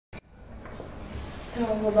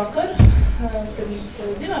Labvakar! Pirms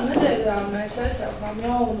 2 nedēļām mēs aizsākām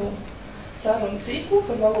jaunu sarunu ciklu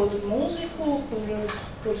par valodu un mūziku,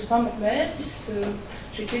 kuras pamatmērķis,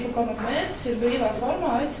 šī cikla pamatmērķis ir brīvā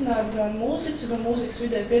formā aicināt gan mūziķus, gan mūzikas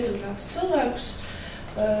vidē pietuvinātus cilvēkus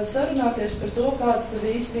sarunāties par to, kādas tad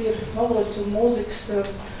īsti ir valodas un mūzikas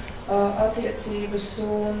attiecības.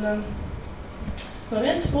 Un, no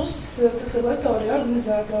vienas puses, tad, kad lektorija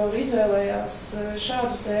organizatori izvēlējās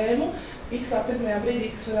šādu tēmu, it kā pirmajā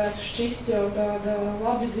brīdī, kas varētu šķist jau tāda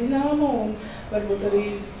labi zināma un varbūt arī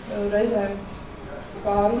reizēm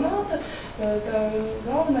pārunāta, tā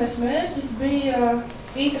galvenais mērķis bija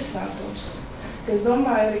interesantums. Es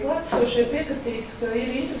domāju, arī klātesošie piekritīs, ka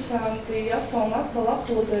ir interesanti atkal un atkal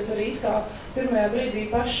aktualizēt arī it kā pirmajā brīdī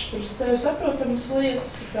pašas par sevi saprotamas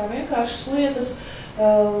lietas, kā vienkāršas lietas,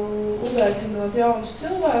 uzaicinot jaunus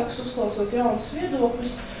cilvēkus, uzklausot jaunus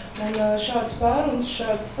viedokļus. Un šādas pārunas,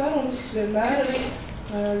 šādas sarunas vienmēr arī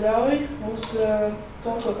ļauj uz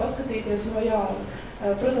kaut ko paskatīties no jauna.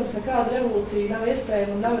 Protams, nekāda revolūcija nav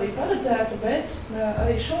iespējama un nav arī paredzēta, bet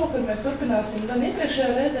arī šovakar mēs turpināsim gan iepriekšējā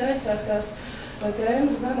reizē aizsāktās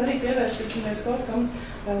tēmas, gan arī pievērsīsimies kaut kam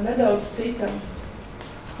nedaudz citam.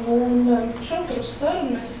 Un šovakar uz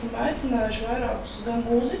sarunu mēs esam aicinājuši vairākus gan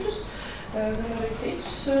mūziķus, gan arī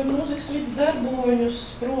citus mūzikas vidas darboņus,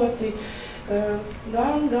 proti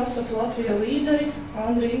gan Gas of Latvia līderi,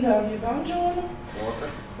 Andris Indāņu.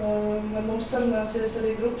 Ar mums sarunāsies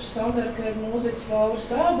arī grupas soundtrackēda mūziķis Lauris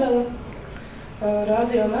Ābele,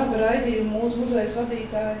 radio NABA raidījumu mūsu muzejas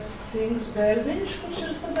vadītājs Ingus Bērziņš, kurš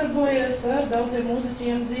ir sadarbojies ar daudziem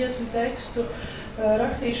mūziķiem dziesmu, tekstu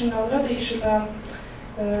rakstīšanā un radīšanā.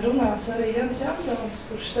 Runās arī Jans Jansons,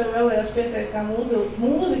 kurš sev vēlējās pieteikt kā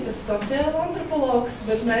mūzikas sociāla antropologs,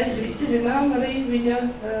 bet mēs visi zinām arī viņa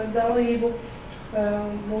dalību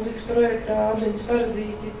mūzikas projektā Apziņas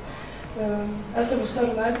parazīti. Esam uz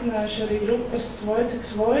sarunu aicinājuši arī grupas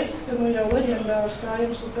Voiceks Voiska, jau leģendārs tā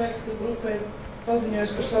iemesla pēc, ka grupa ir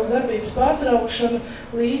paziņojusi par savas darbības pārtraukšanu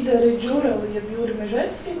līderi Juris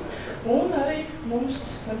Mežeckis, un arī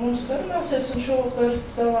ar mums sarunāsies un šovakar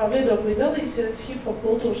savā viedoklī dalīsies hip-hop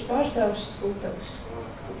kultūras pārstāvis Skutelis.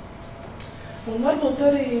 Un varbūt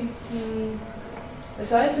arī es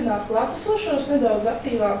aicinātu klātesošos nedaudz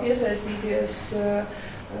aktīvāk iesaistīties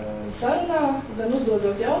sarunā, gan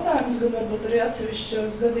uzdodot jautājumus, gan varbūt arī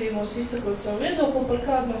atsevišķos gadījumos izsakot savu viedokli par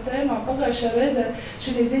kādu no tēmām. Pagājušajā reizē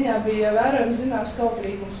šī ziņā bija vērojams zināms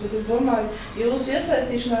kautrīgums, bet es domāju, jūsu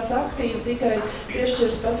iesaistīšanās aktīvi tikai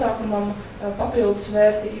piešķirs pasākumam papildus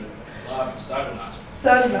vērtību. Labi,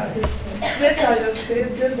 sarunāts. Es priecājos, ka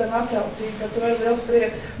ir dzirdama atsaucība, par to ir liels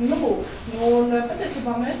prieks. Un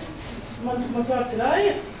patiesībā mans vārds ir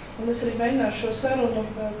Aija, un es arī mēģināšu šo sarunu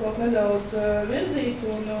kaut nedaudz virzīt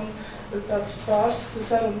un tāds pāris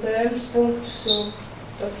sarunu tēmas punktus,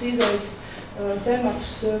 tāds izejas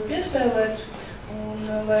tematus piespēlēt, un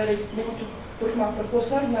lai arī būtu turpmāk par ko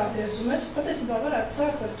sarunāties. Un mēs patiesībā varētu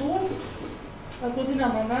sākt ar to, ar ko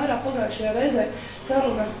zināmā mērā pagājušajā reizē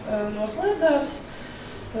saruna noslēdzās,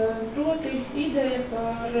 proti ideja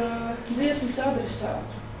par dziesmas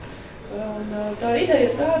adresātu. Un tā ideja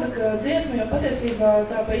ir tāda, ka dziesma jau patiesībā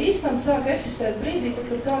tā pa īstam sāk eksistēt brīdī, tad,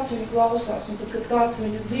 kad kāds viņu klausās un tad, kad kāds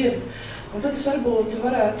viņu dzird. Un tad es varbūt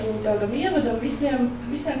varētu tādam ievadam visiem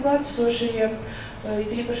klātesošajiem,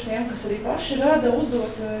 īpaši tiem, kas arī paši rada,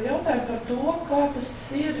 uzdot jautājumu par to, kā tas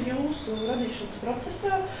ir jūsu radīšanas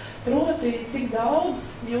procesā, proti, cik daudz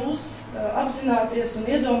jūs apzināties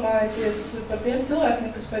un iedomājaties par tiem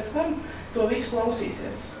cilvēkiem, kas pēc tam to visu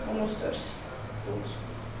klausīsies un uztvers.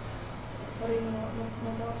 Arī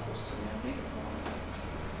no tās puses mikrofona.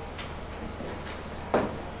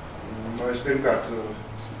 Es pirmkārt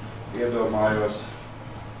iedomājos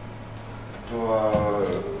to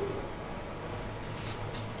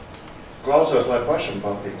klausos, lai pašam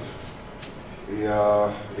patiktu. Ja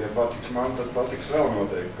patiks man, tad patiks vēl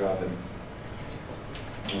noteikti kādam.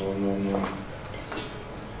 Un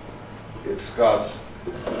ja tas kāds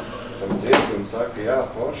tam dzird un saka, jā,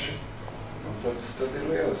 forši, tad ir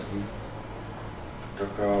lieliski. Tā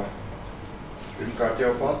kā pirmkārt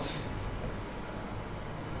jau pats.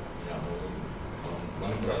 Jā,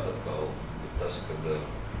 manuprāt, atkal ir tas, kad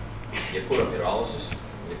jebkuram ir ausis,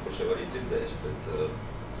 jebkurš jau arī dzirdējis, bet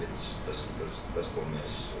tas, ko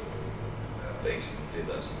mēs teiksim,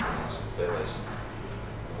 dziedāsim, spēlēsim,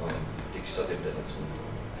 tiks sadzirdēts un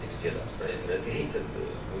tiks dziedāts pretī, tad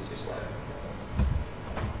būs visu laiku.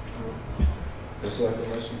 Es laikam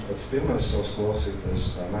esmu pats pirmais savs klausītājs,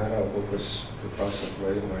 tā mērā kaut kas pasaka,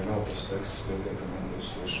 vai nav tas teksts pietiekami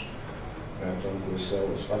atbilstoši tam, ko es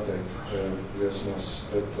vēlos pateikt dziesmās,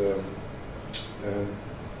 bet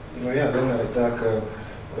Nu jā, vienmēr ir tā, ka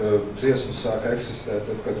dziesmas sāk eksistēt,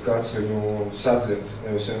 tad, kad kāds viņu sadzird,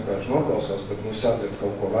 nevis vienkārši noklausās, bet sadzird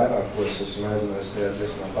kaut ko vairāk, ko es esmu mēģinājis tajā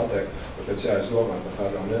dziesmā pateikt. Tāpēc jā, es domāju par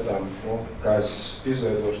tādām lietām, kā es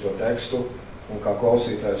izveidošu to tekstu un kā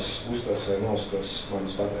klausītājs uztvers vai neuztvers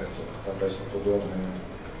manis pateikto. Tāpēc par to domāju.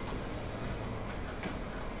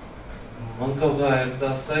 Man kaut kā ir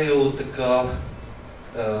tā sajūta, ka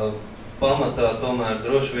pamatā tomēr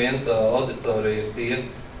droši vien tā auditorija ir tie,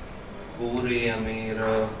 kuriem ir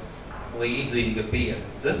līdzīga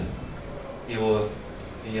pieredze, jo,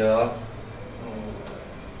 ja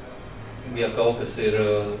kaut kas ir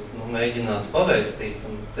mēģināts pavēstīt,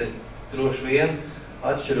 un te droši vien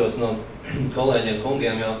atšķiros no kolēģiem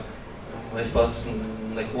kungiem, jo es pats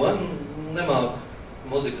neko nemāku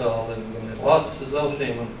muzikāli, man ir lācis uz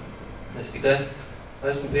ausīm, un es tikai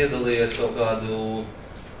esmu piedalījies kaut kādu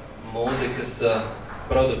mūzikas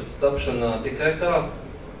produktu tapšanā tikai kā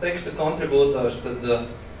teksta kontribūtors, tad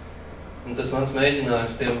tas mans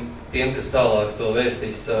mēģinājums tiem, kas tālāk to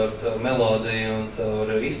vēstīs caur melodiju un caur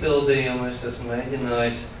izpildījumu, es esmu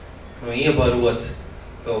mēģinājis iebarot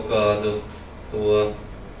kaut kādu to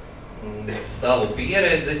savu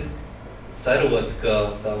pieredzi, cerot,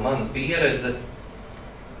 ka tā mana pieredze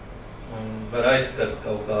var aizskart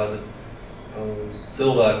kaut kādu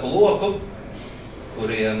cilvēku loku,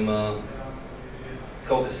 kuriem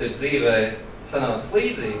kaut kas ir dzīvē sanāca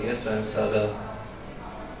līdzīgi, iespējams tādā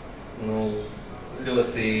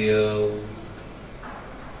ļoti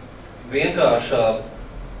vienkāršā,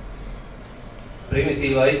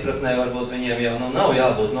 primitīvā izpratnē varbūt viņiem jau nav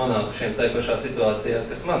jābūt nonākušiem tai pašā situācijā,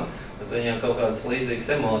 kas man, bet viņiem kaut kādas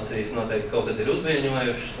līdzīgas emocijas noteikti kaut kad ir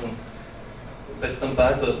uzviļņojušas, un pēc tam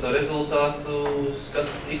pētot to rezultātu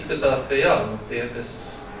izskatās, ka jā, tie, kas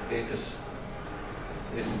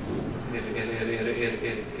ir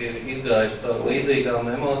izgājuši caur līdzīgām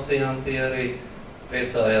emocijām, tie arī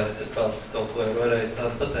priecājās, ka kāds kaut ko ir varējis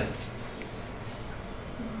tādu pateikt.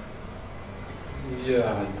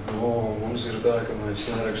 Jā, mums ir tā, ka mēs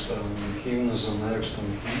nerakstām himnas un nerakstām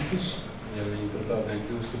hitus. Ja viņi par tādiem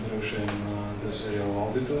kļūst, droši vien tas ir jau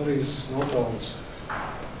auditorijas nopelns.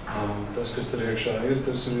 Tas, kas tur iekšā ir,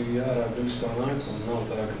 tas ir jārāda principā nāk, un nav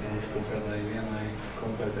tā, ka mums kaut kādai vienai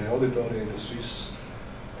konkrētai auditorijai tas viss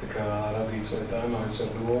tā kā radīts vai taimāts ar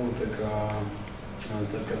domu, tā kā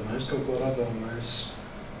tad, kad mēs kaut ko radām, mēs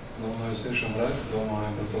tiešām reti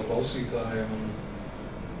domājam par to klausītāju, un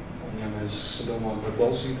ja mēs domājam par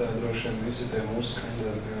klausītāju, droši vien visi tie mūsu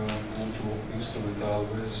skaņdarbi būtu instrumentāli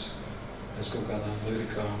bez kaut kādām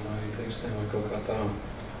lirikām vai tekstiem vai kaut kā tām.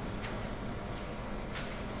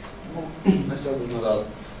 Mēs varbūt no tāda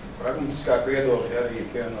pragmatiskāka viedokļa arī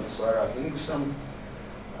pievienotas vairāk Ingusam.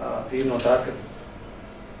 Tīri no tā, ka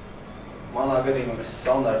manā gadījumā mēs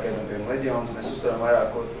saunārkēdam pie leģionas, mēs uztveram vairāk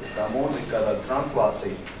kā mūzika, kā tāda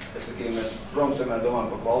translācija. Respektīvi, mēs, protams, vienmēr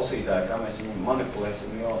domājam par klausītāju, kā mēs viņu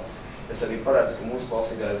manipulēsim, jo es arī paredzu, ka mūsu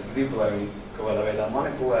klausītājs grib, lai viņi kaut kādā veidā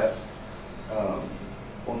manipulē.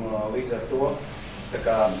 Un līdz ar to, tā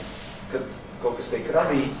kā, kad kaut kas tiek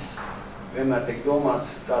radīts, vienmēr tiek domāts,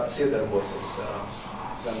 kā tas iedarbosies.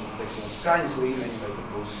 Gan, teiksim, skaņas līmeņi, vai tur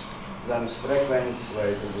būs zemes frekvences, vai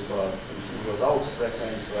tur būs ļoti augsts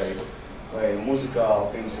frekvences, vai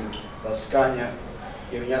muzikāli, piemēram, tā skaņa,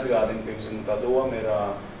 ja viņi atgādina, piemēram, tā doma ir,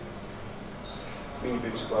 viņi,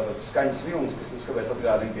 piemēram, tāds skaņas vilnis, kas kāpēc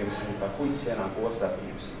atgādina, piemēram, kā kuģis ienāk ostā,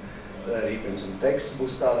 piemēram. Tad arī, piemēram, teksts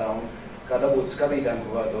būs tādā, un kā dabūt skatītājiem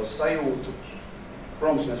kaut kādu sajūtu.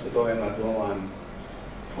 Protams, mēs par to vienmēr domājam.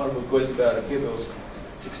 Varbūt, ko es gribēju piebilst,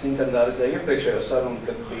 cik es internetā redzēju iepriekšējo sarunu,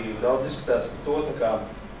 kad bija daudz diskutēts par to, tā kā,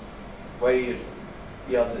 vai ir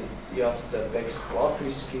jāatsacer tekstu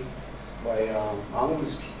latviski vai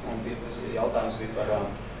angliski, un jautājums bija par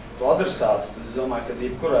to adresātu. Tad es domāju, ka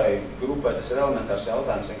jebkurai grupai tas ir elementārs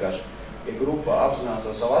jautājums, vienkārši, ja grupa apzinās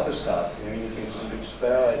to savu adresātu, ja viņi, piemēram, grib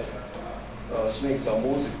spēlēt, sniegt savu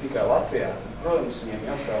mūziku tikai Latvijā, protams, viņiem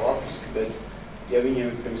jāspēlē latviski, bet ja viņiem,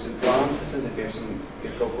 piemēram, plāns, es nezinu, piemēram,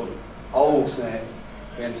 ir kaut kur Alūksnē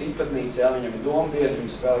viens īpatnīts, jā, viņam ir doma biedri,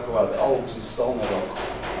 viņi spēlē kaut kādu Alūksnes stoneroku.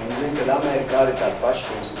 Viņi zina, ka Amerikā arī tāda paša,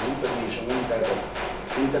 piemēram, īpatnīša, un viņi tā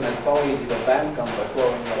internetu palīdzība ar bandcamp, vai ko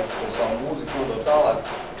viņi var to savu mūziku nodot tālāk.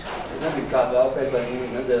 Es nezinu, kādu vēl pēc, lai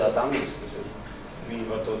viņi nedziedāt angliski, tas ir. Viņi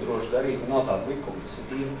var to droši darīt, un nav tāda likuma, tas ir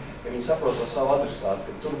tīri. Ja viņi saprot to savu adresātu,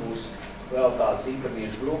 ka tur būs vēl tādas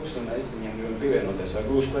īpatniešu grupas, un mēs viņiem gribam pievienoties, vai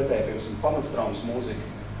gluži pretēji, piemēram, pamatstraumas mūzika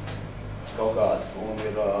kaut kāda, un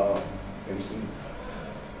ir, piemēram,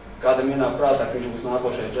 kādam ienāk prātā, ka viņš būs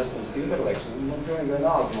nākošais Justins Timberlakes, un man pilnīgi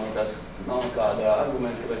vienalga, man liekas, nav kāda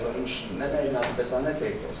argumenta, kāpēc viņš nemēģināt, kāpēc tā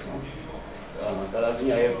netiektos. tādā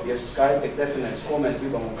ziņā, ja skaidri tiek definēts, ko mēs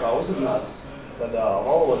gribam un kā uzrunāt, tad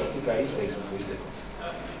valoda tikai izteiksmes līdzeklis.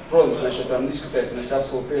 Protams, mēs šeit varam diskutēt, un es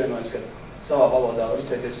absolūti pievienojos, ka savā valodā var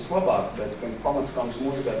izteikties vislabāk, bet pamatskāmas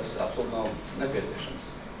mūzikā tas absolūti nav nepieciešams.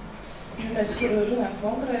 Mēs runājam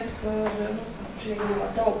konkrēti par šī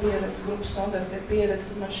gadījumā tavu pieredzi, grupas Sonderkēta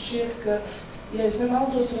pieredzi, man šķiet, ka, ja es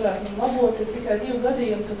nemaldos, tu varētu labot, ir tikai 2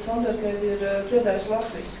 gadījumi, kad Sonderkēta ir dziedājusi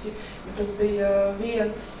latviski. Tas bija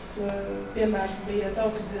viens piemērs bija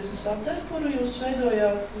tautas dziesmas apdari, kuru jūs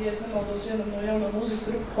veidojāt, ja es nemaldos, vienam no jauno mūzikas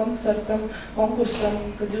grupu koncertam, konkursam,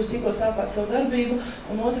 kad jūs tikko sākāt savu darbību,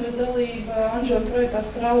 un otra ir dalība Anžona projektā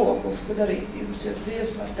Strāvoklis, kad arī jums ir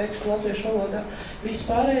dziesma ar tekstu latviešu valodā.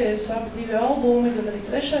 Vispārējais abi 2 albumi, gan arī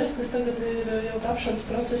 3., kas tagad ir jau tapšanas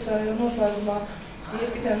procesā, jau noslēgumā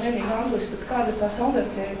ir tikai vienīgi angliski, tad kāda ir tā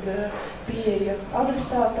Sonderkēta pieeja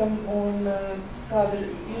adresātam un kāda ir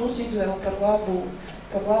jūsu izvēle par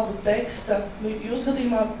labu teksta? Jūs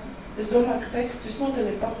gadījumā, es domāju, ka teksts visnotaļ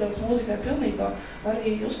ir pakļauts mūzikai pilnībā,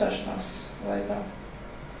 arī uzstāšanās laikā.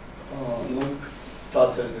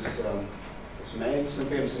 Tāds ir tas mērķis,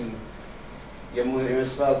 piemēram, ja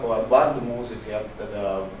mēs spēlētu kaut kādu bardu mūziku, tad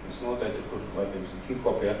visnotaļ tur, kur, vai piemēram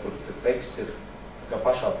hip-hopijā, kur teksts ir kā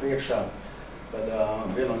pašā priekšā, tad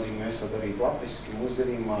viennozīmē mēs to darīt latviski. Mūsu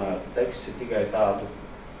gadījumā teksts ir tikai tādu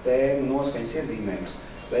tēmu noskaņas iezīmējums,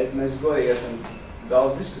 bet mēs godīgi esam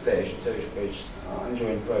daudz diskutējuši, sevišķi pēc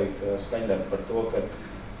Andžoņa projekta skaņdarba par to, ka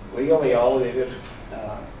liela jauda ir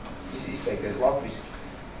izteikties latviski,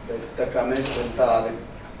 bet tā kā mēs esam tādi,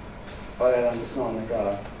 pagaidām tas nav nekā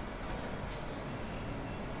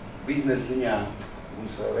biznesa ziņā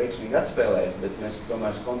mums veiksmīgi atspēlēs, bet mēs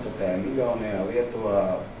tomēr koncertējam Igaunijā, Lietuvā,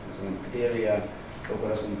 Krievijā, kaut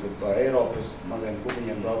kur esam tur pa Eiropas maziem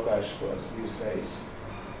klubiņiem braukājuši kaut 2 reizes.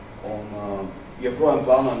 Un joprojām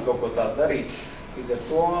plānojam kaut ko tādu darīt. Līdz ar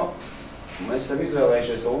to mēs esam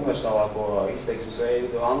izvēlējušies to universālāko izteiksmes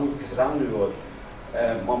veidu, kas ir angļu valoda.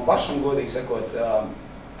 Man pašam, godīgi sakot,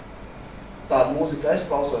 tāda mūzika es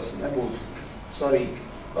klausos nebūtu svarīgi,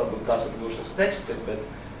 varbūt kāds gluži tas teksts ir, bet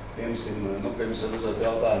pirms uzdot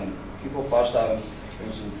jautājumu hip-hop pārstāvim,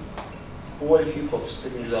 pirms poļu hip-hops,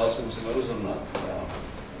 cik viņš daudz mums var uzrunāt,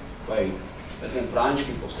 vai, es zinu, franču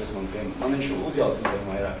hip-hops, man viņš uzjautrina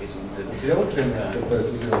vairāk, es man dzirdu. Uzjautrina? Kāpēc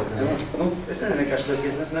uzjautrina? Es nezinu, vienkārši tas, ka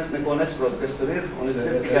es neko nesaprotu, kas tur ir, un es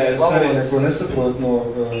dzirdu tikai valodas. Es arī neko nesaprotu no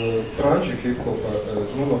franču hip-hopa,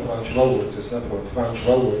 no franču valodas, es neprotu franču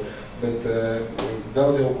valodu, bet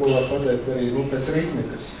daudz jau ko var pateikt arī pēc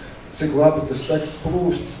ritmikas. Cik labi tas teksts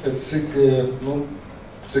plūst,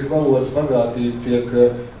 cik valodas bagātība tiek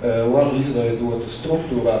labi izveidota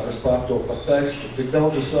struktūrā, kas pārto par tekstu. Tik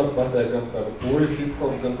daudz es varu pateikt gan par poļu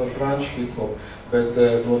hip-hop, gan par franču hip-hop, bet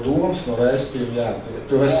no domas, no vēstījuma, jā,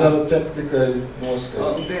 tur es varu ķept tikai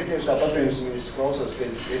noskaidrot. Tieši tāpat, pirms es klausos, ka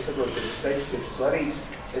es saprotu, ka tas teksts ir svarīgs.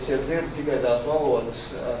 Es jau dzirdu tikai tās valodas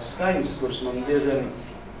skaņas, kuras man bieži vien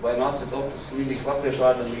vai nu atcet optus līdzīgs latviešu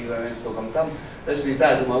vārdamīgi vai viens kaut kam tam. Es biju tā,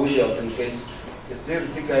 domāju, uzjautinu, ka es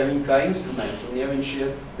dzirdu tikai viņu kā instrumentu, un ja viņš ir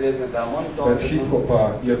diezgan tā monotoni... Bet hip-hopā,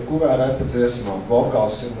 jebkurā repa dziesmā,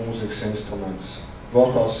 vokāls ir mūzikas instruments.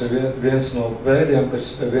 Vokāls ir viens no veidiem,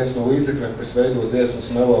 viens no līdzekļiem, kas veido dziesmas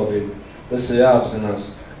melodiju. Tas ir jāapzinās.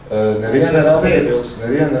 Neviena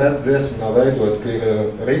repa dziesma nav veidot, ka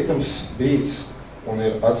ir ritms, beats un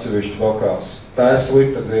ir atsevišķi vokāls. Tā ir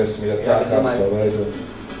slikta dziesma, ja tā kāds to veidot.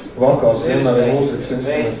 Vokāls vienmēr ir mūzikas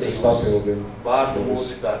instruments, kas papildina. Vārdu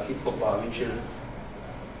mūzikā, hip-hopā, viņš ir...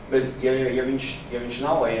 Bet, ja viņš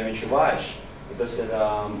nav vai ja viņš ir vājš, tad tas ir,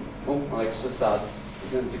 man liekas, tas tāda, es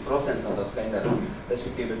nezinu, cik procents no tā skaņdarba.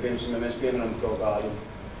 Respektīvi, ja mēs pieminam kaut kādu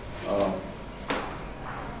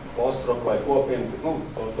post-rock vai kopiem,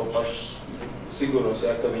 to pašu Siguros,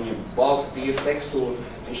 ja, ka viņam balsa tīra tekstūra,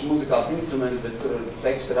 viņš ir muzikāls instruments, bet tur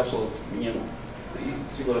teksts ir absolūti viņam,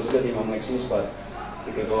 Siguros gadījumā, man liekas, vispār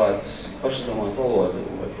tikai kaut kāds pašdomāt valodu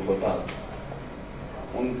vai kaut ko tādu.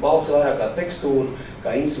 Un balsa vairāk kā tekstūra,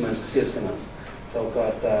 kā instruments, kas ieskanās.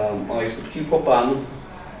 Savukārt, man liekas, ka hip-hopā,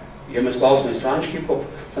 ja mēs klausamies franču hip-hopu,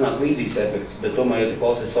 sanāk līdzīgs efekts, bet tomēr, ja tu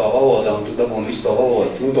klausies savā valodā un tu dabūni visu to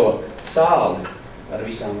valodas, to sāli ar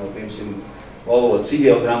visām, piemēram, valodas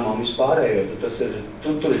ideogrammām vispārējo,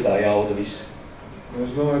 tur ir tā jauda viss.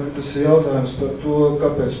 Es domāju, ka tas ir jautājums par to,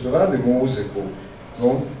 kāpēc tu radi mūziku.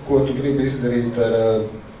 Ko tu gribi izdarīt ar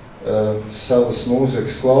savas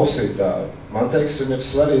mūzikas klausītāju. Man teiksim, ir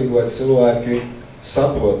svarīgi, lai cilvēki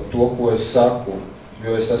saprot to, ko es saku,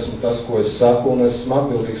 jo es esmu tas, ko es saku, un esmu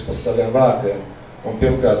atbildīgs par saviem vārdiem. Un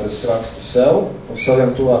pirmkārt, es rakstu sev un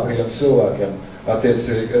saviem tuvākajiem cilvēkiem.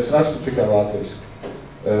 Attiecīgi, es rakstu tikai latviski.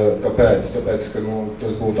 Kāpēc? Tāpēc, ka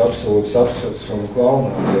tas būtu absolūts absurds un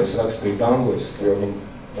klaunāti, ja es rakstītu angliski, jo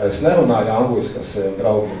es nerunāju angliski ar saviem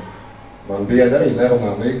draugiem. Man biedri arī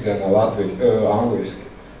nerunā ikdienā angliski.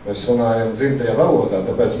 Mēs runājam dzimtajā valodā,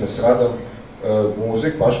 tāpēc mēs radam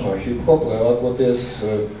mūziku paši no hip-hop, lielākoties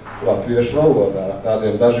latviešu valodā,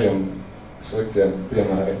 tādiem dažiem sliktiem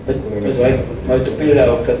piemēriem. Vai tu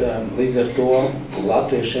pieļauj, ka līdz ar to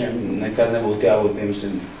latviešiem nekad nebūtu jābūt,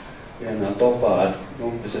 piemēram, vienā topā ar,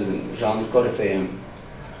 es nezinu, žanru korifējiem?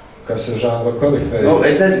 Kas ir žanru korifēji?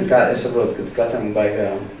 Es nezinu, es saprotu, ka katram baigā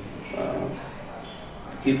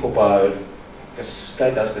hip-hopā ir, kas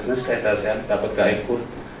skaitās, kas neskaitās, jā, tāpat kā jebkur.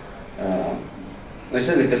 Es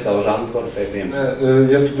nezinu, kas savu žanru korifēji piemērs.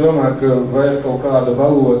 Ja tu domā, ka vajag kaut kāda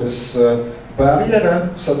valodas barjera,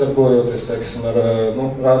 sadarbojoties, teiksim, ar,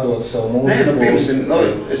 rādot savu mūziku? Es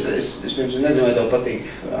piemēram nezinu, vai tev patīk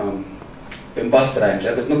pastarājums,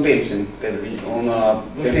 jā, bet, piemēram, kad viņi,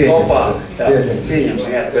 topā, pieņemsim,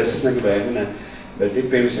 jā, tāpēc es negribēju minēt, bet,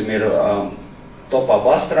 piemēram, ir topā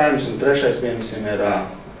pastarājums, un trešais, piemēram, ir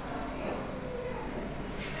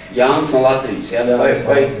Jānis no Latvijas, jā,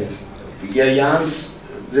 vai, ja Jānis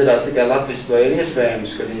dzirdās tikai latviski, vai ir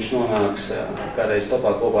iespējams, kad viņš nonāks kādreiz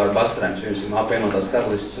topā kopā ar pastarājums, piemēram, apvienotās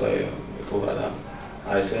karalists vai kaut kādā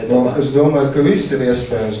ASV topā? Es domāju, ka viss ir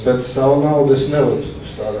iespējams, bet savu naudu es neliktu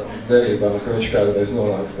uz tādā derībām, ka viņš kādreiz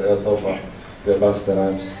nonāks tajā topā pie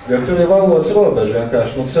pastarājums. Jo tur ir valodas robeža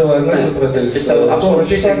vienkārši, cilvēki nesapratīs. Es tev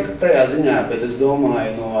absolūti tikai tajā ziņā, bet es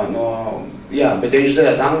domāju jā, bet ja viņš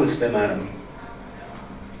dzirdētu angliski, piemēram,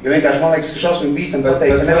 jo vienkārši man liekas, ka šausmīgi bīstam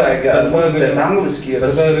pateikt, ka nevajag muzicēt angliski,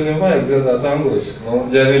 bet vai viņam vajag dzirdēt angliski?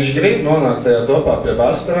 Ja viņš grib nonākt tajā topā pie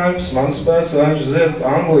pastarājums, man spēs, vai viņš dzird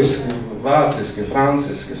angliski, vāciski,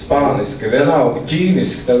 franciski, spāniski, vienalga,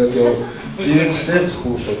 ķīniski, tagad jau ķīnas tirgus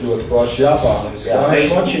kūšot ļoti plaši, japāniski.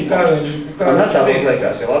 Man tā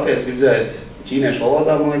liekas, ja Latvijas grib dzēt ķīniešu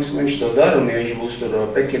valodā, man liekas, viņš to dara, un ja viņš būs tur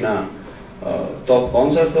Pekinā top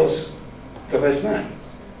koncertos, kāpēc nē?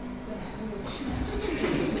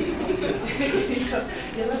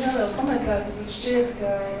 Ja var vēl komentēt, tad šķiet, ka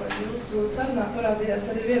jūsu sarunā parādījās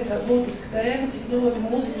arī viena tāda būtiska tēma, cik ļoti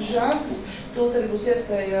mūzikas žanrs, tūlīt arī būs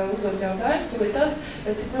iespēja uzdot jautājumus, tūlīt tas,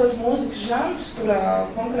 cik ļoti mūzikas žanrs, kurā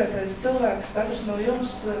konkrētais cilvēks, katrs no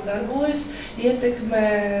jums darbojas, ietekmē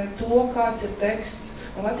to, kāds ir teksts,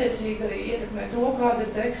 un attiecīgi arī ietekmē to, kāda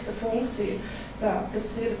ir teksta funkcija. Tā, tas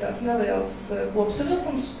ir tāds neliels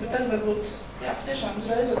kopsavilkums, bet tad varbūt, jā, tiešām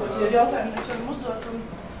uzreiz, ja ir jautājumi, mēs varam uzdot un...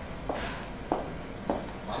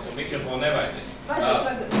 Man tur mikrofonu nevajadzēs.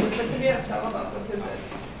 Vajadzēs, pēc ierakstā labāk var dzirdēt.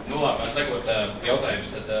 Labi, man sakot jautājums,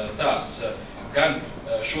 tad tāds, gan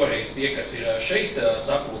šoreiz tie, kas ir šeit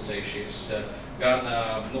sapulcējušies, gan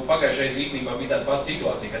pagājušreiz īstenībā bija tāda pati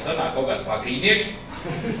situācija, ka sanāk kaut kādi pagrīdnieki,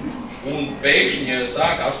 un pēkšņi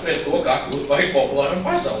sāk apspriest to, kā kļūt vajag populāram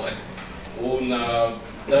pasaulē. Un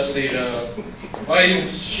tas ir, vai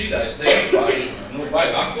jums šitais teksts ir,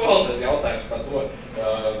 vajag aktuāli tas jautājums par to,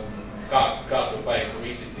 kā tur vajag tur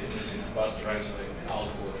izsisties, nezinu, pastarājums vai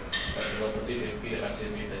alkoholu, kas ir vēl par citiem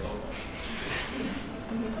piedarāsiem vietē topā.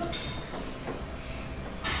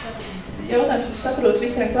 Jautājums, es saprotu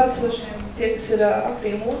visiem klātsošiem, tie, kas ir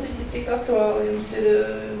aktīvi mūziķi, cik aktuāli jums ir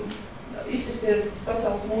izsisties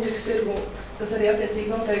pasaules mūzikas tirgu, kas arī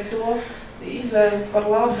attiecīgi noteikti to izvēli par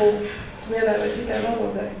labu vienai vai citai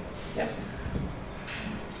valodai. Jā.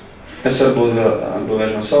 Es varbūt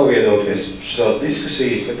atbildēšu no savu viedokļu, es šo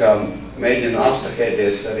diskusijas mēģinu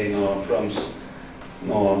abstrahēties arī no, protams,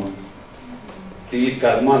 no tīri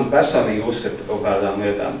kādu mani personīgi uzskatu par kaut kādām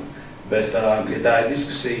lietām. Bet, ja tā ir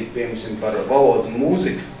diskusija, piemēram, par valodu un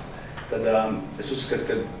mūziku, tad es uzskatu,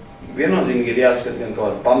 ka viennozīmīgi ir jāskat gan kaut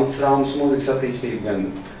kāda pamatsraumas mūzikas attīstība, gan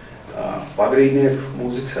pagrīdnieku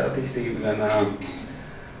mūzikas attīstība,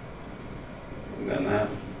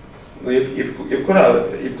 jebkurā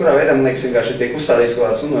veidā, man liekas, vienkārši tiek uzstādīts kaut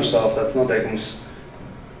kāds universāls tāds noteikums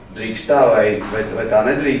drīkst tā vai tā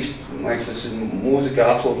nedrīkst. Man liekas, tas ir mūzikā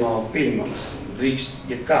absolūti nav pieņemams. Drīkst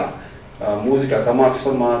jebkā. Mūzikā kā mākslas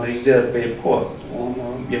formā drīkst dziedāt pie jebko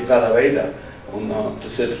un jebkādā veidā. Un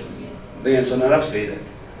tas ir viens un var apstrīdēt.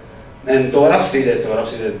 To var apstrīdēt kaut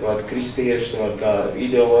kādi kristieši, to var kā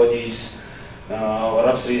ideoloģijas var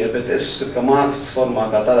apstrīdēt, bet es uzskatu, ka mākslas formā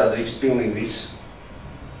kā tādā drīkst pilnīgi visu.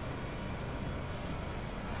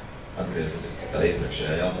 Atgriežoties pie tā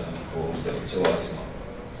iepriekšējā jautājuma, ko uzdeva cilvēks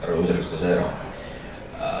ar uzrakstu zero.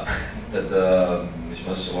 Tad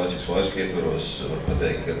vismaz Voiceks Voiska ietvaros var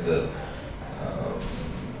pateikt, ka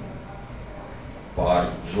pāri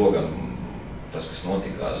žogam tas, kas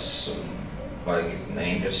notikās, baigi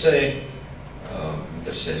neinteresēja,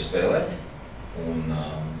 interesēja spēlēt un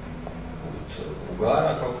būt varbūt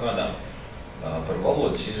ugārā kaut kādā. Par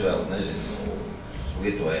valodas izvēli, nezinu,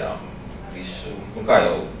 lietojām visu, kā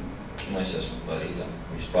jau mēs esam arī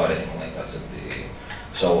vispārējiem, man liekas, tad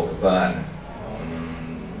savāka bērni. Un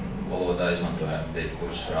valodā izmantojām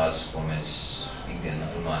kuras frāzes, ko mēs ikdienā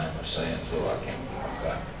runājam ar saviem cilvēkiem,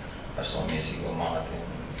 ar savu miesīgo māti un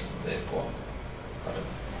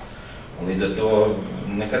Un līdz ar to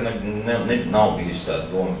nekad nav bijusi tāda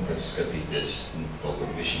doma, kad skatīties kaut kur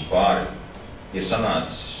bišķiņ pāri. Ir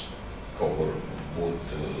sanācis kaut kur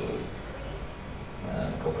būt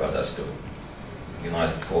kaut kādās tur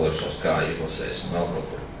United Colors kā izlasēs un vēl kaut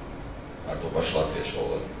kur ar to pašu latviešu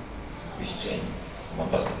valodu. Visu cieņu. Man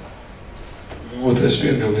patīk. Es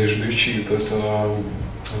piebildīšu bišķī par to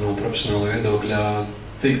no profesionāla viedokļā.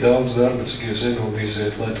 Tik daudz darba, cik jūs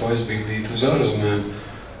ieguldīsiet, lai to aizbīdītu uz ārzemēm,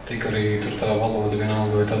 tik arī tur tā valoda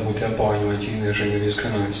vienalga, vai tā būtu japāņu vai ķīnieši, ir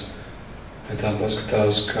izskanējis. Ja tā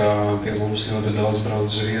paskatās, ka pie mums ļoti daudz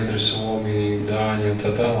brauc zviedri, somi, dāņi un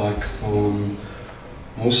tā tālāk, un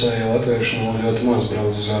mūsēji latvieši ļoti maz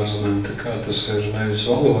brauc uz ārzemēm, tā kā tas ir nevis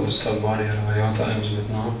valodas tāda barjera vai jautājums, bet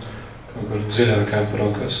kaut kur dziļākā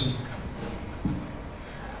progresa.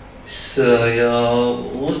 Es jau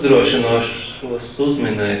uzdrošinošos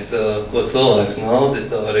uzminēt, ko cilvēks no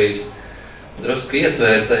auditorijas drusku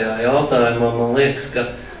ietvēra tajā jautājumā. Man liekas, ka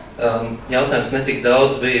jautājums netik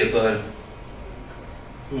daudz bija par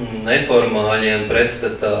neformāļiem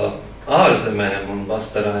pretstatā ārzemēm un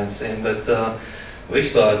pastarājumiem, bet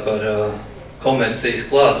vispār par komercijas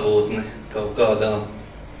klātbūtni kaut kādā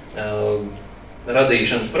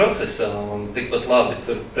radīšanas procesā, un tikpat labi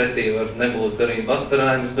tur pretī var nebūt arī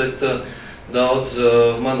pastarājums, bet daudz,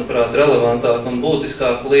 manuprāt, relevantāk un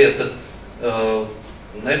būtiskāk lieta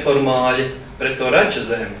neformāļi pret to rača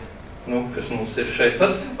zemi, kas mums ir šeit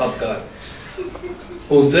pat apkārt.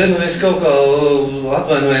 Un te es kaut kā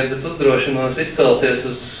atvainojiet, bet uzdrošinos izcelties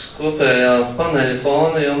uz kopējā paneļa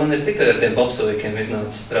fona, jo man ir tikai ar tiem popsavikiem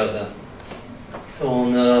iznācis strādāt.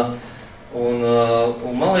 Un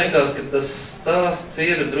man liekas, ka tas stāsts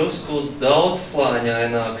ir drusku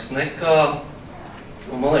daudzslāņaināks nekā,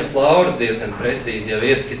 un man liekas, Lauris diezgan precīzi jau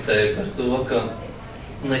ieskicēja par to, ka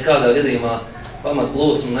nekādā gadījumā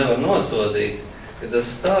pamatplūsmu nevar nosodīt, ka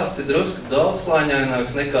tas stāsts ir drusku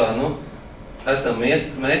daudzslāņaināks nekā, esam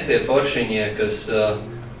mēs tie foršiņie, kas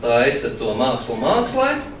taisa to mākslu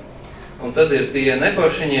mākslē, un tad ir tie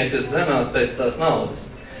neforšiņie, kas dzenās pēc tās naudas.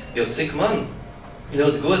 Jo cik man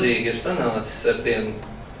ļoti godīgi ir sanācis ar tiem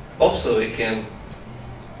popsavikiem,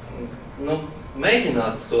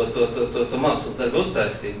 mēģināt to mākslas darbu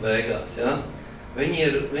uztaisīt beigās, ja? Viņi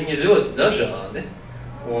ir ļoti dažādi,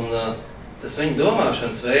 un tas viņu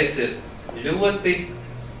domāšanas veids ir ļoti,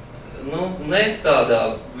 ne tādā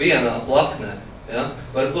vienā plaknē, ja?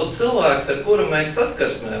 Varbūt cilvēks, ar kuru mēs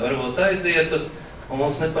saskarsmē, varbūt aizietu, un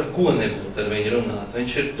mums ne par ko nebūtu ar viņu runāt.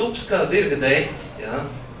 Viņš ir tups kā zirga deķis, ja?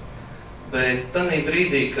 Bet tanī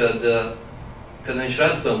brīdī, kad viņš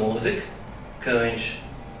rada to mūziku, ka viņš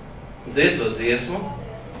dzied to dziesmu,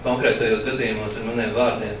 konkrētajos gadījumos ar maniem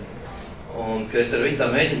vārdiem, un ka es ar viņu tā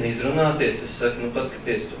mēģinu izrunāties, es saku,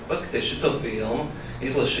 paskaties šito filmu,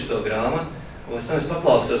 izlasu šito grāmatu, un es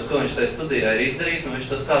paklausos, ko viņš tajā studijā ir izdarījis, un viņš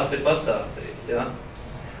to stāstu ir pastāstījis, ja?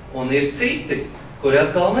 Un ir citi, kuri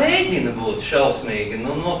atkal mēģina būt šausmīgi,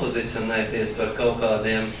 nopozicionēties par kaut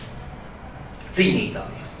kādiem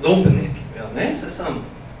cīnītājiem. Dumpinieki, jā, mēs esam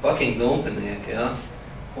fucking dumpinieki, jā,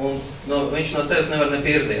 un viņš no sevis nevar ne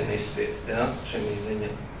pierdienu izspiest, jā, šim ziņā.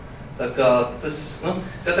 Tā kā tas,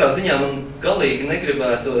 katrā ziņā man galīgi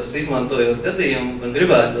negribētos, izmantojot gadījumu, man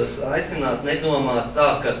gribētos aicināt, nedomāt tā,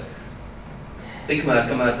 ka tikmēr,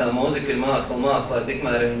 kamēr tā mūzika ir mākslā,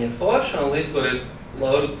 tikmēr viņa ir forša, un līdz ko ir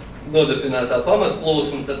Laura nodefinētā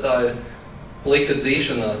pamatplūsma, tad tā ir plika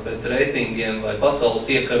dzīšanās pēc reitingiem vai pasaules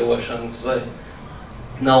iekarošanas vai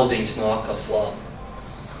naudiņas no akaslām.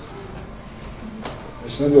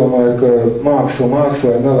 Es nedomāju, ka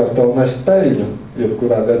mākslā nevar tev nest peļņu,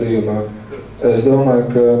 jebkurā gadījumā. Es domāju,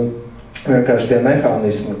 ka vienkārši tie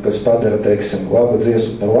mehānismi, kas padara, teiksim, labu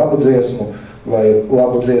dziesmu par labu dziesmu, vai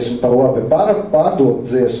labu dziesmu par labi pārdotu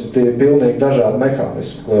dziesmu, tie ir pilnīgi dažādi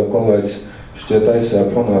mehānismi, ko kolēģis šķiet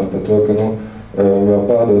aizsāk runāt par to, ka, vēl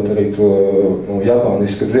pārdot arī to,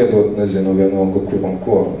 japāniski dziedot, nezinu, vienalga kur un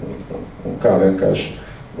ko, un kā vienkārši.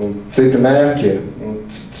 Citi mērķi ir,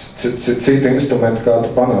 citi instrumenti, kā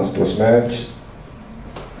tu panāc tos mērķus.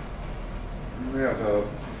 Jā, tā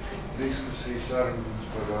diskusija sarunas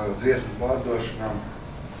par dziesmu pārdošanām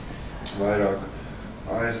vairāk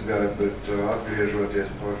aizgāja, bet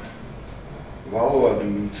atgriežoties par valodu,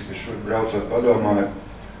 cik es šur braucot padomāju,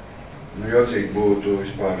 jocīgi būtu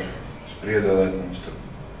vispār spriedelēt mums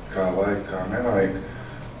kā vajag, kā nevajag,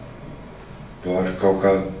 par kaut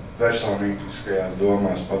kādu personīgajās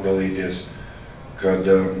domās padalīties, kad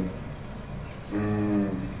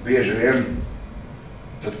bieži vien,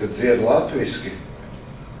 tad, kad dzied latviski,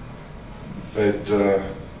 bet,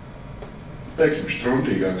 teiksim,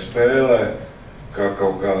 štruntīgāk spēlē, kā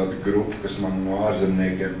kaut kāda grupa, kas man no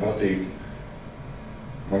ārzemniekiem patīk,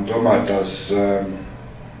 man tomēr tās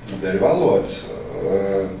dēļ valodas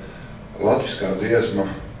latviskā dziesma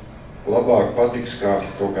labāk patiks kā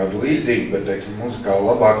kaut kādu līdzīgu, bet, teiksim, mūzikā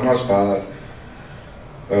labāk nospēlēt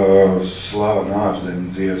slavenu ārzemju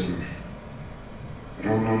dziesmu.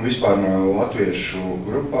 Un vispār no latviešu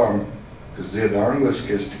grupām, kas dzied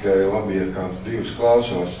angliski, es tikai labi, ja kāds divus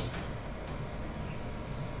klausos.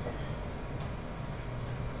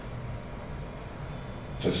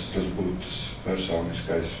 Tas būtu tas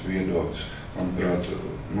personiskais viedoklis. Manuprāt,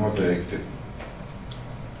 noteikti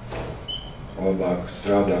labāk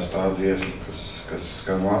strādās tā dziesma, kas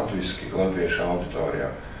skan latviski, latviešu auditorijā.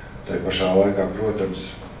 Tai pašā laikā, protams,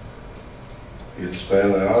 ja tu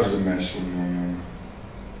spēlē ārzemēs un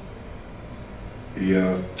ja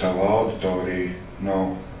tava auditorija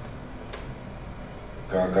nav,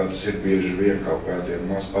 kā tas ir bieži vien kaut kādiem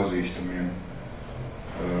maz pazīstamiem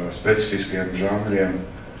specifiskiem žanriem,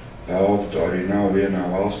 tā auditorija nav vienā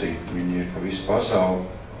valstī, viņi ir pa visu pasauli.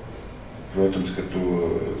 Protams, ka tu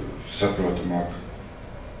saprotamāk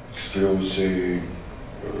kļūsi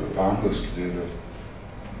angliski dziedot.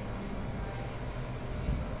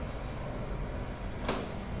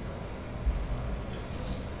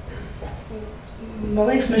 Man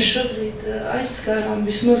liekas, mēs šobrīd aizskārām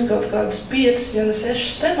vismaz kaut kādus 5, ja ne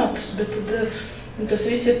 6 tematus, bet tad tas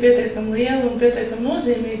viss ir pietiekami lieli un pietiekami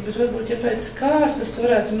nozīmīgi, bet varbūt, ja pēc kārtas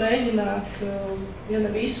varētu mēģināt, ja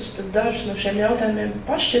ne visus, tad dažus no šiem jautājumiem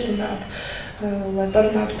pašķetināt, lai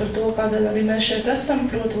parunātu par to, kādēļ arī mēs šeit esam,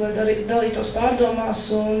 proti, lai dalītos pārdomās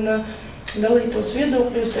un dalītos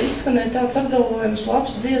viedokļos, tā izskanēja tāds apgalvojums,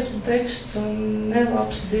 labs dziesmu teksts un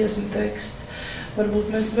nelabs dziesmu teksts.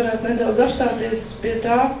 Varbūt mēs varētu nedaudz apstāties pie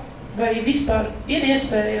tā, vai vispār ir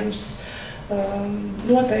iespējams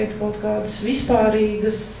noteikt kaut kādas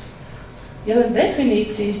vispārīgas, ja ne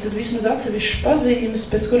definīcijas, tad vismaz atsevišķas pazīmes,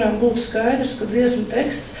 pēc kurām būtu skaidrs, ka dziesmu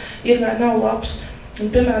teksts ir vai nav labs.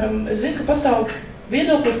 Un, piemēram, es zinu, ka pastāv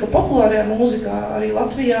viedoklis, ka populārajā mūzikā, arī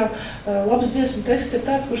Latvijā, labs dziesmu teksts ir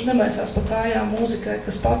tāds, kurš nemaisās pa kājām mūzikai,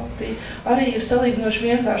 kas pati arī ir salīdzinoši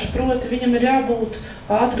vienkārši. Proti, viņam ir jābūt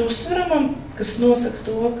ātri uztveramam, kas nosaka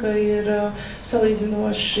to, ka ir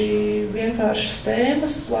salīdzinoši vienkāršas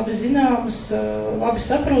tēmas, labi zināmas, labi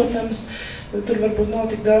saprotamas. Tur varbūt nav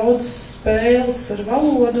tik daudz spēles ar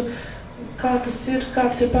valodu. Kāds ir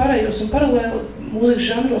pārējos un paralēli mūzikas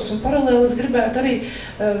žanros un paralēli es gribētu arī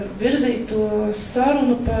virzīt to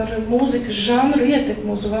sarunu par mūzikas žanru ietekmi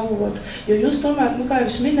uz valodu, jo jūs tomēr, kā jau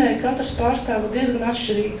es minēju, katrs pārstāva diezgan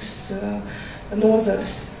atšķirīgas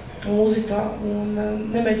nozares mūzikā un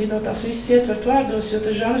nemēģinot tās visas ietvert vārdos, jo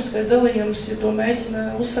tas žanriskais dalījums, ja to mēģina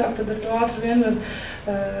uzsākt, tad ar to ātri vien var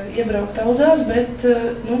iebraukt auzās, bet,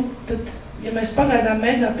 tad ja mēs pagaidām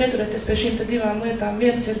mēģinām pieturēties pie šīm te divām lietām,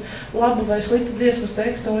 viens ir laba vai slikta dziesmas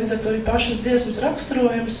teksta, un līdz ar to ir pašas dziesmas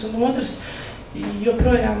raksturojums, un otrs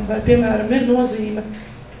joprojām, vai piemēram ir nozīme,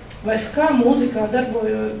 vai skā mūzikā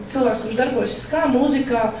cilvēks, kurš darbojas skā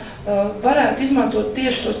mūzikā, varētu izmantot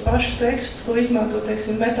tieši tos pašus tekstus, ko izmanto,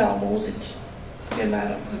 teiksim, metāla mūziķi,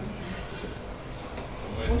 piemēram.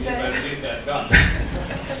 Es gribētu citēt, kā?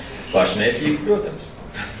 Pašmērķīgi, protams,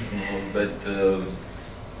 bet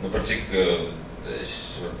par cik es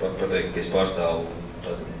varu pateikt, ka es pārstāvu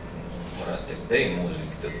tādu, varētu teikt, deju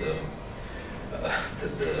mūziku,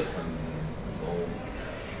 tad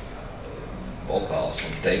vokāls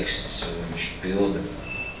un teksts, viņš pilda,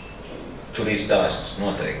 tur ir stāsts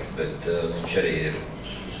noteikti, bet viņš arī ir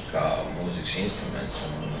kā mūzikas instruments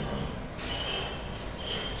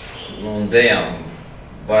un dejām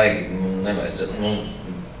baigi, nevajadzētu,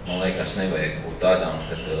 man liekas, nevajag būt tādām,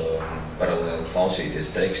 kad paralēli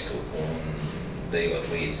klausīties tekstu un dejot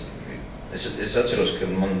līdzi. Es atceros, ka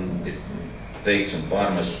man ir teikts un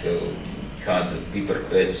pārmest, ka kāda pipara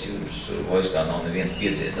pēc Juris Voiskā nav neviena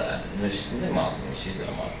piedziedājuma. Es nemāku viņus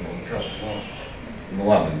izdomāt.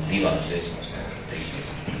 Labi, 2 dziesmās,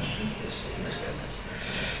 13. Tas neskaitās.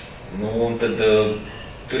 Un tad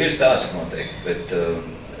tur ir stāsts noteikti, bet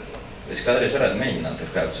es kādreiz varētu mēģināt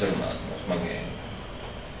ar kādu sarunāt no smagajiem.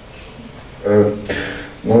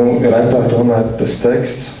 Repā tomēr tas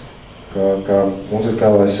teksts, kā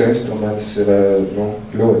muzikālais instruments ir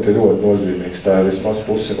ļoti, ļoti nozīmīgs. Tā ir vismaz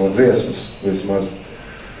pusi no dziesmas, vismaz.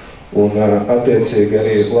 Un attiecīgi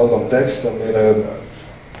arī labam tekstam ir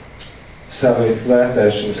savi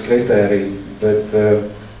vērtēšanas kritēriji, bet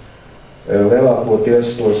lielākoties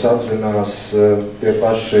tos apzinās tie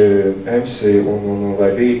paši MC un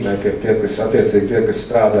vai bītnieki, tie, kas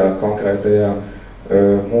strādā konkrētajā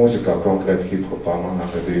mūzikā, konkrēti hip-hopā manā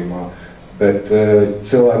gadījumā. Bet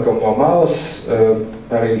cilvēkam no malas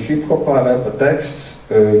arī hip-hopā repa teksts,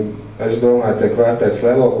 es domāju, tiek vērtēts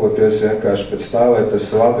lielākoties vienkārši pēc tā, vai tas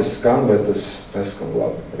labi skan, vai tas neskan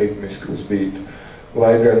labi, ritmiski uz bītu.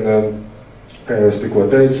 Lai gan, kā jau es tikko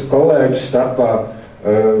teicu, kolēģu starpā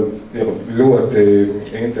ir ļoti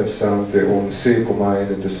interesanti un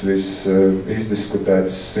sīkumaini tas viss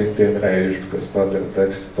izdiskutēts simtiem reižu, kas padara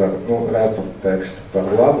tekstu par, repa tekstu par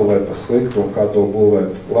labu vai par sliktu, un kā to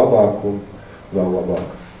būvēt labāk un vēl labāk.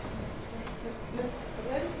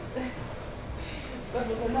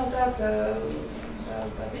 Varbūt nav tā, ka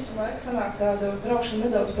visu laiku sanāk tāda braukšana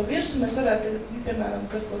nedaudz pa virsu. Mēs varētu, piemēram,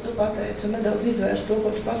 tas, ko tu pateici, un nedaudz izvērst to, ko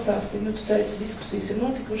tu pastāstīji. Tu teici, diskusijas ir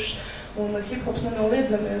notikušas, un hip-hops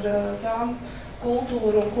nenoliedzami ir tām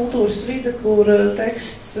kultūra un kultūras vide, kur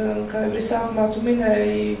teksts, kā jau arī sākumā tu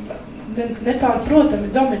minēji, nepārprotami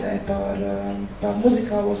dominē pār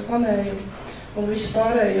muzikālo skanējumu un visu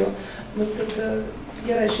pārējo. Tad,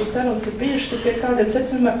 ja reiz šīs sarunas ir bijušas, tad pie kādiem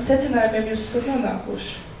secinājumiem jūs esat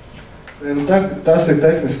nonākuši? Tas ir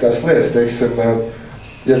tehniskās lietas, teiksim,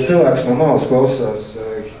 ja cilvēks no malas klausās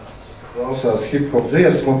hip-hop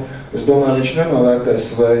dziesmu, es domāju, viņš nenovērtēs,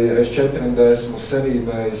 vai es 4 esmu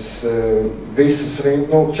sarīmējis visas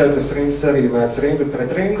rindu, 4 rindas sarīmēts rindu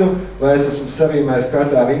pret rindu, vai es esmu sarīmējis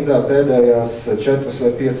katrā rindā pēdējās 4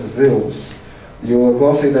 vai 5 zilbas. Jo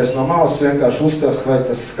klausītājs no malas vienkārši uztvers, vai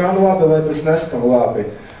tas skan labi, vai tas neskan labi.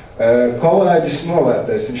 Kolēģis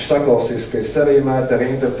novērtēs, viņš saklausīs, ka ir sarīmēta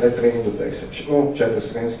rinda pret rindu, teiksim. 4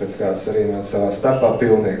 rindas pēc kādas sarīmēt savā starpā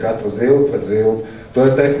pilnīgi, katru zilbu pret zilbu. To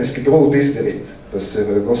ir tehniski grūti izdarīt. Tas ir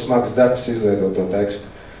smags darbs izveidot to tekstu.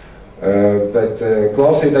 Bet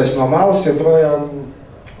klausītājs no malas joprojām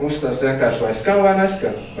uzstāst vienkārši vai skan vai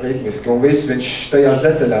neskan ritmiski, un viss viņš tajās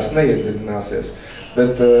detaļās neiedziļināsies.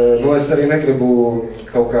 Bet es arī negribu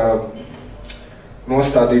kaut kā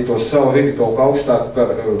nostādīt to savu vidi kaut kā augstāk par,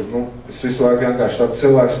 es visu laiku vienkārši saku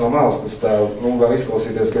cilvēks no malas, tas tā, var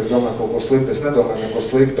izklausīties, ka es domāju kaut ko sliktu, es nedomāju neko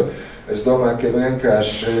sliktu. Es domāju, ka ir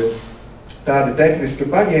vienkārši tādi tehniski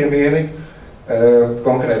paņēmieni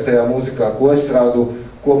konkrētajā mūzikā, ko es rādu,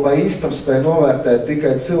 ko pa īstam spēj novērtēt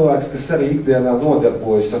tikai cilvēks, kas arī ikdienā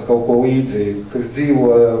nodarbojas ar kaut ko līdzīgu, kas dzīvo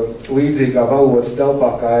līdzīgā valodas telpā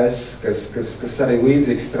kā es, kas arī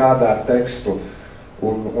līdzīgi strādā ar tekstu.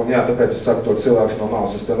 Un jā, tāpēc es saku to cilvēks no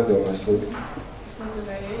malas, es to nedomāju slikti. Es nezinu,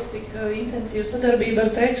 ja ir tik intensīva sadarbība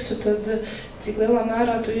ar tekstu, tad cik lielā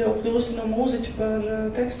mērā tu jau kļūsti no mūziķa par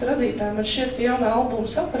teksta radītāju. Man šķiet, ka jaunā albuma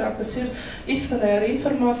sakarā, kas ir izskanēja ar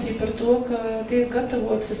informāciju par to, ka tiek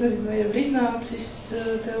gatavots, es nezinu, vai jau ir iznācis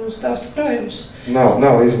tev stāstu krājums.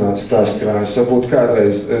 Nav iznācis stāstu krājums. Varbūt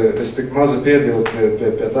kādreiz es tik mazu piebildu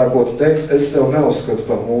pie tā, ko tu teici, es sev neuzskatu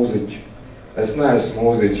par mūziķu. Es neesmu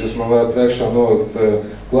mūziķis, jūs man varat priekšā nolikt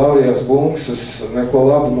klavieres bungas, es neko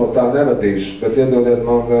labu no tā neradīšu, bet iedodiet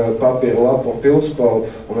man papīra lapu un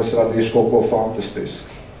pildspalvu, un es radīšu kaut ko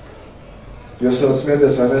fantastisku. Jūs varat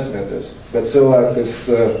smieties vai nesmieties, bet cilvēki, kas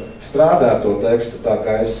strādā to tekstu tā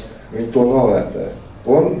kā es, viņi to novērtē.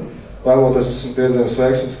 Un varbūt es esmu piedzimis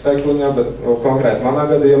veiksmes spekliņā, bet konkrēti manā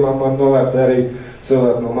gadījumā man novērtē arī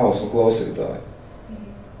cilvēki no malas un klausītāji.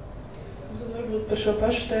 Par šo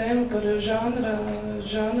pašu tēmu, par žanra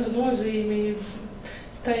nozīmi,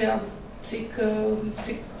 tajā, cik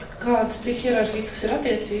hierarhiskas ir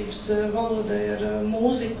attiecības valodai ar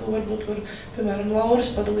mūziku, varbūt var, piemēram,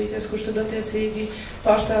 Lauris padalīties, kurš tad attiecīgi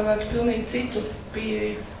pārstāvētu pilnīgi citu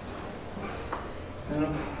pieeju.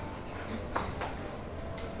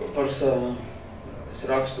 Es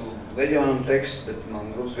rakstu leģionam tekstu, bet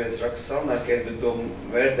man grupsvietas raksta Sarunā, bet to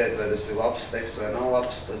vērtēt, vai tas ir labs teksts vai nav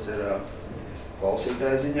labs, tas ir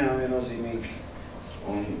klausītāja ziņā viennozīmīgi,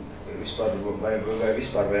 un vai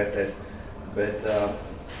vispār vērtēt. Bet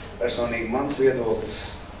personīgi mans viedoklis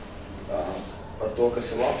par to, kas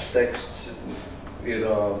ir labs teksts, ir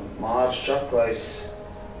Māris Čaklais.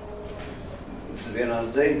 Vienās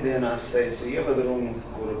dzejdienās teica ievadrunu,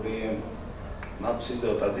 kura bija labs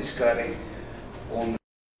izdotā diskā arī, un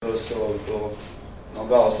to no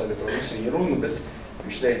galvas tagad to visu viņa runu, bet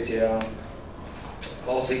viņš teica, ja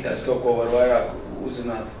klausītājs kaut ko var vairāk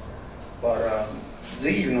uzzināt par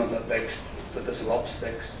dzīvi no tā teksta, tad tas ir labs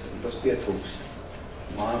teksts, un tas pietrūkst.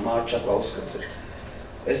 Māra Čakla uzskats ir.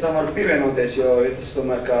 Es tam varu pievienoties, jo ja tas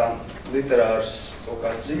tomēr kā literārs kaut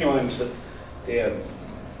kāds ziņojums, tad tie,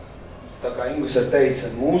 tā kā Ingus arī teica,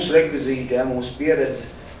 mūsu rekvizīti, mūsu pieredze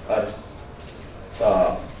ar tā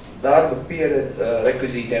darba pieredze,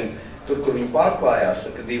 rekvizītiem, tur, kur viņi pārklājās,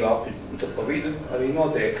 tad, kad divi apļi, tur pa vidu arī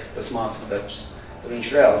notiek tas mākslas darbs. Tur viņš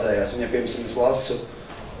realizējās. Un, ja, piemēram, es lasu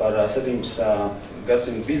par 17.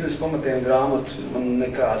 gadsimta biznesa pamatiem grāmatu, man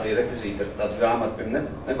nekādi rekvizīti ar tādu grāmatu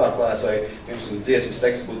nepārklājās, vai, piemēram, dziesmas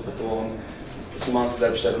teksts būtu par to. Un tas mākslas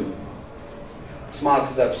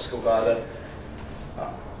darbs kaut kāda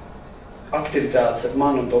aktivitātes ar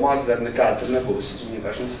mani un to mākslas darbu nekāda tur nebūs. Es viņu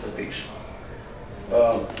vienkārši nesapratīšu.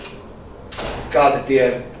 Kādi tie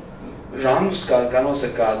žanrus, kā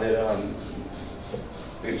nosaka, kāda ir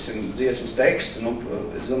piemēram, dziesmas tekstu, nu,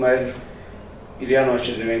 es domāju, ir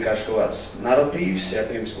jānošķir vienkārši kaut kāds narratīvs, ja,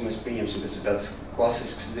 piemēram, ko mēs pieņemsim, tas ir tāds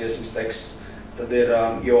klasisks dziesmas teksts, tad ir,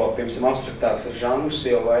 jo, piemēram, abstraktāks ar žanrus,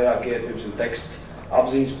 jau vairāk ir, piemēram, teksts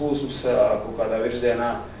apziņas plūsmas kaut kādā virzienā,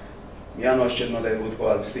 jānošķir noteikti būtu kaut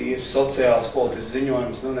kādas tīras sociāls, politisks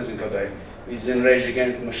ziņojums, nu, nezinu, kaut vai visi zina Rage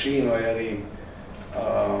Against the Machine, vai arī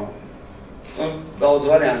daudz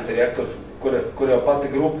varianti ir, ja, kur jau pati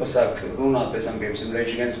grupa sāk runāt pēc tam, piemēram,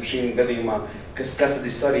 Rage Against the Machine gadījumā, kas tad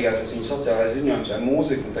ir svarīgāks, tas viņa sociālais ziņojums vai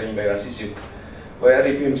mūzika, un tā viņa beigās izjuka. Vai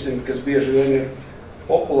arī, piemēram, kas bieži vien ir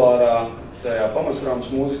populārā tajā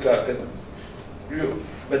pamatsraumas mūzikā,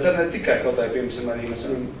 bet tad ne tikai kaut tā, piemēram, arī mēs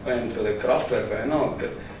varam kaut kā Kraftwerk vai nav, ka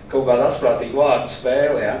kaut kāda asprātīga vārdu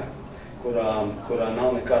spēle, ja, kurā nav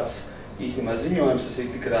nekāds īstenībā ziņojums, tas ir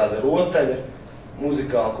tikai tāda rotaļa,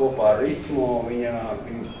 muzikāli kopā ar ritmu, viņa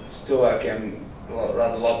cilvēkiem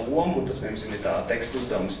rada labu lomu, un tas, piemēram, ir tā teksta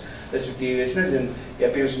uzdevums. Respektīvi, es nezinu, ja,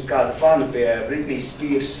 piemēram, kāda fana pie Britney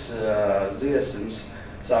Spears dziesmas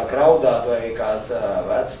sāk raudāt, vai kāds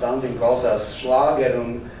vecs standiņi klausās šlāgeru,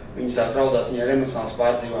 un viņi sāk raudāt, viņa ir emocionāls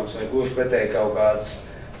pārdzīvojums, vai gluži pretēji kaut kāds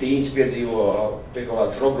tīņas piedzīvo pie kaut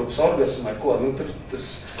kādas rokgrupas orgasmu, vai ko. Nu, tas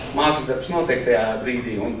mākslas darbs notiek tajā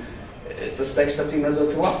brīdī, un tas teksts, acīm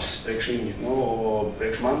redzot, ir labs priekš viņu. Nu,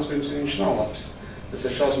 priekš manis, piemēram, viņš nav labs. Tas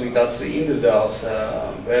ir šausmīgi tāds individuāls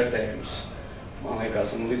vērtējums, man liekas.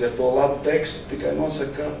 Un līdz ar to labu tekstu tikai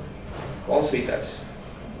nosaka klausītājs,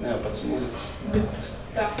 ne jau pats mūzikas. Bet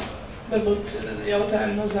tā, varbūt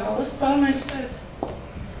jautājumi no zāles pārmaiņas pēc?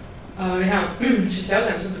 Jā, šis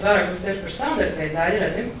jautājums varbūt vairāk būs tieši par soundtrack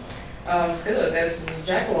daļradi. Skatoties uz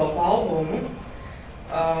Džeklopa albumu,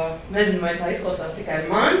 nezinu, vai tā izklausās tikai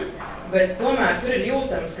man, bet tomēr tur ir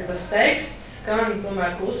jūtams, ka tas teksts skan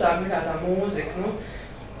tomēr klusāk nekā tā mūzika. Nu,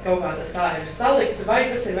 kaut kā tas tā ir salikts, vai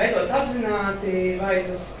tas ir veidots apzināti, vai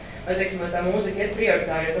teiksim, tā mūzika iet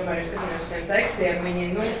prioritāri, jo tomēr, ja skatāmies uz tiem tekstiem, viņi,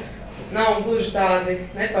 nu, nav gluži tādi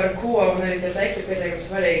ne par ko, un arī tie teksti ir pietiekami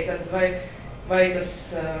svarīgi. Tad vai tas,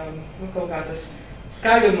 nu, kaut kā tas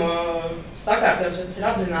skaļuma sakārtojums, vai tas ir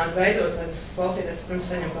apzināti veidots, lai tas klausīties, pirms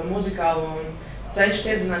saņem to muzikālo un cenšas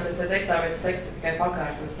iedzināties tajā tekstā, vai tas teksts ir tikai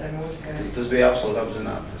pakārtots tajā mūzikai? Tas bija absolūti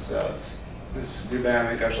apzināti, tas kāds. Mēs gribējām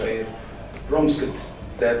vienkārši, lai ir, protams, ka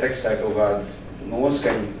tajā tekstā ir kaut kāda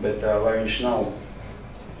noskaņa, bet lai viņš nav,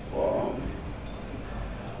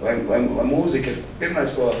 lai mūzika ir pirmais,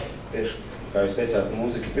 ko, tieši, kā jūs teicāt,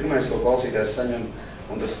 mūzika ir pirmais, ko klausītājs saņem,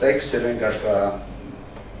 un tas teksts ir vienkārši kā,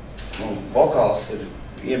 nu, vokāls ir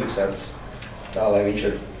iemiksēts tā, lai viņš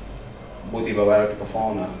ir būtībā vairāk tā kā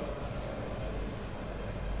fonā.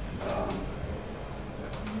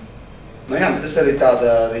 Nu jā, bet tas arī tāda,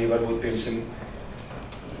 arī varbūt, piemēram,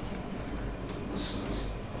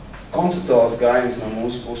 konceptuāls gājiens no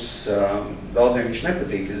mūsu puses, daudziem viņš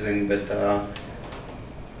nepatīk, es zinu, bet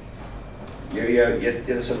ja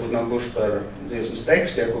tas varbūt nav gluži par dziesmas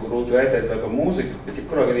tekstu, ja ko grūti vērtēt vai par mūziku, bet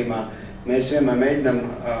jebkurā gadījumā mēs vienmēr mēģinām,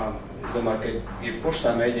 es domāju, ka jebkurš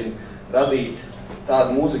tā mēģina radīt tādu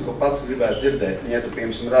mūziku, ko pats gribētu dzirdēt. Ja tu,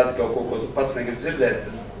 piemēram, radi kaut ko tu pats negribi dzirdēt,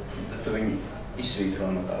 tad tu viņu izsvītro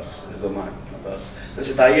no tās, es domāju, no tās. Tas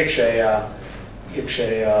ir tā iekšējā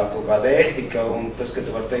kaut kāda ētika un tas, ka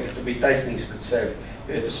tu vari teikt, ka tu biji taisnīgs pret sevi.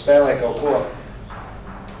 Jo, ja tu spēlē kaut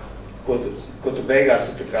ko tu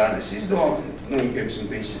beigās tā kā es izdomāju, nu, piemēram,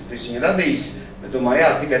 viņu radīs, bet domāju, jā,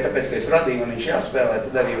 tikai tāpēc, ka es radīju un viņš jāspēlē,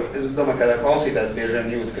 tad arī, es domāju, ka klausītājs bieži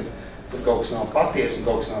vien jūt, ka tur kaut kas nav patiesa un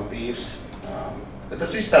kaut kas nav tīrs. Bet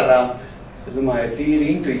tas viss tādā, es domāju, tīri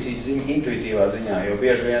intuitīvā ziņā, jo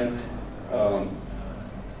bieži vien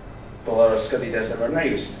to var skatīties var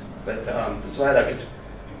nejust, bet tas vairāk ir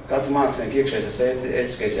katru mākslinieku iekšējais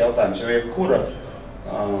ētiskais jautājums, jo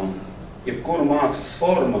jebkura mākslas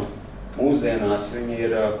forma mūsdienās viņi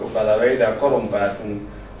ir kaut kādā veidā korumpēta un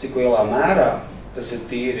cik lielā mērā tas ir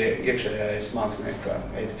tīri iekšējais mākslinieka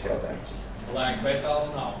ētikas jautājums. Lēk metāls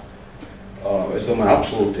nav? Es domāju,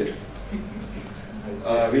 absolūti ir.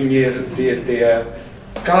 Viņi ir tie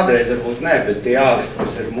kādreiz varbūt nē, bet tie āksti,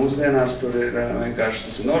 kas ir mūsdienās, tur ir vienkārši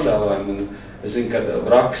tas ir nožēlojami. Un es zinu, kad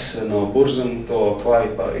Vraks no Burzuma to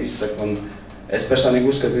klāji izsaka, un es personīgi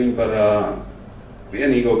uzskatu viņu par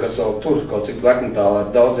vienīgo, kas vēl tur kaut cik black metal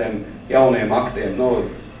ar daudziem jauniem aktiem, nu,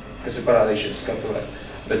 kas ir parādījušies skatuvē.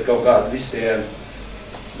 Bet kaut kādi visi tie,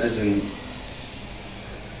 nezinu,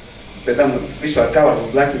 pie tam vispār kā var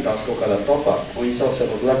būt black metals kaut kādā topā, un viņi sauc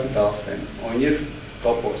par black metalstiem, un viņi ir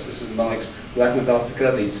topos. Tas, man liekas, black metals tika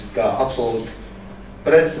radīts kā absolūti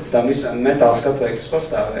pretstats tām visām metāla skatuvē, kas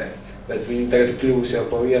pastāvēja, bet viņi tagad kļūs jau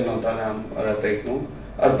pa vienu no tādām, varētu teikt, nu,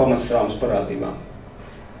 ar pamatstraumas parādībām.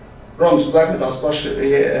 Protams, black metals plaši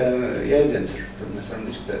jēdziens ir, tad mēs varam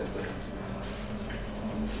diskutēt par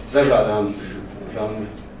dažādām žanru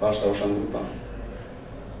pārstāvošām grupām.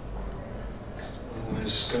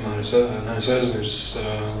 Kamēr es neesmu aizmirsis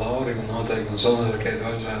Laurim, noteikti un Salonarkēdu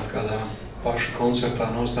vajadzētu kādā paša koncertā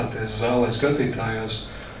nostāties zālē skatītājos,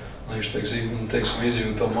 lai viņš, teiksim,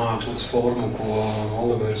 izjūt to mākslas formu, ko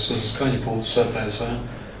Olivers uz skaņapultas satēs.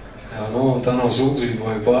 Jā, nu, tā nav sūdzība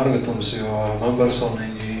vai pārmetums, jo man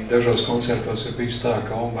personīgi dažos koncertos ir bijis tā,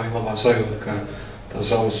 ka baigi labā sajūta, ka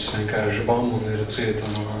tās ausis vienkārši bam un ir cieta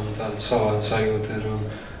un tāda savāda sajūta ir. Un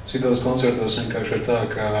citos koncertos vienkārši ir tā,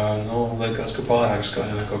 ka, nu, liekas, ka pārāk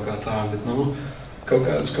skaļā vai kaut kā tā, bet, nu, kaut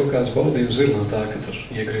kāds baudījums ir no tā, ka tur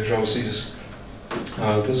iegriež ausīs.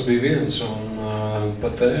 Tas bija viens, un pa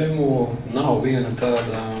tēmu nav viena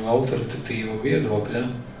tāda autoritatīva viedokļa,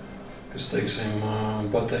 kas, teiksim,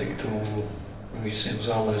 pateiktu visiem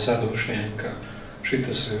zālē sēdošiem, ka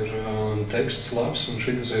šitas ir teksts labs un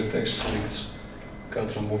šitas ir teksts slikts.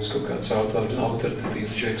 Katram būs kaut kāds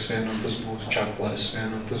autoritatīvs džeks, vienam tas būs Čaklēs,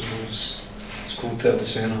 vienam tas būs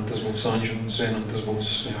Skūtelis, vienam tas būs Anžuns, vienam tas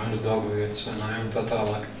būs Jānis Daugavietis, un tā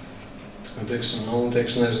tālāk. Teiksim,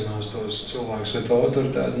 nezinās tos cilvēkus vai to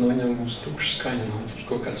autoritāti, no viņam būs tukša skaņa, tur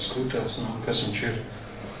kaut kāds Skūtelis, kas viņš ir.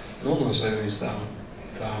 No sevis tā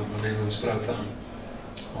man ienāca prātā.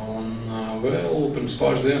 Un vēl pirms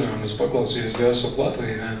pāris dienām es paklausījos Gas of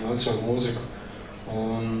Latvia, vienu veco mūziku.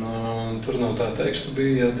 Un tur no tā teksta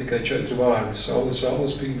bija tikai 4 vārdi.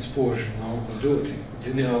 Saules spīd spoži. Ļoti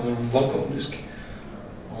ģeniāli un lakoniski.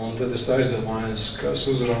 Un tad es tā aizdomājos, kas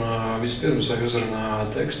uzrunā vispirms, vai uzrunā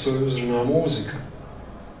teksts, vai uzrunā mūzika.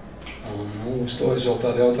 Un uz to es vēl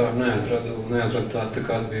tādu jautājumu neatradu tā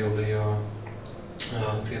kā atbildi, jo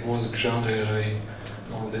tie mūzika žanri ir arī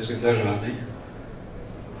diezgan dažādi.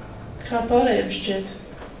 Kā pārējiem šķiet?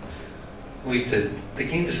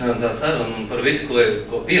 Tik interesantā saruna un par visu,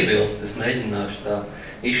 ko piebilst, es mēģināšu tā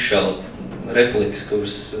izšaut replikas,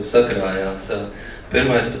 kuras sakrājās.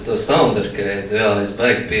 Pirmais par to soundarkēdu, jā, es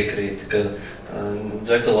baigi piekrītu, ka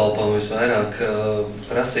džekalāpām visvairāk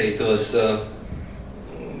prasītos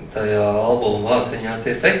tajā albuma vāciņā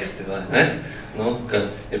tie teksti, vai ne? Nu, ka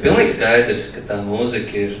ir pilnīgi skaidrs, ka tā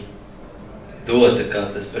mūzika ir dota kā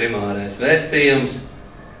tas primārais vēstījums,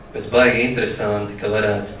 bet baigi interesanti, ka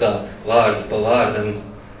varētu tā vārdu pa vārdam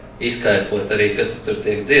izkaifot arī, kas tur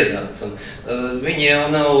tiek dziedāts. Un, viņi jau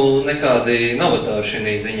nav nekādi novatori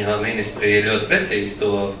šī ziņā, ministrija ļoti precīzi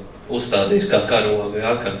to uzstādījis kā karogu,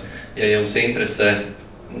 jā, ka, ja jums interesē,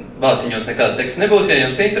 vāciņos nekāda teksta nebūs, ja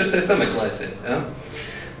jums interesē, sameklēsiet, jā.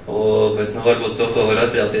 Bet, varbūt to, ko var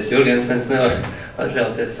atļauties Jurgensens, nevar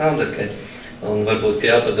atļauties Sandarkai. Un varbūt,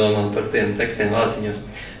 ka jāpadomā par tiem tekstiem vāciņos.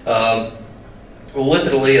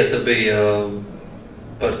 Otra lieta bija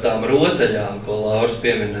par tām rotaļām, ko Lauris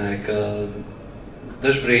pieminēja, ka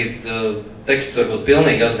dažbrīd teksts var būt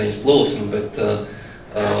pilnīgi apziņas plūsma, bet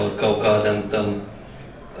kaut kādam tam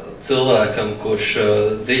cilvēkam, kurš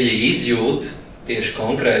dziļi izjūt tieši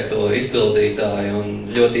konkrēto izpildītāju un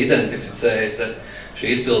ļoti identificējas ar šī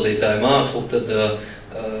izpildītāja mākslu, tad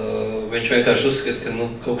viņš vienkārši uzskata, ka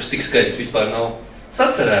kaut kas tik skaists vispār nav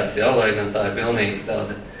sacerēts, jā, lai gan tā ir pilnīgi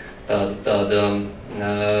tāda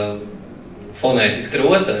fonētiska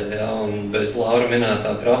rotaļa, jā, un bez Laura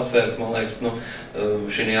minētā Kraftwerka, man liekas,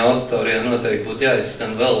 šī auditorijā noteikti būtu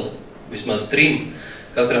jāizskan vēl vismaz 3,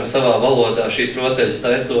 katram savā valodā šīs rotaļas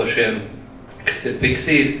taisošiem, kas ir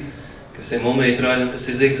piksīs, kas ir mumītraļi un kas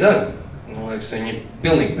ir zigzagi. Man liekas, viņi ir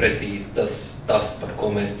pilnīgi precīzi tas, par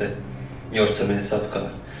ko mēs te ņurcamies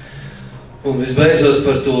apkārt. Un visbeidzot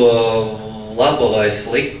par to laba vai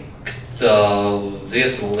slikta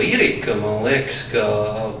dziesmu lirika, man liekas, ka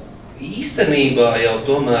īstenībā jau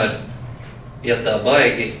tomēr, ja tā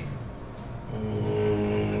baigi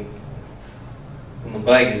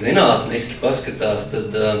zinātniski paskatās,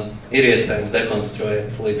 tad ir iespējams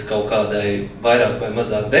dekonstruēt līdz kaut kādai vairāk vai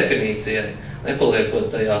mazāk definīcijai, nepaliekot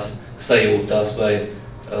tajās sajūtās vai,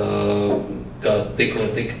 kā tikko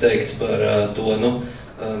tika teikts par to,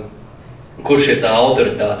 kurš ir tā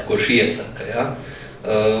autoritāte, kurš iesaka, ja?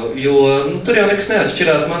 Jo tur jau nekas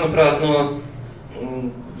neatšķirās, manuprāt, no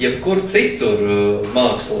jebkur citur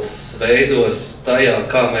mākslas veidos tajā,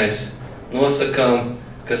 kā mēs nosakām,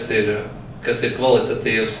 kas ir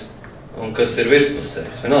kvalitatīvs un kas ir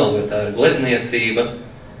virspusējs. Vienalga, vai tā ir glezniecība,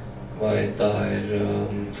 vai tā ir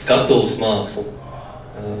skatuves māksla,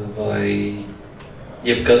 vai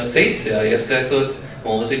jebkas cits, jā, ieskaitot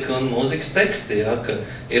mūzika un mūzikas teksti, jā, ka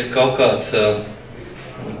ir kaut kāds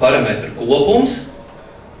parametru kopums,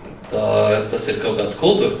 tas ir kaut kāds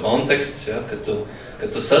kultūra konteksts, jā, ka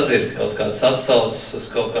tu sadzirdi kaut kāds atsaucas uz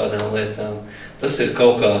kaut kādām lietām. Tas ir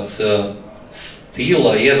kaut kāds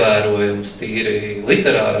stila ievērojums, tīri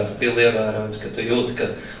literārā stila ievērojums, ka tu jūti, ka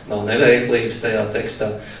nav neveiklības tajā tekstā.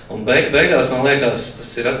 Un beigās, man liekas, tas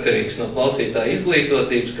ir atkarīgs no klausītāja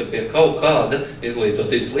izglītotības, ka pie kaut kāda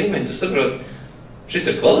izglītotības līmeņa tu saproti, šis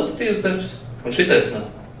ir kvalitatīvs darbs, un šitais nav.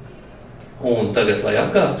 Un tagad, lai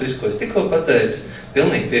apgāstu visu, ko es tikko pateicu,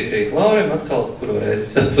 pilnīgi piekrītu Laurim atkal, kuru reizi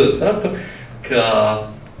es jau to saku, ka,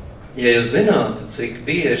 ja jūs zinātu, cik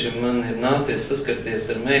bieži man ir nācies saskarties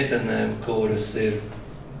ar meitenēm, kuras ir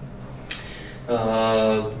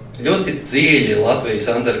ļoti dziļi Latvijas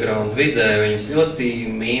underground vidē, viņas ļoti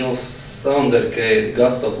mīl Soundarcade,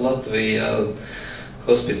 Gas of Latvia,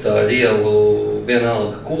 Hospitāļu ielu,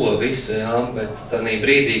 vienalga ko visu, jā, bet tanī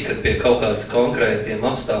brīdī, kad pie kaut kādas konkrētiem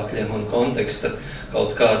apstākļiem un konteksta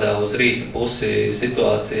kaut kādā uz rīta pusi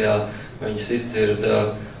situācijā viņas izdzirda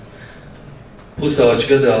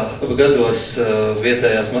pusauģu gados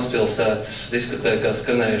vietējās mazpilsētas diskotēkā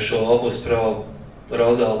skanējušo opus pro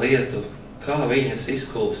rozā lietu, kā viņas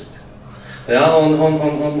izkūst. Jā, un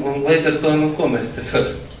līdz ar to, ko mēs te par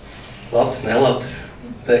labs, nelabs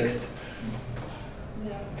teksts.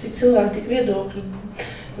 Cik cilvēki tik viedokļi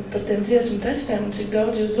par tiem dziesmu tekstiem un cik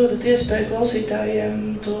daudz jūs dodat iespēju klausītājiem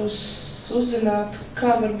tos uzzināt,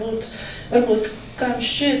 kā varbūt kā jums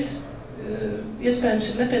šķiet, iespējams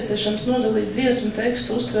ir nepieciešams nodalīt dziesmu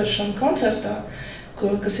tekstu uztveršanu koncertā,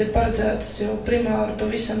 kas ir paredzēts jau primāri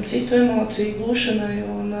pavisam citu emociju gūšanai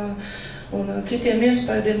un citiem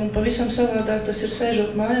iespējiem, un pavisam savādāk tas ir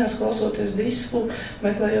sēžot mājās, klausoties disku,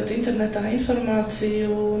 meklējot internetā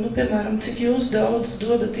informāciju, piemēram, cik jūs daudz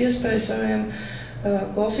dodat iespēju saviem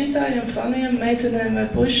klausītājiem, faniem, meitenēm vai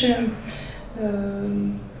puišiem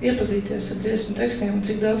iepazīties ar dziesmu tekstiem, un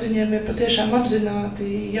cik daudz viņiem ir patiešām apzināti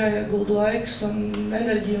jāiegulda laiks un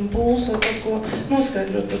enerģija un pūls, lai kaut ko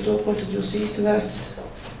noskaidrot par to, ko tad jūs īsti vēstat.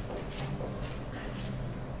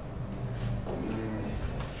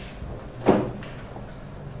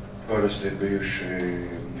 Parasti ir bijuši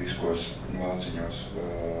diskos vāciņos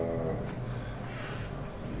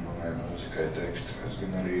manai mūzikai teksti. Es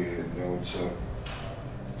gan arī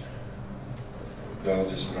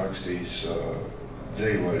daudz esmu rakstījis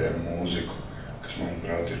dzējoļiem mūziku, kas,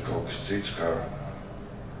 manuprāt, ir kaut kas cits,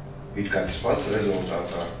 it kā tas pats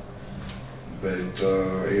rezultātā, bet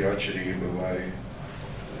ir atšķirība,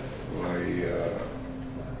 vai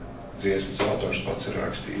dziesmas autors pats ir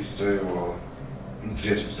rakstījis dzējoli,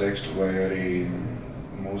 dziesmas tekstu, vai arī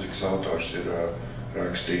mūzikas autors ir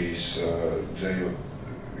rakstījis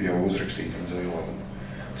jau uzrakstītam dzējolim,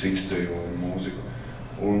 citu dzējolim mūziku.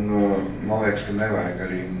 Un man liekas, ka nevajag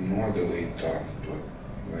arī nodalīt to,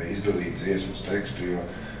 vai izdalīt dziesmas tekstu, jo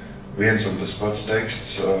viens un tas pats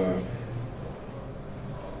teksts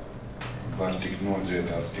var tikt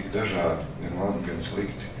nodziedāts tik dažādi, gan labi, gan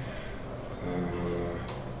slikti.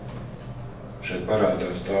 Šeit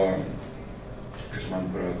parādās tā, kas,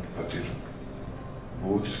 manuprāt, pat ir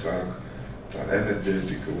būtiskāk, tā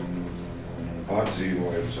enerģētika un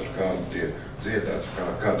pārdzīvojums, ar kādu tiek dziedāts,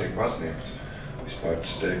 kā tiek pasniegts vispār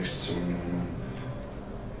tas teksts.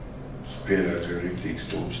 Es pieļauju, ka riktīgs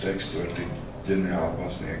stulbs teksts var tikt ģeniāli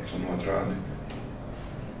pasniegts un otrādi.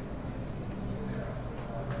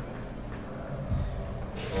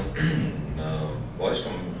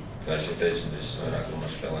 Voiskam, kā es jau teicu, mēs vairāk domā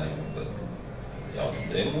spēlējam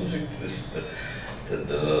jautru mūziku, tad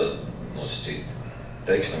nosacīt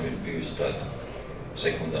tekstam ir bijusi tāda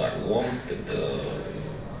sekundāra loma, tad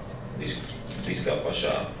diskā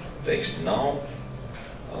pašā teksta nav.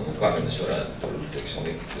 Kā gan es varētu tur, teiksim,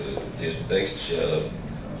 likt dziesmu tekstus,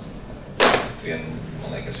 ja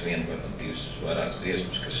man liekas, vai divas vairākas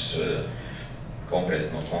dziesmas, kas konkrēti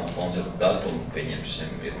no koncerta datuma,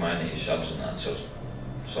 pieņemsim, ir mainījuši apzināti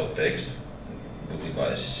savu tekstu. Būtībā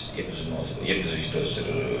es iepazīstos ar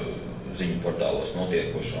ziņu portālos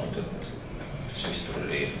notiekošo, un tad tas viss tur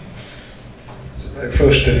arī ir.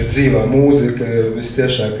 Forši tev ir dzīvā mūzika,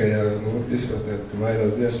 vistiešākajā izpratnē, ka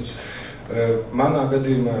mainās dziesmas. Manā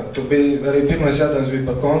gadījumā, tu biji, arī pirmais jautājums bija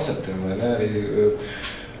par koncertiem, vai ne? Arī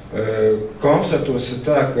Koncertos ir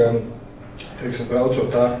tā, ka, teiksim,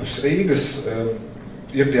 braucot ārpus Rīgas,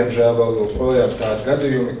 ir diemžēl vēl joprojām tādi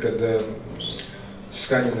gadījumi, kad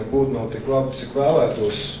skaņa nebūtu nav tik labi, cik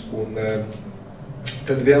vēlētos, un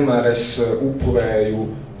tad vienmēr es upurēju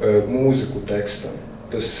mūziku tekstam.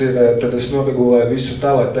 Tas ir, tad es noregulēju visu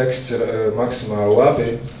tā, lai teksts ir maksimāli labi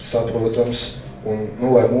saprotams, un,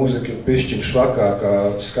 lai mūzika ir pišķiņ švakākā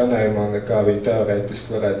skanējumā, nekā viņa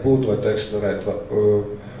teorētiski varētu būt, vai tekstu varētu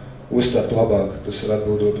uztvert labāk. Tas ir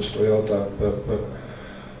atbildot uz to jautājumu par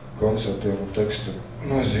koncertiem un tekstu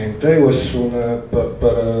nozīmi tajos, un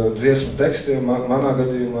par dziesmu tekstiem manā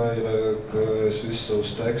gadījumā ir, ka es visus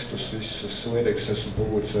savus tekstus, visus lirikus esmu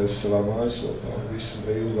publicējis savā mājaslapā, visu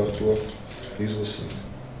brīvi var to izlasīt.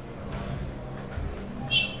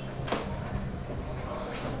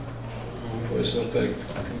 Es varu teikt,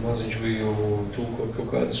 ka maziņš biju tulkot kaut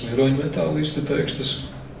kādas miroņu metālistu tekstus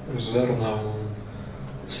uz Sarunām un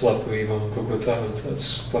slepkavībām, kaut ko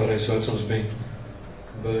tāds pārējais vecums bija.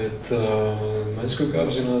 Bet mēs kaut kā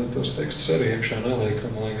apzināti tos tekstus arī iekšā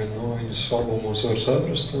neliekam, lai gan viņus albumos var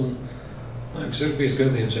saprast. Un, kas ir bijis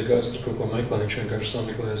gadījums, ja kāds tur kaut ko meklē, viņš vienkārši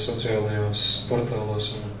sameklē sociālajos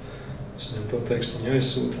portālos un es viņam to tekstiņu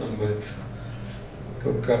aizsūtām, bet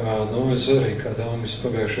kaut kā, es arī, kā Dāmis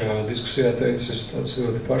pagājušajā diskusijā teicu, es tāds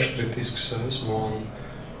ļoti paškritisks esmu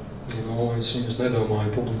un es viņus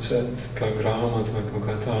nedomāju publicēt kā grāmatu vai kaut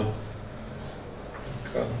kā tā.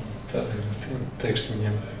 Kā tā ir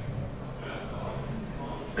tekstiņiem.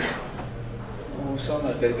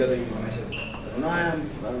 Salnākajā gadījumā mēs jau runājām.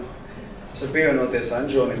 Es varu pievienoties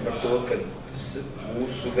Andžonim par to, ka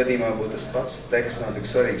mūsu gadījumā būtu tas pats teksts nav tik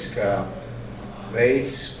svarīgs kā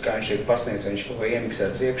veids, kā viņš tiek pasniegts, vai viņš kaut ko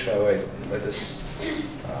iemiksēts iekšā, vai tas,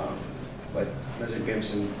 vai, nezinu,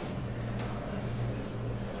 piemēram,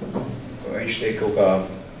 vai viņš tiek kaut kā,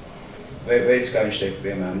 veids, kā viņš tiek,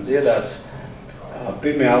 piemēram, dziedāts.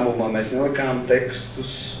 Pirmajā albumā mēs nelikām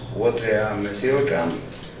tekstus, otrajā mēs ielikām.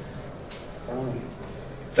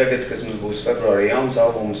 Tagad, kas mums būs februārī jauns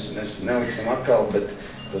albums, mēs neliksim atkal, bet,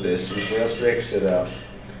 paldies, mums liels prieks ir,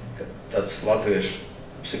 ka tāds latviešu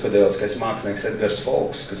psihodēliskais mākslinieks Edgars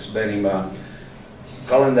Folks, kas bērnībā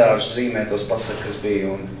kalendārus zīmē tos pasakas, kas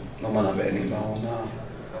bija no manā bērnībā.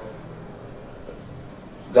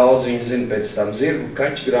 Daudz viņu zina pēc tām zirgu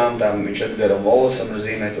kaķu grāmatām, viņš Edgaram Volosam ir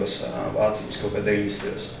zīmētos vāciņus kaut kā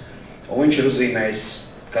 90. Un viņš ir uzzīmējis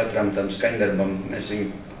katram tam skaņdarbam, mēs viņu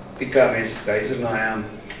tikāmies, kā izrunājām,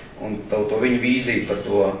 un to viņu vīziju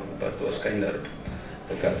par to skaņdarbu.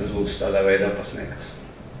 Tā kā tas būs tādā veidā pasniegts.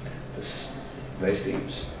 Tas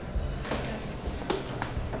vēstījums.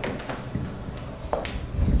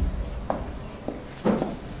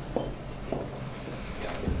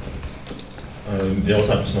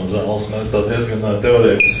 Jautājums no zāles. Mēs tā diezgan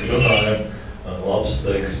teorētiski runājam. Labs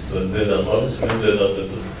teksts dziedāt, labs nedziedāt, bet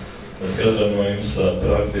mēs katram no jums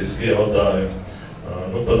praktiski jautājam.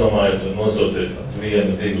 Padomājiet, nosauciet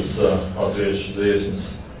 1, 2 latviešu dziesmas,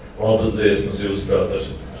 labas dziesmas, jūsuprāt, ar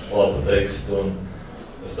labu tekstu.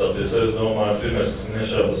 Es tā pie sevis domāju, pirmais, kas man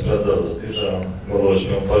iešāpās prātā, ir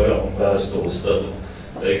Valožņu un Pagāmu vēstules. Tad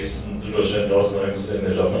teksts, droši vien daudz no jums zina,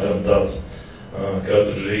 ir apmēram tāds.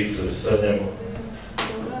 Katru rītu es saņemu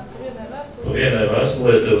pa vienai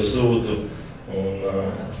vēstulē tev sūtu, un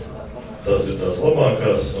tas ir tās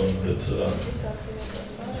labākās, un bet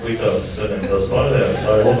sliktās saņem tās pārējās,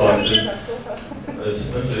 labākas ir. Es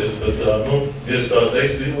nezinu, bet, ja es tādu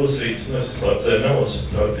tekstu izlasītu, es vispār ceru nelasu,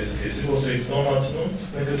 praktiski es izlasītu, domātu,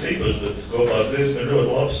 nekas īpaši, bet kopā ar dziesmu ir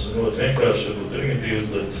ļoti labs un ļoti vienkārši, varbūt primitīvs,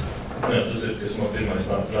 bet, tas ir, kas man pirmais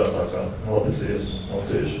nāk prātā kā laba dziesma,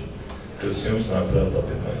 latviešu. Kas jums nāk prātā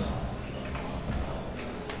pirmais?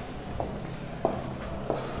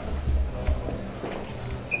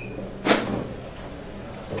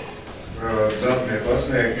 Zeltnie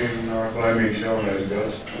pasniegi nāk laimīgs jaunais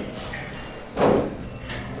gads.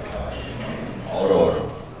 Aurora.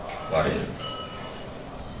 Varina.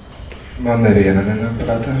 Man neviena nenāk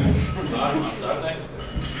prātā. Armāns Arnē.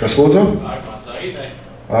 Kas lūdzu? Armāns Aidē.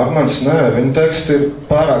 Armāns, nē, viņa teksti ir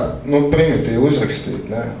pārāk, primitīvi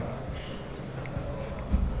uzrakstīti, nē.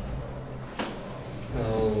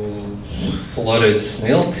 Lauris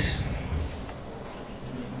Miltis.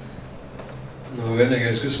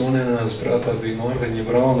 Vienīgais, kas man ienāca prātā, bija Mārtiņa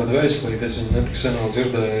Brauna dvēselīte. Es viņu netik sen vēl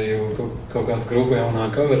dzirdēju kaut kādu grupu jaunā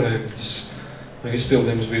kaverē. Tas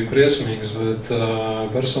izpildījums bija briesmīgs, bet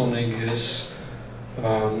personīgi es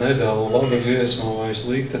nedalu labu dziesmu vai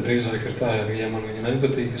slikta. Drīzāk ir tā, ja man viņa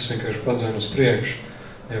nepatīk, es vienkārši padzēnu uz priekšu.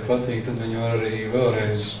 Ja patīk, tad viņu var arī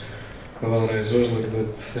vēlreiz uzlikt,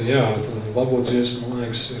 bet jā, labo dziesmu, man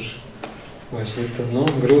liekas, ir Vai slikti? Nu,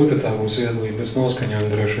 grūti tā būs iedalīt pēc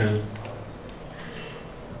noskaņojuma droši vien.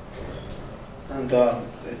 Tā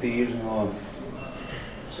tīri no,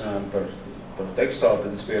 par tekstālu,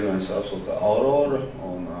 tad es pievienojos absolūtā Aurora,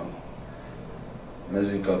 un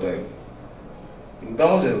nezinu, kaut vai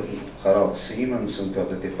daudz jau Haralds Sīmans un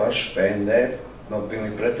kaut tie paši PND, no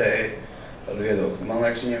pilnīgi pretēji tādu viedokli. Man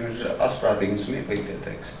liekas, viņiem ir asprātīgi un smieklīgi tie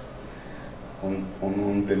teksti. Un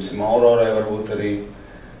piemēram, Aurorai varbūt arī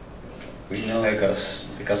viņi neliekās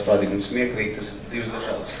tik asprātīgi un smieklīgi, tas ir divas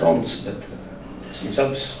dažādas fronts, bet viņas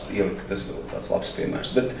abas ielika, tas ir tāds labs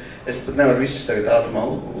piemērs. Bet es pat nevaru visus tagad ātrumā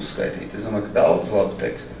uzskaitīt. Es domāju, ka daudz labu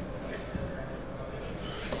tekstu.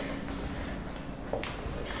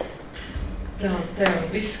 Tā,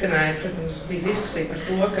 tev izskanēja, protams, bija diskusija par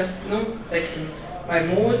to, kas, teiksim, vai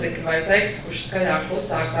mūzika, vai teksts, kurš skaļāk,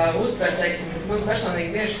 klusāk tā uztver, teiksim, bet man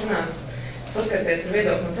personīgi bieži sanāca saskarties ar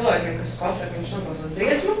viedokli no cilvēkiem, kas pasaka, viņš noklausās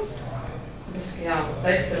dziesmu. Es saka, jā,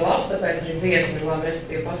 teksts ir labs, tāpēc arī dziesma ir labi,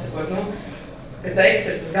 respektīvi pasakot, ka teksts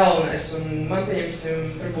ir tas galvenais, un man, pieņemsim,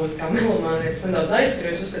 varbūt kā melomānē, tas nedaudz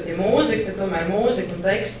aizskarījos, uzskatīja mūzika, tad tomēr mūzika un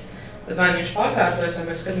teksts, tad vai viņš pakārtojas, vai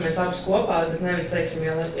mēs skatāmies abus kopā, bet nevis, teiksim,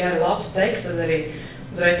 ja ir labs teksts, tad arī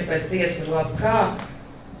uzreiz tāpēc dziesma ir laba. Kā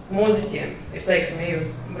mūziķiem ir, teiksim, ja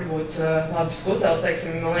jūs varbūt labi skutēls,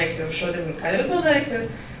 teiksim, man liekas, jūs šo diezgan skaidri atbildēja,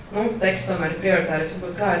 ka teksts tomēr ir prioritāris,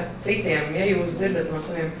 varbūt kā ar citiem, ja jūs dzirdat no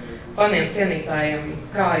saviem faniem, cienītājiem,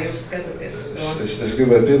 kā jūs skatāties uz to? Es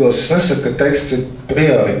gribētu piebilst, es nesaku, ka teksts ir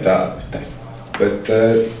prioritāte, bet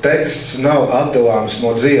teksts nav atdalāms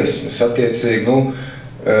no dziesmas, attiecīgi,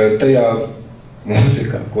 tajā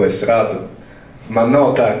mūzikā, ko es rādu, man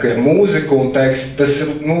nav tā, ka ir mūzika un teksts, tas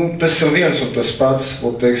ir viens un tas pats,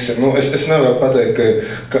 teiksim, es nevaru pateikt,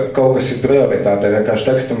 ka kaut kas ir prioritāte, vienkārši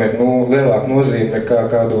tekstam ir, lielāka nozīme nekā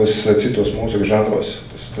kādos citos mūzikas žanros.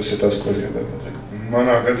 Tas ir tas, ko es gribēju pateikt.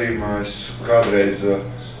 Manā gadījumā es kādreiz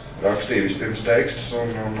rakstīju vispirms tekstus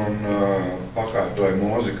un pakārtoju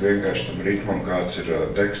mūziku vienkārši tam ritmam, kāds ir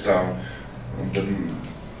tekstā, un tad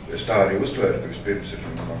es tā arī uztvēru, ka vispirms ir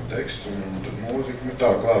teksts un tad mūzika,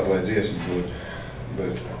 tā klāt, lai dziesmu būtu.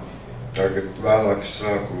 Bet tagad vēlāk es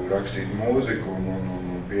sāku rakstīt mūziku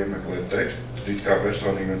un piemeklēt tekstu. Tad it kā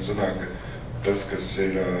personīgi man sanāk, ka tas, kas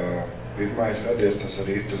ir pirmais radies, tas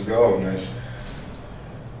arī ir tas galvenais.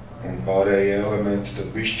 Un pārējie elementi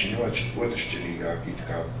tad bišķiņ otršķirīgāk it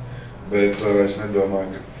kā. Bet es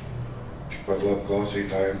nedomāju, ka tikpat labi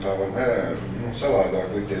klausītājiem tā var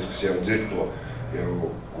savādāk likties, kas jau dzird to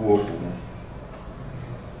jau kopumu.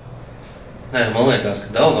 Nē, man liekas,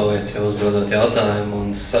 ka Daugavietis jau uzdodot jautājumu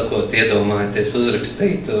un sakot, iedomājieties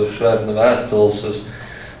uzrakstīt šverna vēstules uz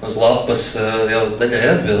lapas, jau daļai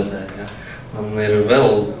atbildē. Ja. Man ir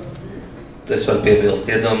vēl, es varu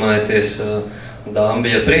piebilst, iedomājieties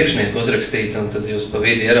Dambija priekšnieku uzrakstīt, un tad jūs pa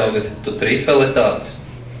vidi ieraugat, tu trifeli tāds.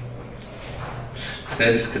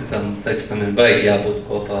 Skaidrs, ka tam tekstam ir baigi jābūt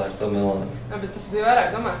kopā ar to melodiju. Jā, bet tas bija vairāk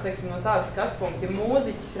domāts, teiksim, no tādas skatu punkta, ja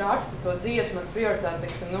mūziķis raksta to dziesmu ar prioritāti,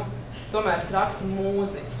 teiksim, tomēr es rakstu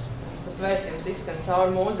mūziku. Tas vēstījums izskan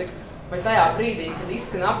cauri mūziku, vai tajā brīdī, kad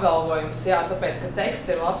izskan apgalvojums, jā, tāpēc, ka teksts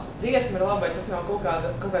ir labs, tad dziesma ir laba, vai tas nav kaut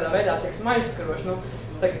kādā veidā, teiksim, aizskaroši.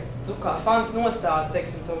 Tagad tu kā fans nostāda,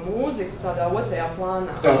 teiksim, to mūziku tādā otrajā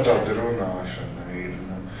plānā. Tāda runāšana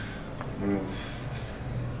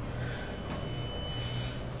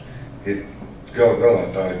ir, galā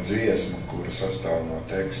tā ir dziesma, kura sastāv no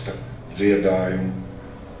teksta, dziedājumu,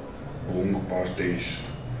 bungu partijas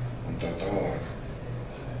un tā tālāk.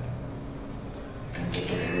 Un tad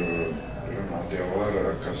tur runāt jau var,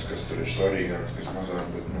 kas tur ir svarīgāks, kas mazāk,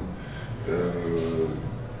 bet,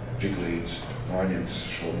 tiklīdz noņems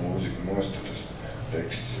šo mūziku nost, tas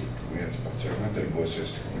teksts viens pats jau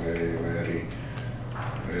nedarbosies, vai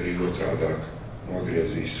arī otrādāk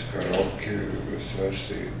nogriezīs karaoke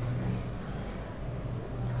versiju.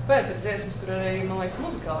 Kāpēc ir dziesmas, kur arī, man liekas,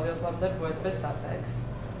 muzikāli ļoti labi darbojas bez tā teksta?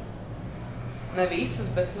 Ne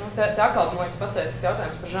visas, bet, te atkal, man liekas, pacēstas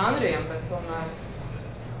jautājums par žanriem, bet tomēr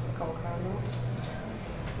kaut kā,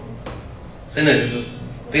 Zinies,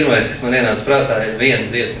 pirmais, kas man ienāca prātā, ir viena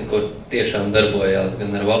dziesma, kur tiešām darbojās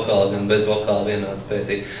gan ar vokālu, gan bez vokāla vienāds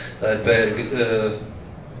spēcīgi. Tā ir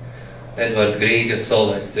Edvarda Grīga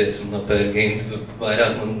Solveigs dziesma no Pērginta.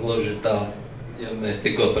 Vairāk man gluži tā, ja mēs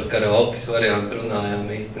tikko par karaokes variantu runājām,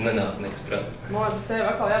 īsti nenāk nekas prāt. Tev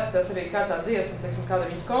atkal jāskatās arī kā tā dziesma, teiksim, kāda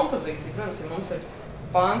ir viņas kompozīcija. Protams, ja mums ir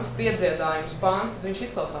pants, piedziedājums, pants, tad viņš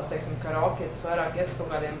izklausās, teiksim, karaoke, tas vairāk iet uz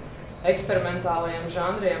kaut kādiem eksperimentālajiem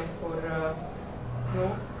žanriem,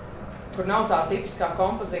 kur nav tā tipiskā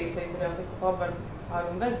kompozīcija, tad jau tik labi var ar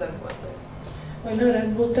un bezdarboties. Vai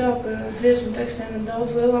nevarētu būt tā, ka dziesmu tekstiem ir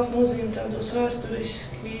daudz lielāka nozīme tādos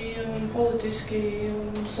vēsturiski un politiski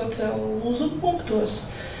un sociāli uzpunktos,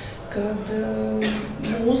 kad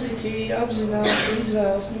mūziķi apzināti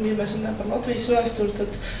izvēlas, ja mēs runājam par Latvijas vēsturi,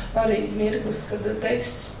 tad arī mirklis, kad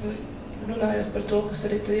teksts, runājot par to, kas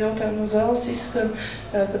arī jautājumu no zāles izskan,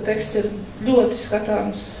 ka teksts ir ļoti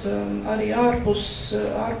skatāms arī ārpus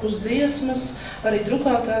dziesmas, arī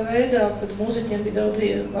drukātā veidā, kad mūziķiem bija daudz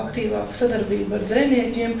aktīvāka sadarbība ar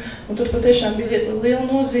dzejniekiem, un tur patiešām bija liela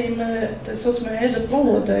nozīme, tā saucamajai Ezopa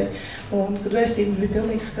valodai, un kad vēstījumi bija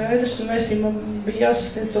pilnīgi skaidrs, un vēstījumam bija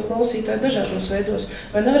jāsasniedz to klausītāju dažādos veidos.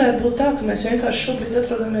 Vai nevarētu būt tā, ka mēs vienkārši šobrīd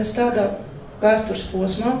atrodamies tādā vēstures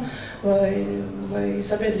posmā, vai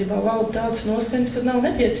sabiedrībā valda tādas noskaņas, kad nav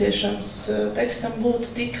nepieciešams tekstam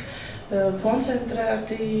būt tik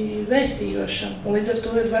koncentrēti vēstījošam. Un līdz ar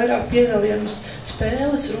to ir vairāk pieļaujamas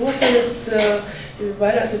spēles, rotaļas,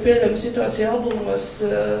 vairāk ir pieļaujama situācija albumos,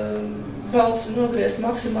 balsi nogriezt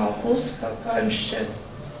maksimāli klusu, kā jums šķiet?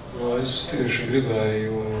 Es tieši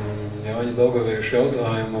gribēju Jāņa Daugavieša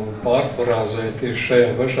jautājumu pārparāzēt tieši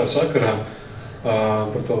šajā pašā sakarā.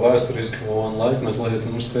 Par to vēsturisko un laikmetu lietu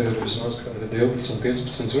mums te ir vismaz kādi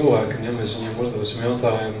 12-15 cilvēki, un ja mēs viņiem uzdosim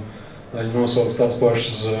jautājumu, lai viņi nosauc tās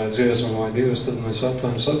pašas dziesmu vai divas, tad mēs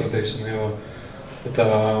aptuveni sapratīsim, jo tā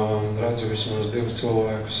redzu vismaz 2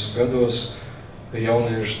 cilvēkus gados,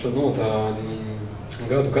 jaunieši, tad, tā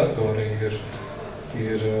gadu kategorija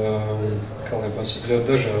ir kā lai pasaka,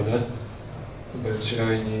 ļoti dažāda. Tāpēc, ja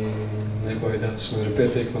viņi nebaidās un ir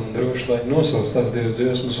pietiekami droši, lai nosauc tās 2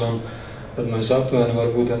 dziesmas, tad mēs aptuveni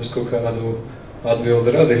varbūt kaut kādu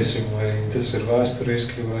atbildi radīsim, vai tas ir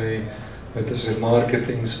vēsturiski, vai tas ir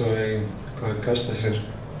mārketings, vai kas tas ir.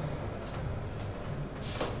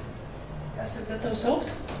 Esat gatavi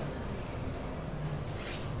saukt?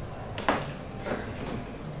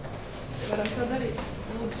 Varam tā darīt?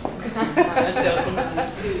 Lūdzu. Es jau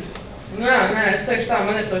saprotu. Nē, es teikšu tā,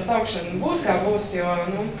 man ir to saukšana būs kā būs, jo,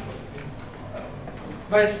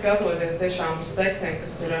 vai es skatoties tiešām uz tekstiem,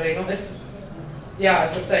 kas ir arī, es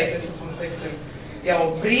varu teikt, es esmu, teiksim, jau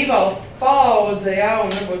brīvvalsts paudze,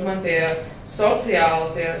 un varbūt man tie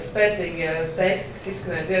sociāli, tie spēcīgie teksti, kas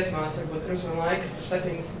izskanēja dziesmās, varbūt pirms man laika, kas ir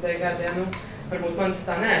 70. gadi, varbūt man tas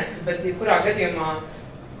tā neeskat, bet jebkurā gadījumā,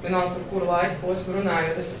 vienalga par kuru laiku posmu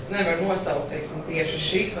runājot, es nevaru nosaukt, teiksim, tieši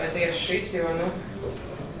šis vai tieši šis, jo,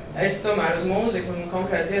 es tomēr uz mūziku un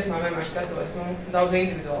konkrēti dziesmām vienmēr skatos daudz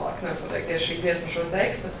individuālāks. Nevar pateikt tieši šī dziesma šo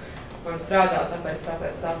tekstu. Man strādā tāpēc.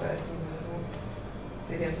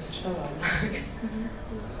 Citiem tas ir savādāk.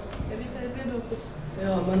 Ja bija tādi viedoklis?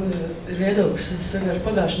 Jā, man ir viedoklis. Es vienkārši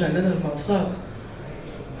pagājušajā nenormāli sāku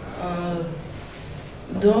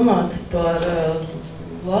domāt par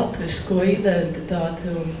latvisko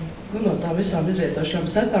identitāti un no tām visām izvietošām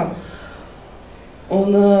sekām.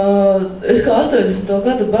 Un es kā 80.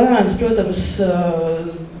 gadu bērns, protams,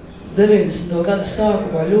 90. gada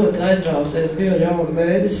sākumā ļoti aizrāvusies, biju ar jaunu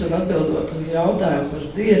mēdis un atbildot uz jautājumu par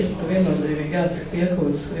dziesmu, ka viennozīmīgi jāsaka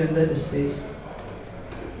piekulis skrien debesīs.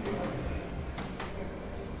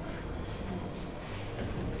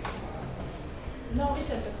 Nav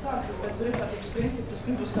visiem pēc kārtas, pēc brīvprātības principu, tas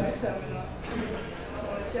nebūs kā eksāmenā.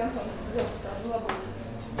 Lauris Jansons ļoti tādu labu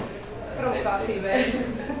provokāciju veidu.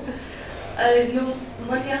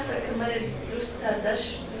 Man jāsaka, ka man ir drusku tāda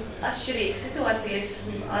atšķirīga situācija. Es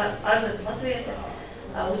ārzemes latviete,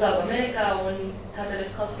 uzaugu Amerikā, un tādēļ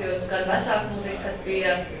es klausījos kādu vecāku mūziku, kas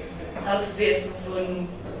bija tautas dziesmas un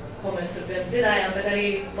ko mēs tur bijām dzirdējām, bet arī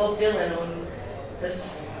Bob Dylan, un tas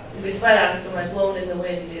visvairāk, es domāju, Blown in the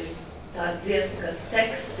Wind ir tāda dziesma, kas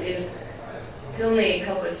teksts ir pilnīgi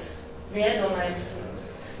kaut kas neiedomājams un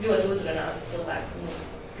ļoti uzrunā cilvēku.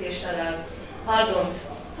 Tieši tādā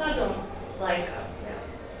pārdomu laikā.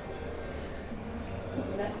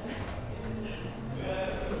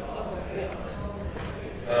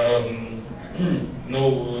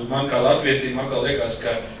 Man kā latvietim atkal liekas,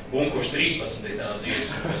 ka Bunkurs 13 ir tā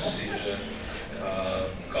dziesma, kas ir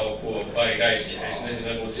kaut ko baigi aizķer. Es nezinu,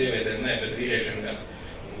 varbūt sievietēm ne, bet vīriešiem gan.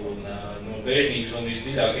 Un no bērnības un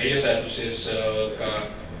visdziļāk iesētusies kā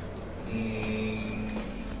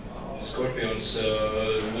Scorpions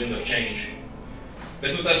Wind of Change.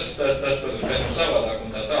 Bet tas protams, savādāk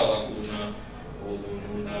un tā tālāk,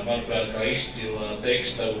 un manuprāt, kā izcila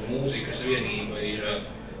teksta un mūzikas vienība ir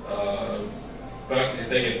praktiski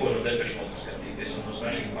teģiem, ko no Depeche Mode skatīties, un no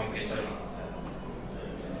Smashing Pumpkins arī.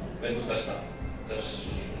 Bet tas tā.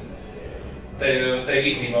 Te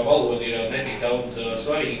īstenībā valoda ir netik daudz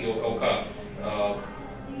svarīga, jo kaut kā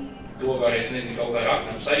to varēs, nezinu, kaut kā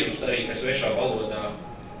raknam sajust arī, ka svešā valodā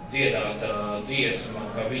dziedāta dziesma,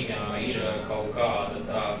 ka viņā ir kaut kāda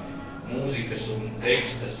tā mūzikas un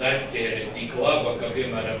teksta saķere tik laba, ka,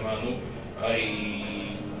 piemēram, arī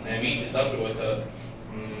ne visi saprota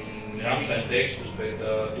Ramšteina tekstus, bet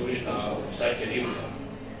tur ir tā saķere jūtā.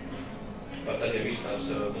 Pat tad, ja viss tās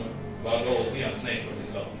valodas nianses neizprot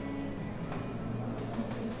līdz galam.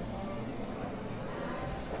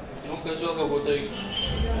 Kas vēl kaut ko teikt?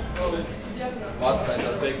 Vārds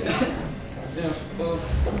tās beigts.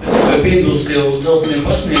 Es piebilst jau dzelteniem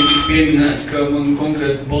pasniegti pieminēt, ka man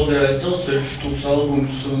konkrēti Balderājs dzelzceļš tūs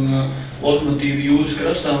albums un lokomotīvi Jūras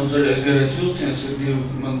krastā un Zaļais garais vilciens ir divi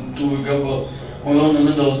man tuvi gabali. Un vēl no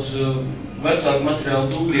nedaudz vecāku materiālu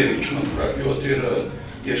Dūdieviču, manuprāt, ļoti ir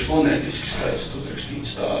tieši fonētiski skaisti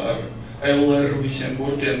uzrakstīts tā ar L ar visiem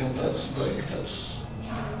burtiem un tāds baigi tāds.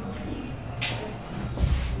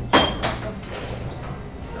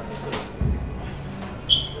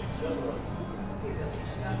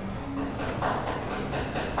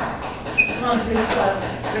 Man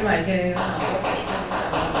pirmais, ja ir runāt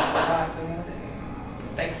vārds un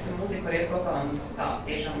teksts un mūzika var iet kopā, un tā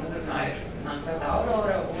tiešām uzrunā ir nāk prātā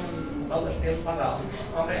Aurora un Valdoša pildu pagalma.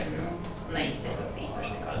 Konkrēti, neizceļot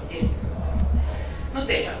īpaši nekādu dziesmu.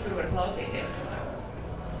 Tiešām tur var klausīties.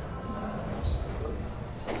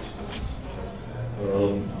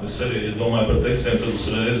 Es arī domāju par tekstiem, tad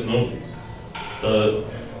uzreiz,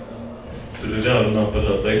 tur ir jārunā par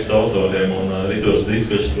tekstu autoriem, un Ritos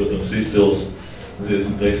Diskačs, protams, izcils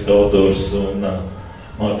dziesmu tekstu autors, un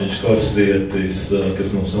Mārtiņš Korsietis, kas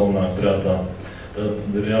mums vēl nāk prātā.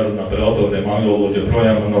 Tad ir jārunā par autoriem angļu valodā,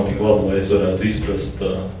 joprojām man nav tik labi, lai es varētu izprast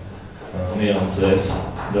niansēs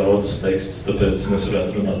daudzus tekstus, tāpēc mēs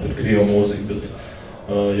varētu runāt par krievu mūziku, bet,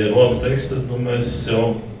 ja ir labi teksti, tad mēs jau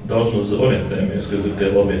daudz maz orientējamies, kas ir tie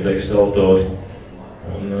labie tekstu autori.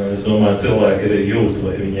 Un es domāju, cilvēki arī jūt,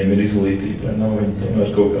 vai viņiem ir izglītība, vai nav, viņi tomēr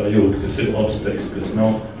kaut kā jūt, kas ir labs teksts, kas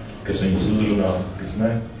nav, kas viņus uzrunā, kas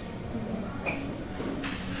ne.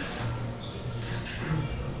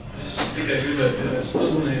 Es tikai gribēju pievērst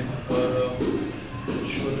uzmanību par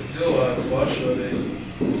šo cilvēku pašvadību,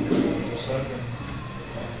 to saka,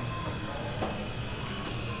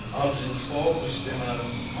 apziņas fokus,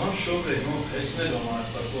 piemēram, man šobrīd, es nedomāju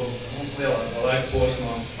par to lielākā laika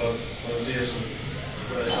posmā par dziesmu,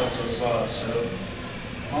 kurā es atceros vārdus.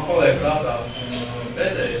 Man paliek prātā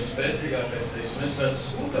pēdējais spēcīgākais teiks, un es redzu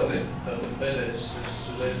skuteli, tad pēdējais es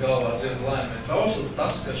uzreiz galvā dzirdu lēmē trausli,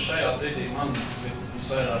 tas, kas šajā brīdī man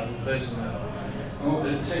visvairāk rezonē.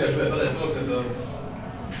 Es vienkārši gribēju pateikt to, ka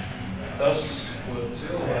tas, ko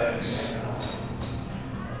cilvēks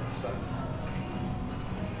saka,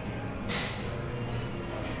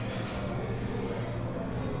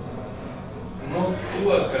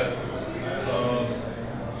 to, ka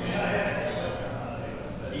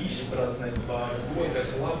izpratne par to, kas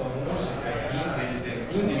laba mūzika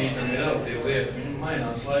individam ir relatīva lieta. Viņi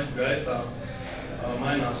mainās laika gaitā,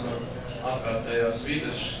 mainās no apkārtējās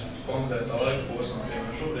vides konkrētā laika posmā.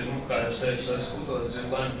 Piemēram, šobrīd, kā jau es teicu, es skutelēs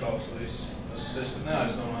dzirdu lēmu trausli visu. Es pat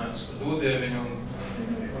neaizdomājos par Dūdieviņu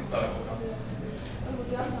un tā kaut kā. Varbūt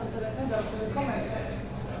Jansons varētu nedaudz komentēt.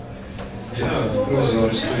 Jā,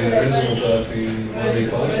 prozoriskie rezultāti arī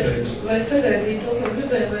pārsteidz. Vai sēdētī to, ko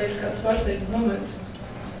gribēja, vai ir kāds pārsteiguma moments?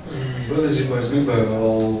 Patiesībā es gribēju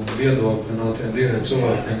vēl viedokli no tiem diviem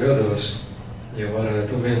cilvēkiem gados, ja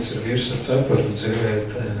varētu viens ir virs ar cepuri un dzirdēt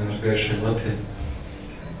ar gaišiem matiem.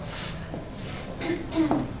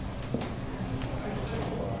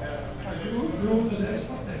 Uzreiz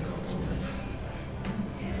pateikt kaut ko.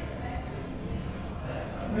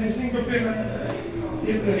 Mēs zinu, ka piemēram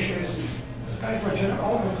iepriekšējais Skaitmačera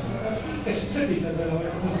albums, es 7. gadā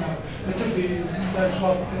laikam uznāju, bet tur bija daži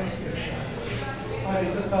labi teksti iekšā. Arī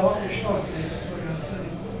tas tā latviešu tautas variants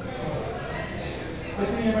arī. Bet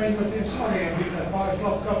viņiem arī no tiem saviem bija tā pāris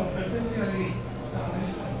labi gabali, bet viņi arī tā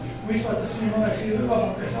nestāv. Vispār tas viņam, man liekas, ir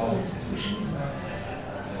labākais albums, kas viņš uznācis.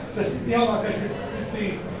 Tas jaunākais, tas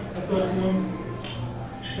bija ar to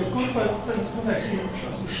kur par tas, man liekas,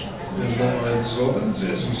 iepriekšās uzšāks. Es domāju, Zobens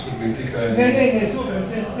dziesmas, kur bija tikai... Nē, Zobens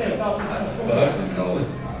dziesmas, tās es esmu. Bērni galvi?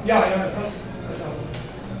 Jā, tas albums.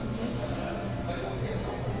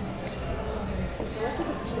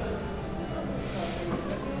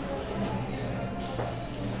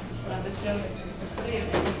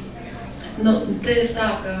 Te ir tā,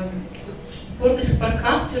 ka burtiski par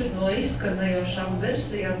katru no izskanējošām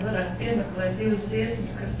versijām varētu piemeklēt divas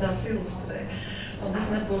dziesmas, kas tās ilustrē. Un es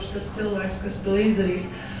nebūšu tas cilvēks, kas to izdarīs.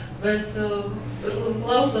 Bet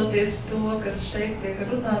klausoties to, kas šeit tiek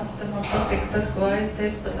runāts, tad man patīk tas, ko Aita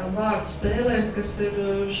teica par tām vārdu spēlēm, kas ir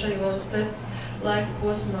šajos te laika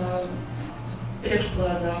posmā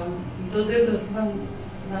priekšplādā. To dzirdot, man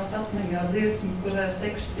nāc atmiņā dziesmu, kurā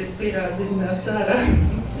teksts ir pierādzināts ārā.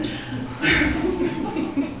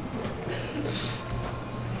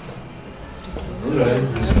 Nu,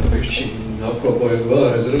 es pišķiņi apkopoju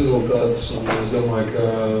vēlreiz rezultātus, un es domāju, ka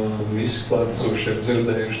visi klātesoši ir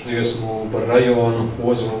dzirdējuši dziesmu par rajonu,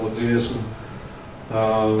 Ozolu dziesmu.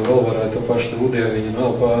 Vēl varētu to pašu Udieviņu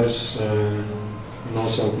vēl pāris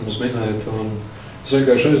nosaukumus minēt, un es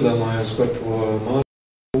vienkārši aizdomājos par to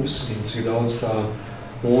mājas, cik daudz tā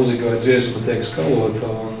mūzika vai dziesma tiek skalota,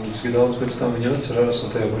 un cik daudz pēc tam viņa atcerās,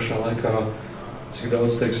 un tajā pašā laikā cik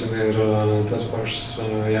daudz, teiksim, ir tās pašas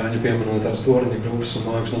Jāņa pieminotās torņa grupas un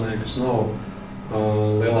mākslinieki, kas nav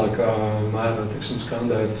lielākā mērā, teiksim,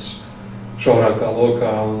 skandētas šaurākā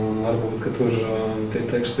lokā, un varbūt, ka tur tie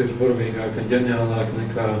teksti ir burvīgāki un ģeniālāki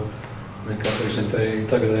nekā teiksim,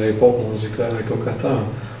 tagadēji popmūzikā vai kaut kā tā.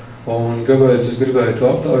 Un kāpēc es gribēju to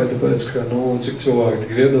aptāvēt, tāpēc, ka, cik cilvēki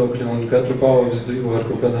tik viedokļi, un katra paudze dzīvo ar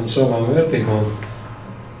kaut kādām savām vērtībām.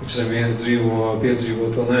 Viena piedzīvo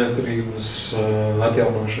to neatkarības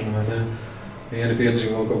atjaunošanu, vai ne? Viena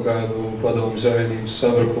piedzīvo kaut kādu padomju savienības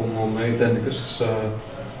sabrukumu meiteni, kas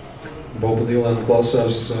Bobu Dilanu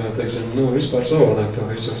klausās, teiksim, vispār savādāk to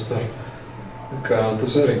visu star. Kā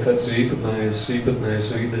tas arī tāds īpatnējs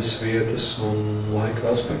vides, vietas un laika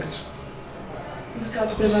aspekts. Kā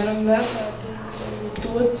tu, piemēram, vērtētu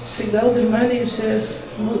to, cik daudz ir mainījusies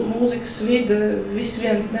mūzikas vide,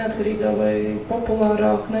 viens neatkarīgā vai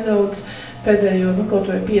populārāk nedaudz pēdējo,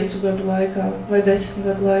 kaut vai 5 gadu laikā vai 10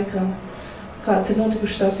 gadu laikā? Kāds ir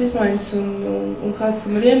notikušas tās izmaiņas un kāds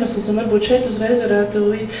tam ir iemesls? Un varbūt šeit uzreiz varētu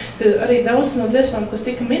arī daudz no dziesmām, kas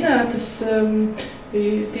tika minētas,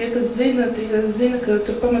 tie, kas zina, ka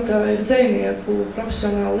tur pamatā ir dzejnieku,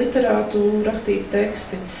 profesionāli literātu rakstīti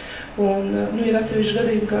teksti. Un, ir atsevišķi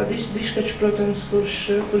gadījumi kā Diškačs, protams,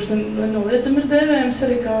 kurš nenoliedzami ir dēvējams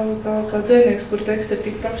arī kā dzejnieks, kur teksti ir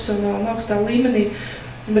tik profesionāli un augstā līmenī.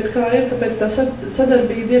 Bet kā ir, kāpēc tā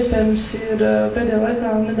sadarbība iespējams ir pēdējā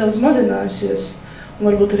laikā nedaudz mazinājusies? Un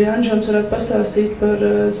varbūt arī Jans varētu pastāstīt par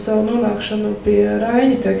savu nonākšanu pie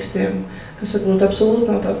Raiņa tekstiem, kas varbūt absolūti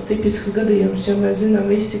nav tāds tipisks gadījums, jo mēs zinām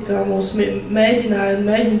visi, kā mūs mēģināja un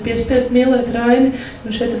mēģina piespiest mīlēt Raini,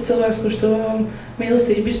 un šeit ir cilvēks, kurš to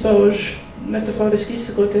mīlestību izpauž metaforiski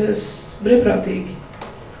izsakoties brīvprātīgi.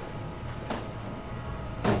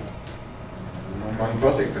 Man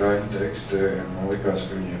patīk Raina teksti, man likās,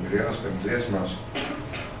 ka viņiem ir jāskan dziesmās.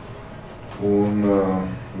 Un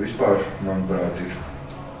vispār, manuprāt, ir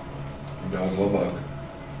daudz labāk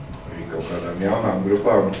arī kaut kādām jaunām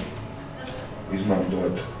grupām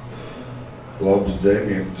izmantot labus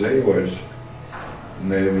dzejnieku dzejoļus,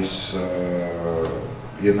 nevis,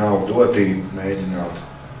 ja nav dotība, mēģināt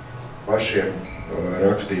pašiem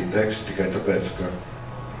rakstīt tekstu tikai tāpēc, ka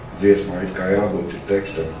dziesmā it kā jābūt ir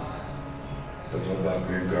tekstam. Tad labāk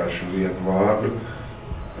vienkārši vienu vārdu,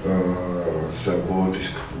 sev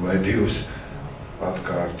būtisku vai divus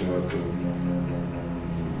atkārtot un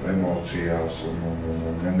emocijās un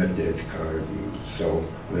enerģētikā savu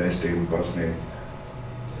vēstījumu pasniegt.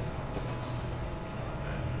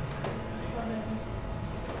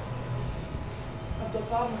 Ar to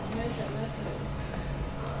pārmaiņu mēģināt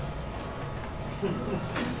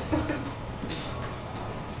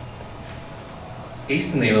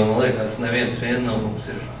Īstenībā, man liekas, neviens no mums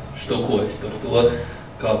ir štukojis par to,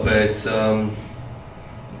 kāpēc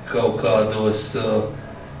kaut kādos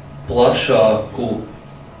plašāku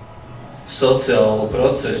sociālu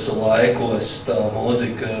procesu laikos tā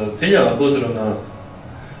mūzika dziļāk uzrunā.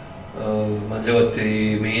 Man ļoti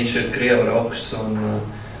mīļš ir krieva roks un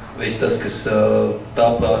viss tas, kas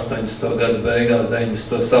tapa 80. gadu beigās,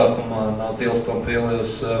 90. sākumā, nav Tils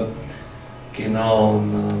Pompīlijus, kino un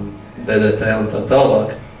DDT un tā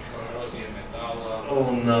tālāk.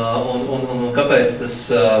 Un kāpēc tas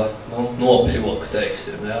nopļoku,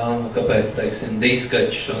 teiksim, jā? Kāpēc, teiksim,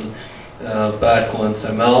 Diskačs un pērkons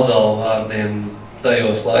ar Meldalu vārdiem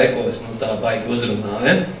tajos laikos, tā baigi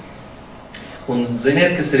uzrunāja. Un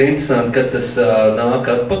ziniet, kas ir interesanti, kad tas nāk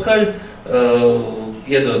atpakaļ,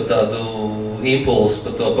 iedod tādu impulsu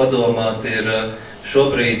par to padomāt, ir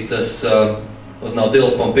šobrīd tas, uz nav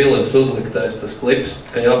Tils Pompīlijus uzliktais tas klips,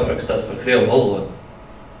 ka jāparakstās par krievu valodu.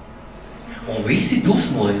 Un visi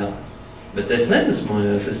dusmojās, bet es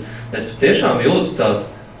nedusmojos. Es patiešām jūtu tādu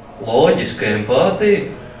loģisku empātiju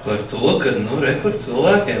par to, ka, rekur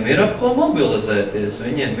cilvēkiem ir ap ko mobilizēties.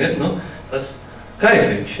 Viņiem ir, tas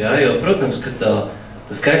kaifiņš, jā, jo, protams, ka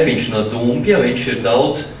tas kaifiņš no dumpja, viņš ir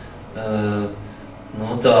daudz,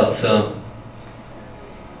 tāds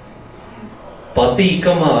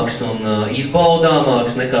patīkamāks un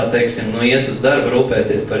izbaudāmāks nekā, teiksim, iet uz darbu,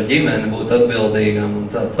 rūpēties par ģimeni, būt atbildīgam un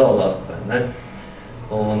tā tālāk, vai ne?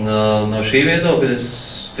 Un no šī viedokļa es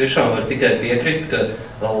tiešām varu tikai piekrist, ka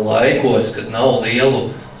laikos, kad nav lielu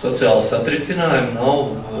sociālu satricinājumu, nav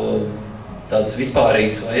tādas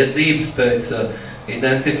vispārīgas vajadzības pēc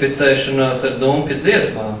identificēšanās ar dumpja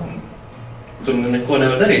dziesmām. Tur neko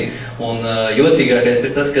nevar darīt. Un jocīgākais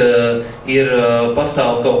ir tas, ka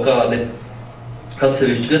pastāv kaut kādi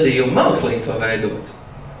atsevišķi gadījumi mākslīgi to veidot.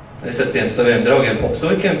 Es ar tiem saviem draugiem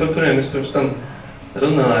popsoļkiem, par kuriem es pirms tam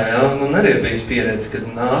runāju, jā, man arī ir bijis pieredze, kad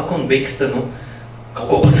nāk un biksta, kaut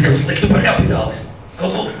ko pasakam sliktu par kapitālismu.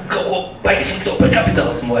 Kaut ko baigi sliktu par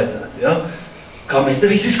kapitālismu vajadzētu, jā. Kā mēs te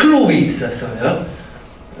visi skrūvītis esam, jā.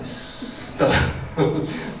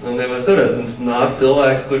 Nevar sarast, un nāk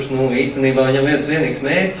cilvēks, kurš, īstenībā viņam viens vienīgs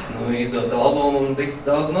mērķis, izdot albumu un tik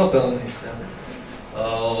daudz nopelnīt, jā.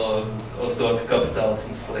 Uz to, ka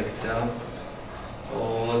kapitālisms slikts, jā.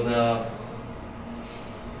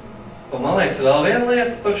 Un man liekas, vēl viena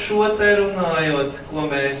lieta par šo te runājot, ko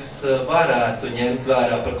mēs varētu ņemt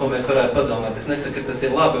vērā, par ko mēs varētu padomāt. Es nesaku, ka tas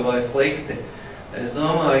ir labi vai slikti. Es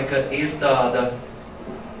domāju, ka ir tāda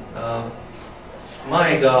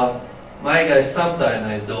maigais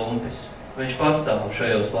samtainais dumpis. Viņš pastāv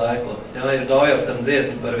šajos laikos. Jā, ir Gaujortam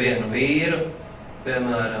dziesma par vienu vīru,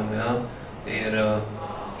 piemēram, jā. Ir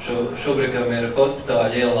Šubrikam ir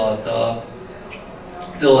Hospitāļa ielā tā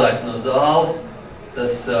cilvēks no zāles.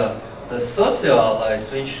 Tas sociālais,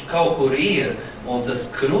 viņš kaut kur ir, un tas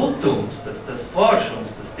krūtums, tas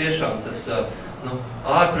foršums, tas tiešām tas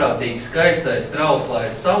ārprātīgi skaistais,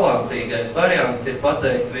 trauslais, talantīgais variants ir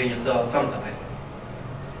pateikt viņu tā samtaini.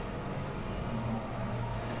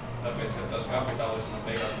 Tāpēc, ka tas kapitālismu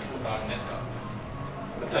beigās neko tādu neskāp.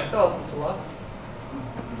 Kapitālisms ir labi.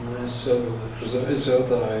 Es atbildēšu uzreiz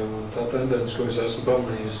jautājumu. Tā tendence, ko es esmu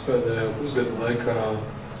pamanījis pēdējā pusgada laikā,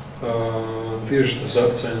 tieši tas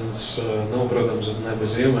akcents nav, protams, ne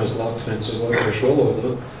bez iemesla akcents uz latviešu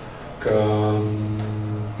valodu, ka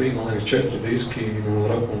bija, man liekas, 4 diski no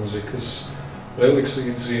rapmūzikas,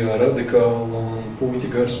 Reliksīcijā, Radikāla un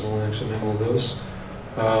Puķi gars, man liekas, un nemaldos.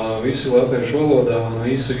 Visi latviešu valodā un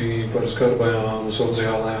visi par skarbajām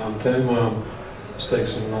sociālajām tēmām, es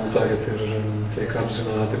teiksim, tagad tiek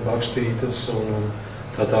apzināti bakstītas un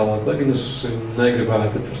tā tālāk. Lai gan es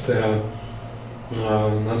negribētu tur tajā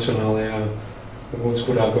nacionālajā būtis,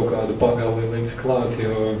 kurā kaut kādu pagali likt klāt,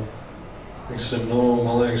 jo,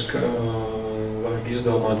 man liekas, ka vajag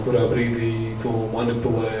izdomāt, kurā brīdī tu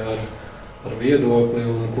manipulē ar viedokli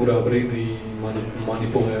un kurā brīdī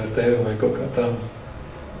manipulē ar tevi vai kaut kā tā.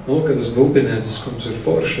 Kad tas dulpienieciskums ir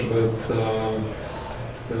forši, bet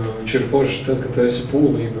viņš ir forši tad, kad tu esi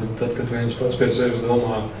pūlī, bet tad, kad viens pats pie sevis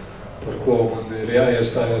domā, par ko man ir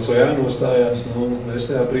jāiestājās vai jānostājās, es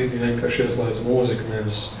tajā brīdī vienkārši ieslēdzu mūziku,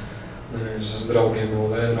 nevis draugiem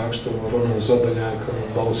LV rakstu runā sadaļā, ka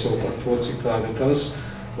balso par to, cik tāda ir tas,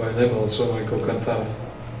 vai nebalso vai kaut kā tā.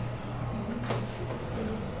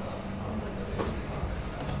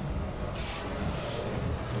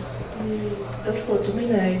 Tas, ko tu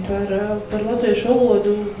minēji par latviešu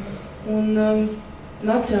valodu un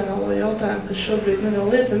nacionālo jautājumu, kas šobrīd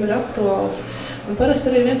nenoliedzami ir aktuāls. Un parasti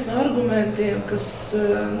arī viens no argumentiem, kas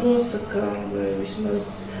nosaka vai vismaz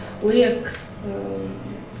liek,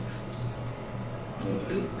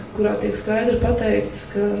 kurā tiek skaidri pateikts,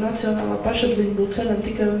 ka nacionālā pašapziņa būtu ceļam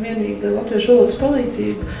tikai un vienīgi latviešu valodas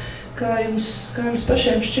palīdzību, kā jums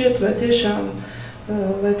pašiem šķiet, vai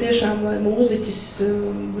tiešām, lai mūziķis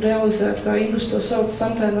realizētu, kā Ingus to sauc,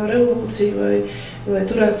 samtaino revolūciju, vai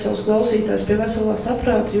turētu savus klausītājus pie veselā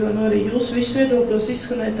saprāta, jo arī jūsu visu viedokļos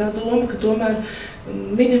izskanēja tā doma, ka tomēr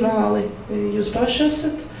minimāli jūs paši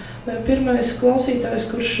esat pirmais klausītājs,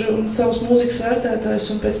 kurš un savus mūzikas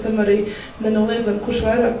vērtētājs, un pēc tam arī nenoliedzam, kurš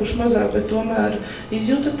vairāk, kurš mazāk, bet tomēr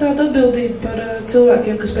izjūtat tādu atbildību par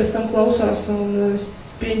cilvēkiem, kas pēc tam klausās, un es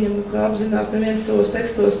pieņemu, ka apzināti neviens savos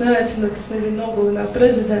tekstos neaicināt, nogalināt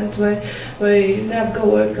prezidentu vai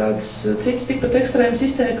neapgalvojot kādus citus tikpat ekstrēmus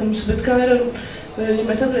izteikumus, bet kā ir, ja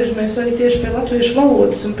mēs atgriežamies arī tieši pie latviešu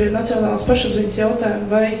valodas un pie nacionālās pašapziņas jautājumu,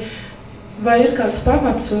 vai ir kāds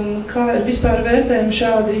pamats un kā ir vispār vērtējumi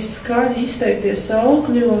šādi skaļi izteikties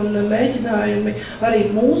saukļi un mēģinājumi arī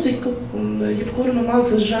mūziku un jebkuru no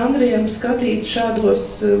mākslas žanriem skatīt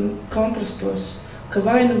šādos kontrastos, ka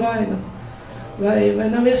vainu. Vai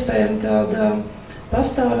nav iespējama tāda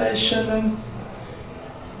pastāvēšana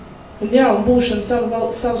un būšana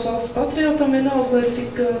savas valsts patriotam vienalga, lai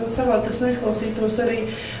cik savā tas neizklausītos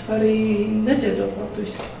arī nedziedot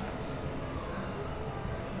latviski?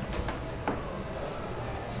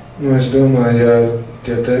 Es domāju, ja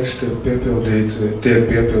tie teksti tiek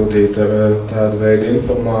piepildīti ar tādu veidu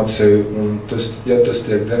informāciju, un ja tas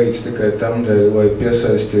tiek darīts tikai tam dēļ, lai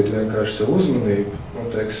piesaistītu vienkārši savu uzmanību,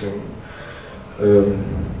 teiksim,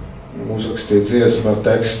 uzrakstīt dziesmu ar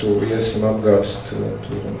tekstu, iesim apgāst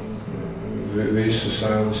visu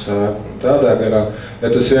sēnu sēku un tādā garā. Ja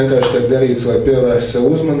tas vienkārši tiek darīts, lai pievērst sev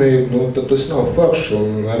uzmanību, tad tas nav forši.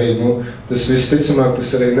 Un arī, tas visticamāk,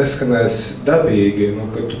 tas arī neskanēs dabīgi,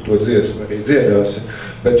 ka tu to dziesmu arī dziedāsi.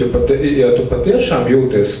 Bet, ja tu patiešām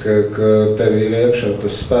jūties, ka tev ir iekšā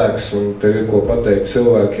tas spēks un tev ir ko pateikt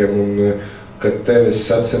cilvēkiem un ka tevis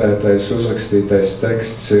atcerētais, uzrakstītais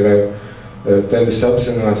teksts ir tevis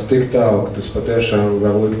apzinās tik tālu, ka tas patiešām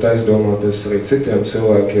var likt aizdomāties arī citiem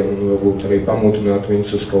cilvēkiem un varbūt arī pamudināt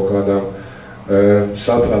viņus uz kaut kādām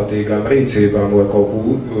saprātīgām rīcībām, lai kaut ko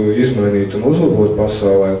izmainītu un uzlabotu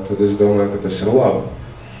pasaulē, tad es domāju, ka tas ir labi.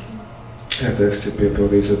 Ja teksts ir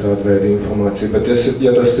piepildīts ar tādu veidu informāciju, bet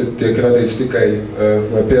ja tas tiek radīts tikai,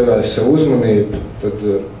 lai pievērst sev uzmanību, tad,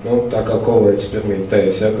 tā kā kolēģis pirmīgi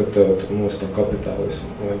teica, ka tev tur nostā kapitālismu,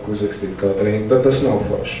 vajag uzrakstīt kādu rindu, tad tas nav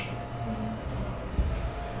forši.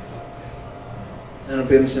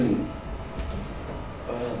 Piemēram,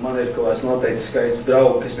 man ir kaut kāds noteikts skaists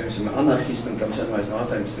draugi, kas, piemēram, anarchisti, kam senvairs no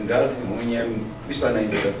 18 gadi, un viņiem vispār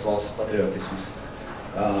neinteresēts valsts patriotisms.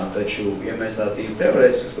 Taču, ja mēs tā tīri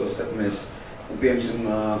teorētiski to skatāmies, un,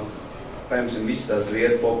 piemēram, visas tās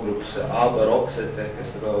zviedru popgrupas, Āba, Roksete,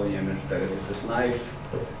 kas tur vēl viņiem ir tagad, tas Knife,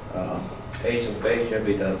 Ace of Base, ja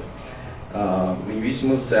bija tāda. Viņi visi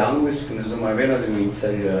muzicē angliski, un es domāju, viennozīmīgi viņi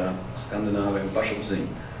ceļ skandināviem pašapziņu.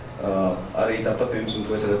 Arī tāpat, piemēram,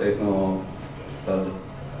 ko es varu teikt no tāda,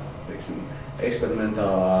 teiksim,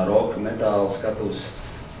 eksperimentālā roka, metāla skatuves.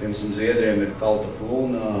 Piemēram, Zviedriem ir Cult of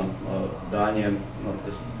Luna, Dāņiem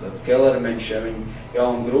tāds Kellermenš, ja viņi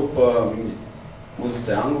jauna grupa, viņi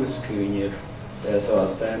muzicē angliski, viņi ir tajā savā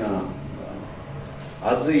scēnā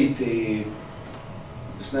atzīti.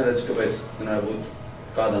 Es neredzu, kāpēc nevar būt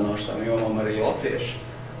kādā no šitām jomām arī latvieši.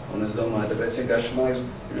 Un es domāju, tāpēc vienkārši, man liekas,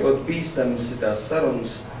 ļoti bīstamas ir tās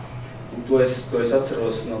sarunas. Un to es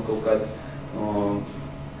atceros no kaut kāda,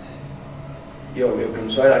 jau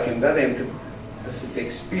pirms vairākiem gadiem, kad tas ir tiek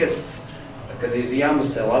spiests, kad ir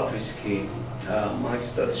jāmuzicē latviski, man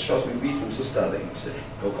liekas, tāds šausmīgi bīstams uzstādījums ir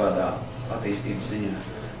kaut kādā attīstības ziņā.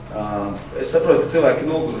 Es saprotu, ka cilvēki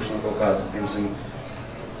ir noguruši no kaut kāda, piemēram,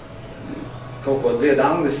 kaut ko dzied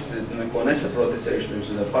angliski, neko nesaprot, es sevišķi,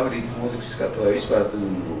 piemēram, pagrītas mūzikas skatu vai vispār,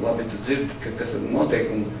 labi tu dzirdi, kas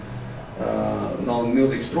notiek un nav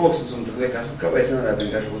milzīgs troksnis, un tad liekas, kāpēc nevarētu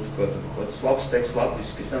vienkārši būt kaut kāds labs teksts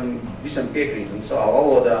latviski, es tam visam piekrītu un savā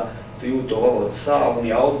valodā, tu jūti to valodas sāli un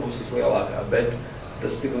jauda būs vislielākā, bet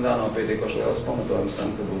tas tik un tā nav pietiekoši liels pamatojums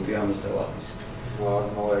tam, ka būtu jāmuzicē latviski. Man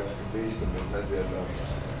liekas, ka bīstami ir nedziedāt.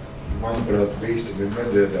 Manuprāt, bīstami ir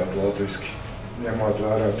nedziedāt latviski, ņemot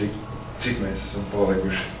vērā cik mēs esam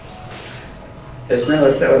palikuši. Es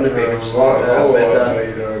nevaru tev nepiekrist. Valoda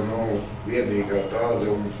ir vienīgā tāda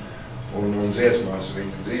un dziesmās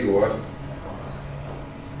viņa dzīvo.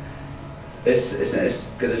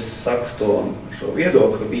 Kad es saku šo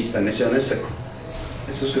viedokli bīstami, es jau nesaku.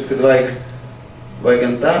 Es uzskatu, ka vajag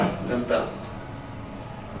gan tā, gan tā.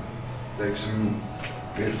 Teiksim,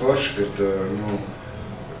 ir forši, ka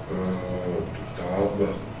tā Āba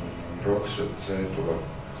Roksete to,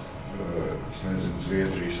 es nezinu,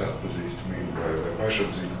 Zviedrijas atpazīstamību vai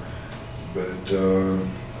pašapziņu, bet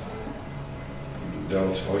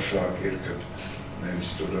daudz foršāk ir, kad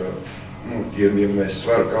nevis tur, ja mēs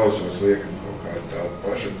svaru kausos liekam kaut kādu tādu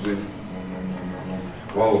pašapziņu un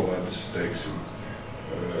valodas, teiksim,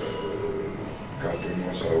 kā to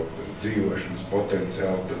nosaukt, dzīvošanas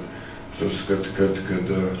potenciāli, tad es uzskatu, kad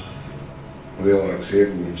lielāks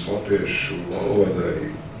iegūms latviešu valodai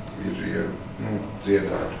ir, ja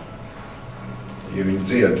dziedāt. Ja viņi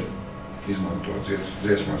dzied, izmanto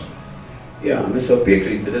dziesmās. Jā, es jau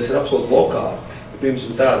piekrītu, bet tas ir absolūti lokāli.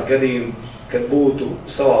 Piemēram, tāda gadījuma, kad būtu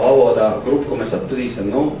savā valodā grupa, ko mēs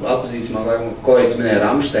atpazīstam, atpazīstamā, lai kolēģis minēja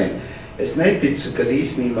Ramšteini. Es neticu, ka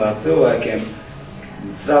īstenībā cilvēkiem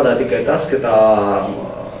strādā tikai tas,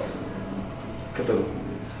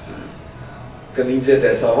 kad viņi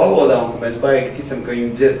dziedē savā valodā un ka mēs baigi ticam, ka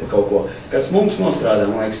viņi dzied par kaut ko. Kas mums nostrādā,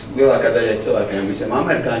 man liekas, lielākā daļai cilvēkiem, visiem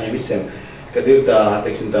amerikāņiem, visiem, kad ir tā,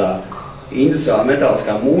 teiksim, tā industriāla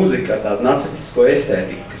metāliskā mūzika, tāda nacistisko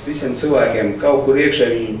estētika, kas visiem cilvēkiem kaut kur iekšē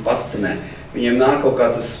viņi fascinē. Viņiem nāk kaut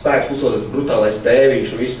kāds spēks, pusotas brutālais tēviņš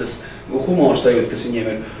un viss tas humors sajūta, kas viņiem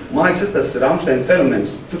ir. Man liekas, tas Ramšteina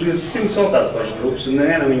fenomens, tur ir 100 vēl tāds pašas grupas un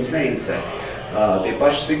nevienam viņas neinteresē. Tie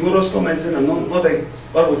paši Siguros, ko mēs zinām, noteikti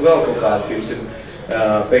varbūt vēl kaut kādi, piemēram,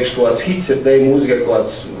 pēkšņi kaut kāds hits ir deju mūzika, kaut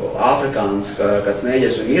kāds afrikāns, kāds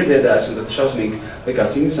nēģers un iedziedājs, un tad šausmīgi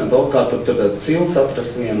likās interesanti, kā tur tāda cilts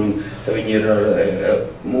atrast vienu, un tad viņi ir ar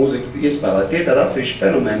mūziku iespēlēt. Tie tādi atsevišķi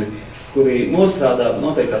fenomeni, kuri nostrādā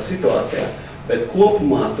noteiktā situācijā, bet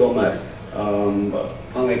kopumā tomēr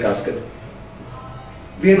man liekas, ka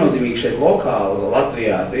viennozīmīgi šeit lokāli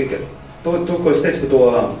Latvijā, to, ko es teicu par to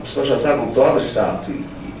pašā sākumā, to adresātu,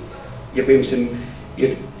 ja, piemēram,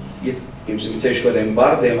 ir ceļš kādiem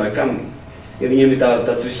bardiem vai kam, ja viņiem ir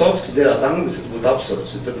tāds Vysockis, kas dziedāt angliski, tas būtu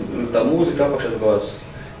absurds. Tur tā mūzika apakšā, tur kāds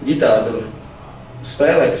ģitāra tur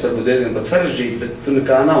spēlē, kas varbūt diezgan pat sarežģīti, bet tur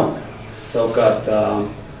nekā nav. Savukārt,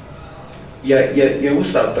 ja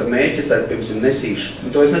uzstāda par mēķi, es tādu, piemēram,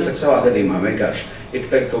 nesīšu, to es nesaku savā gadījumā vienkārši. Ir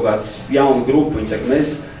tagad kaut kāds jauna grupa, viņi saka, mēs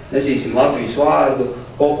nesīsim Latvijas vārdu,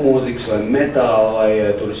 popmūzikas vai metāla vai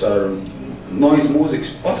tur vispār noise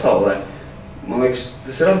mūzikas pasaulē. Man liekas,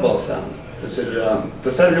 tas ir atbalstāmi. Tas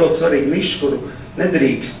ir ļoti svarīgi nišs, kuru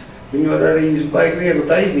nedrīkst. Viņi var arī baigi viegli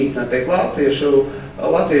tā iznīcināt, teikt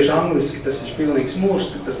latviešu angliski, tas ir pilnīgs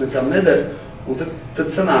mūrs, ka tas nekam nedara. Un tad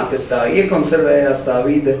sanāk, ka tā iekonservējās tā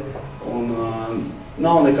vide un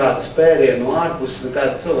nav nekāda spēriena no ārpuses,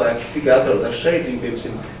 nekāda cilvēki tikai atrodas šeit, viņi,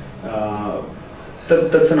 piemēram,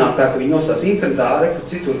 tad sanāk tā, ka viņi nostās internetā, kur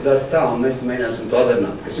citur dara tā, un mēs mēģināsim to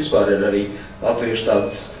atdarināt, kas vispār ir arī latviešu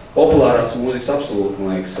tādas populārās mūzikas absolūti,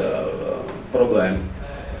 man liekas, problēma.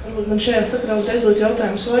 Man šajā sakarā uzreiz būtu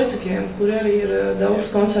jautājums Voicekiem, kuri arī ir daudz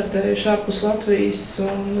koncertējuši ārpus Latvijas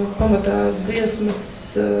un pamatā dziesmas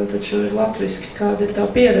taču ir latviski. Kāda ir tā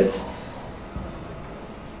pieredze?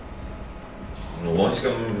 Nu,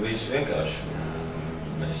 Voicekam viss vienkārši.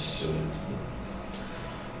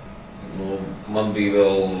 Man bija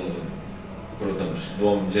vēl, protams,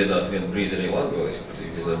 doma dziedāt vienu brīdi arī latgaliski,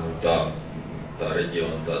 tā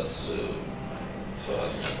reģiona tāds savā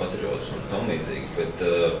ziņā patriots un tam līdzīgi, bet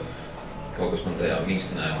kaut kas man tajā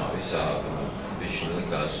mīkstinājumā visā višķiņ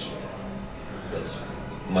likās tāds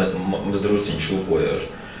maz drusciņš šūpojoši.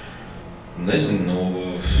 Nezinu,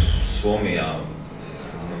 Somijā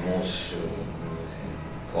mūs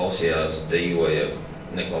klausījās, dejoja,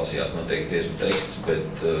 neklausījās noteikti dziesmu tekstus, bet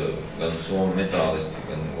gan somu metālisti,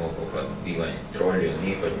 gan kaut kādi dīvaini troļi un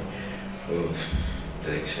īpaņi,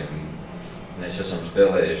 teiksim, mēs esam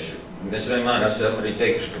spēlējuši. Mēs vienmēr esam arī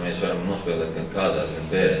teikuši, ka mēs varam nospēlēt gan kāzās, gan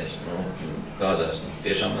bērēs. Kāzās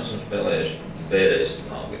tiešām esam spēlējuši, bērēs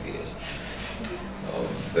nav gadījies.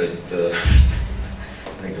 Bet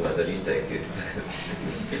negribētu arī izteikt,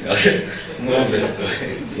 mēs to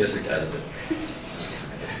iesakāt.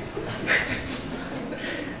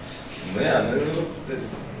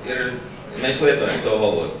 Mēs lietojam to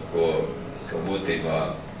valodu, ko būtībā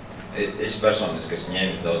es personiski esmu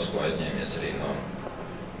ņēmis daudz ko aizņēmies arī no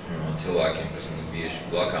cilvēkiem, kas man bijuši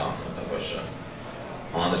blakām, no tā paša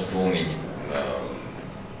Andra Krūmiņa,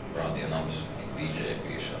 Radio Nabas DJ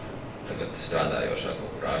bijušā, tagad strādājošā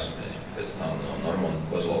kaut kur ārzemēs, pēc tam no Normanda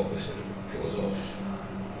Kozlova, kas ir filozofs,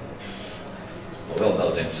 no vēl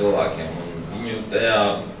daudziem cilvēkiem, un viņu tajā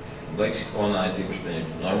leksikonā ir tīpaši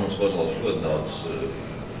pieņemts. Normans Kozlovs ļoti daudz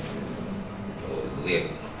liek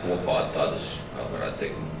kopā tādas, kā varētu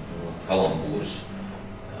teikt, kalambūras,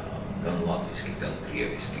 gan latviski, gan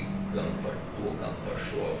krieviski, gan par to, gan par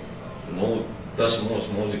šo. Tas mūsu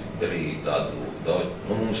mūziku darīja tādu daudz,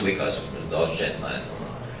 mums likās vismaz daudz džentlēni, un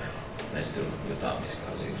mēs tur jutāmies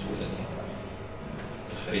kā zīves ūdenī.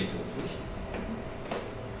 Tas arī būtu visu.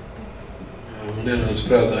 Man ienāca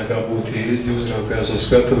prātā, kā būtu uzraukājās uz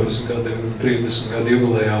skatuves gadiem 30 gadu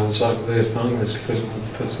jubilejā un sāku vēst angliski, tas būtu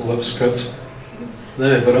tāds labs skats. Nē,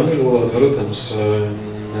 par angļu valodu, protams,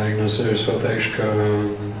 arī no sevis pateikšu, ka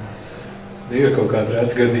ir kaut kādi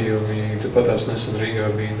reti gadījumi. Tupatās nesen Rīgā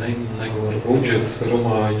bija Negora budžeta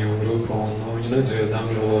rumāņu grupa, un viņi nedzied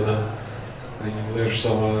angļu valodā. Viņi liež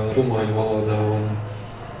savā rumāņu valodā, un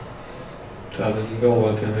tādiem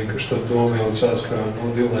galvātiem vienkārši tad doma jaucās kā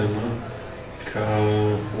dilēma, ka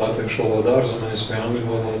latviešu valoda ārzemēs vai angļu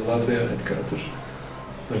valoda Latvijā, kā tur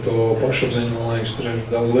ar to pašapziņu, man liekas, tur ir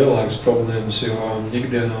daudz lielākas problēmas, jo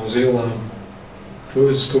ikdienā uz ielām to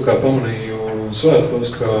es kaut kā pamanīju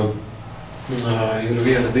svētkos, ka ir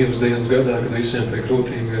 1-2 dienas gadā, kad visiem pie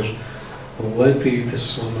krūtīm ir lentītes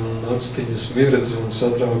un actiņas miredz un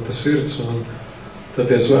satraukta sirds, un tad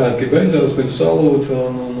tie svētki beidzās pēc salūta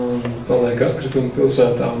un paliek atkritumi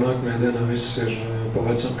pilsētā, un nākamajā dienā viss ir pa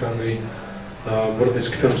vecam, kā bija.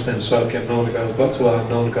 Burtiski pirms tiem svētkiem nav nekāda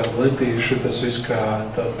pacelājuma, nav nekāda lentīša, tas viss kā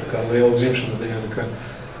liela dzimšanas diena, ka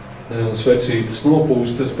svecītes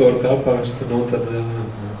nopūstas, torta apāksta, tad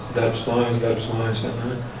darbs mājas, vai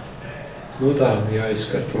ne? Tā, ja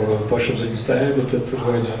aizskar to pašapziņas tēmu, tad tur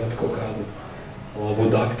vajadzētu kaut kādu labu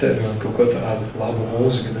dakteru un kaut ko tādu labu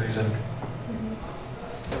mūziku neizāk.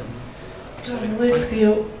 Man liekas, ka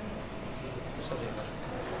jau...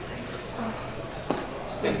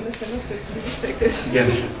 Es Voiceks grib izteikties. Jā.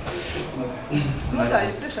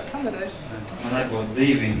 Nostājies priekšā kamerai. Man arī būtu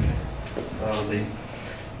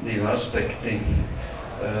divi aspekti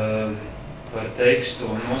par tekstu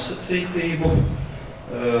un nosacītību.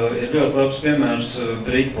 Ir ļoti labs piemērs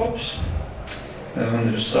Britpops. Man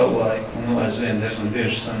ir savulaik, un aizvien diezgan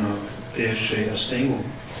bieži sanāk tieši ar singlu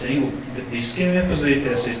diskiem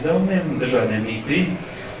iepazīties, izdevumiem, dažādiem EP.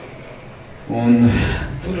 Un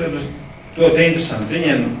tur ir ļoti interesanti.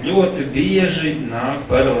 Viņiem ļoti bieži nāk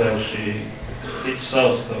paralēli šī cits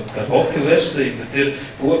sauc to karaoke versija, bet ir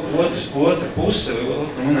otra puse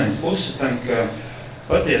tam, ka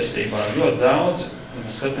patiesībā ļoti daudz, ja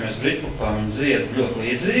mēs skatāmies Britpopā, viņi dzied ļoti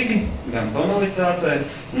līdzīgi, gan tonalitātē,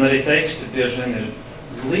 un arī teksti bieži vien ir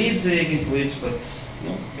līdzīgi, līdz pat,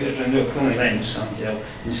 bieži vien ļoti pilnīgi neinteresanti jau,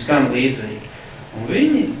 viņi skan līdzīgi. Un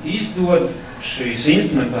viņi izdod šīs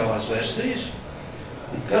instrumentālās versijas,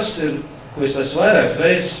 un kas ir, ko es esmu vairākas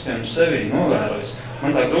reizes pirms sevī novērojis,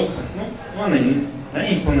 man tā grupa, man viņi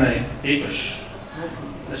neimponēja, tīpaši,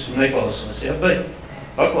 es neklausos, ja, bet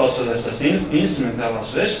paklausoties tās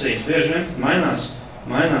instrumentālās versijas, bieži vien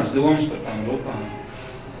mainās domas par tām grupām.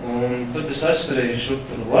 Un tad es esmu arī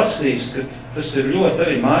tur lasījis, ka tas ir ļoti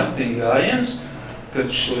arī mārketinga gājiens, kad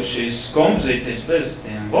šīs kompozīcijas bez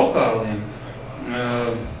tiem vokāliem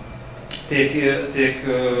tiek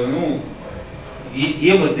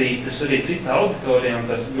ievadītas arī cita auditorijām,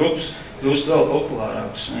 tās grupas kļūst vēl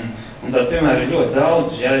populārākas. Un tā, piemēram, ir ļoti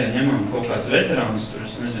daudz, ja ņemam kaut kāds veterāns, tur,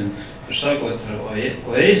 es nezinu, tur sākot ar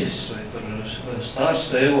Oasis vai tur Star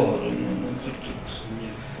Sailor un tur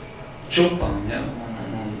čupām, ja,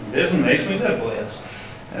 un diezgan veiksmīgi darbojās.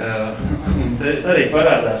 Un te arī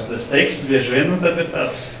parādās tas teksts bieži vien, un tad ir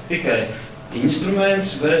tāds tikai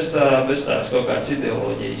instruments bez tās kaut kādas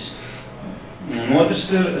ideoloģijas. Un otrs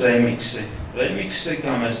ir remiksi. Remiksi,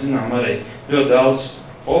 kā mēs zinām, arī ļoti daudz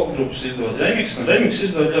popgrupas izdod remix, un remix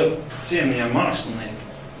izdod ļoti cienījami mākslinieki.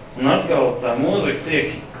 Un atkal tā mūzika tiek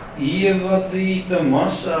ievadīta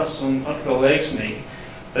masās un atkal veiksmīgi.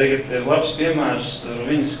 Tagad ir labs piemērs,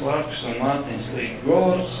 Viņas Klarks un Mārtiņš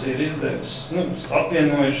Līgors ir izdevis,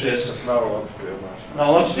 apvienojušies. Tas nav labs piemērs.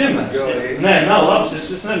 Nav labs piemērs? Nē, nav labs,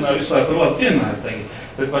 es nevaru vispār par labu piemēru tagad.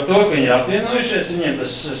 Bet par to, ka viņi ir apvienojušies, viņiem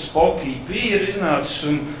tas Spock EP ir iznācis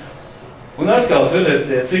un atkal tur ir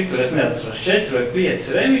tie, cik tur es neatceros, 4 vai 5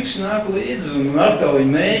 remix nāk līdzi, un atkal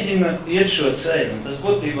viņi mēģina iet šo ceļu. Un tas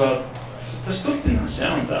būtībā, tas turpinās,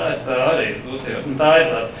 ja, un tā ir tā arī, un tā ir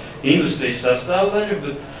tā industrijas sastāvdaļa,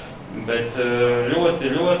 bet ļoti,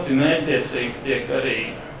 ļoti mērķtiecīgi tiek arī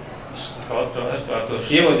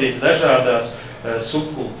atkārtoši ievadīts dažādās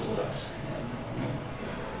subkultūrās.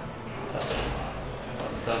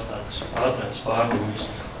 Tas tāds ātrāks pārdomums.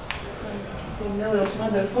 Neliels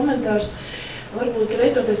Madara komentārs. Varbūt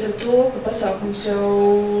reitoties ar to, ka pasākums jau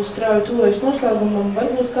strauji tuvojas noslēgumam,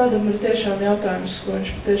 varbūt kādam ir tiešām jautājums, ko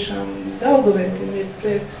viņš patiešām Daugavietim ir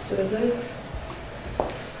prieks redzēt.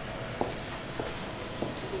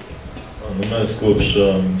 Mēs kopš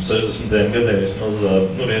 60. gadiem vismaz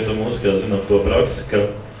rietumu mūzikā zinām to praksi, ka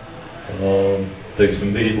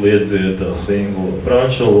teiksim, Beatli iedzied singlu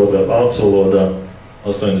franču valodā, vācu valodā.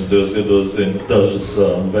 80. gados zinu, dažas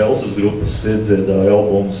Velsas grupas iedziedāja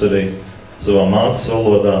albumus arī savā mātes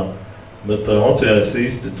valodā, bet Latvijā es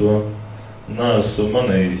īsti to neesmu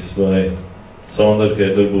manījis, vai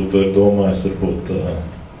Soundarkēt varbūt to ir domājis, varbūt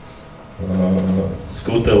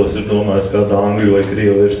Skutelis ir domājis kādu angļu vai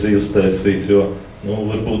krievu versiju uztaisīt, jo,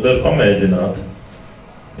 varbūt dar pamēģināt,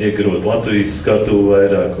 iekarot Latvijas skatu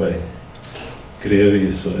vairāk, vai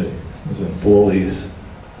Krievijas, vai, nezinu, Polijas.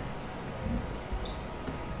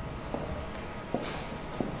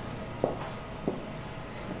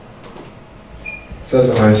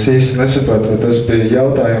 Es īsti nesaprotu, tas bija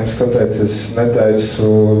jautājums, kāpēc es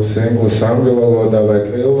netaisu singlus angļu valodā vai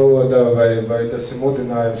krievu valodā, vai tas ir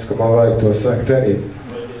mudinājums, ka man vajag to sākt darīt.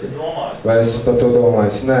 Vai es par to domāju?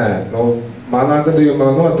 Nē, manā gadījumā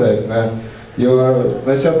noteikti nē. Jo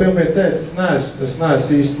es jau pirmie teicu, es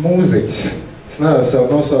neesmu īsti mūziķis. Es nevaru savu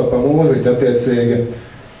nosaukt par mūziķi, attiecīgi.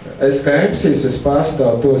 Es kā MCs, es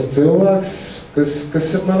pārstāvu tos cilvēks,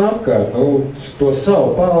 kas ir man apkārt, to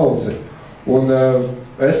savu paudzi. Un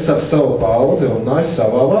es ar savu paudzi runāju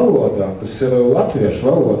savā valodā, tas ir latviešu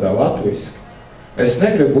valodā, latviski. Es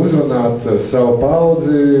negribu uzrunāt savu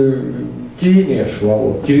paudzi ķīniešu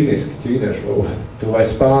valodu, ķīniešu valodu, vai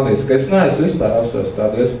spāniski. Es neesmu vispār apsvērst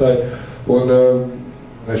tādu iespēju, un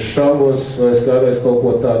es šaubos, vai es kādreiz kaut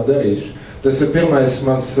ko tādu darīšu. Tas ir pirmais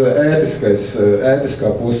mans ētiskā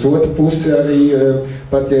puse. Otra puse arī,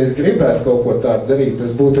 pat ja es gribētu kaut ko tādu darīt, tas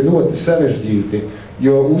būtu ļoti sarežģīti,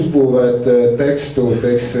 jo uzbūvēt tekstu,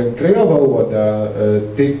 teiksim, krievu valodā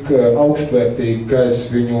tik augstvērtīgi, ka es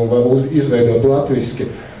viņu varu izveidot latviski,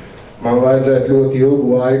 man vajadzētu ļoti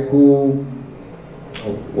ilgu laiku,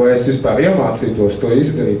 lai es vispār iemācītos to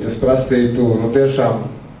izdarīt. Tas prasītu, tiešām,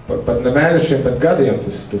 pat ne mēnešiem, pat gadiem,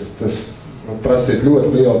 tas prasītu ļoti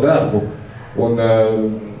lielu darbu. Un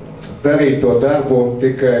darīt to darbu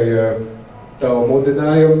tikai tavu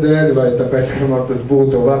mudinājumu dēļ, vai tāpēc, ka man tas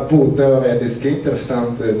būtu varbūt teorētiski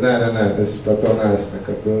interesanti. Nē, es par to neesmu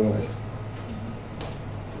nekad domājis.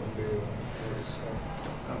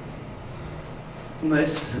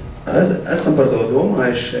 Mēs esam par to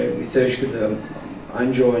domājuši, sevišķi, kad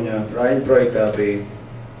Anģoņa Raiņa projektā bija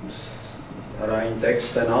Raiņa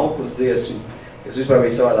teksts Sen auklas dziesmu, kas vispār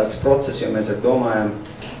bija savādāks process, jo mēs domājam,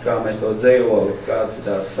 kā mēs to dzējoli, kādas ir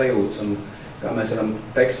tās sajūtas un kā mēs varam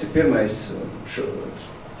teksti pirmais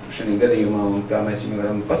šajā gadījumā un kā mēs viņu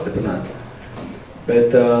varam pastiprināt. Bet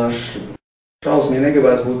šausmīgi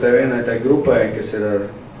negribētu būt tai vienai tai grupai, kas ir ar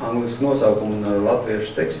anglisku nosaukumu un ar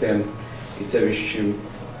latviešu tekstiem, it sevišķi,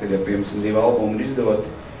 kad jau pirms 2 albumi ir izdot,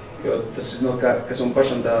 jo tas, kas man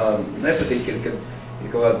pašam tā nepatīk, ir, kad ir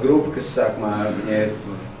kaut kāda grupa, kas sākumā viņai ir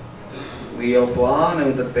liela plāni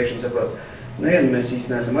un tad pēkšņi saprot, mēs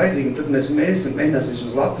īsti neesam vajadzīgi, un tad mēs mēģināsim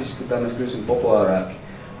vismaz latviski, tā mēs kļūsim populārāki.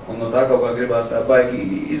 Un no tā kaut kā gribās tā baigi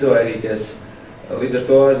izvairīties. Līdz ar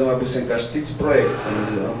to, es domāju, būs vienkārši cits projekts.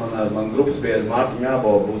 Man grupas biedri Mārtiņa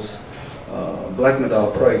Ābele būs black metal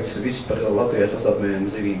projekts, viss par Latvijā sastopamajām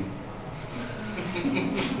zivīm.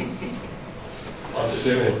 Tas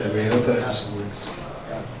sievietēm bija jautājums.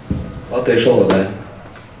 Latviešu valodai.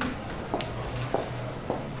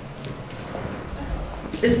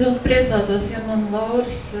 Es ļoti priecātos, ja man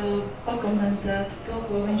Lauris pakomentētu to,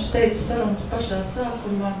 ko viņš teica sarunas pašā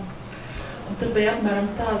sākumā. Un tur bija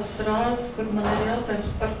apmēram tādas frāzes, kur man ir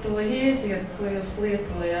jautājums par to jēdzienu, ko jūs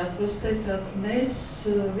lietojāt. Jūs teicāt, mēs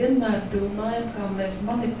vienmēr domājam, kā mēs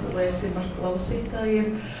manipulēsim ar klausītājiem,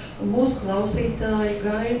 un mūsu klausītāji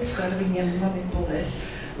gaida, ka ar viņiem manipulēs.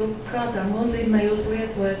 Kādā nozīmē jūs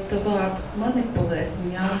lietojat vārdu manipulēt, un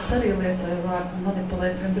Jānis arī lietoja vārdu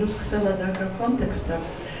manipulēt, gan drusku savādākā kontekstā.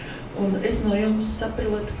 Un es no jums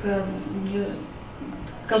saprotu, ka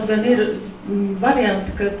kaut gan ir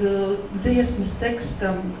varianti, kad dziesmas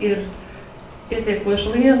tekstam ir pietiekoši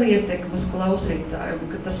liela ietekme uz klausītājiem,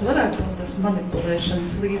 ka tas varētu būt tas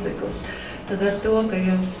manipulēšanas līdzeklis. Tad ar to, ka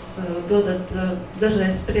jūs dodat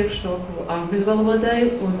dažreiz priekšroku angļu valodai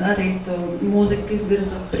un arī to mūziku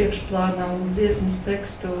izvirzat priekšplānā un dziesmas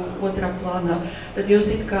tekstu otrā plānā, tad jūs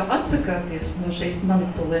it kā atsakāties no šīs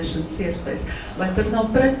manipulēšanas iespējas. Vai tur nav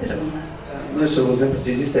pretruna? Es varbūt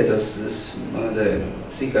neprecīzi izteicos, man vajadzēja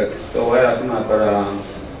sīkāk, es to vairāk runāju par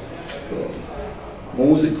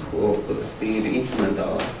mūziku, kas tīri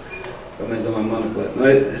instrumentālā, kā mēs domājam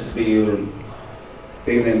manipulēt. Es biju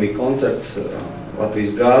Piektdien bija koncerts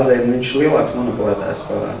Latvijas gāzē, un viņš lielāks manipulētājs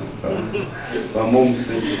par mums.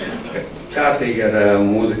 Viņš kārtīgi ar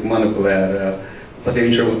mūziku manipulē, pat ja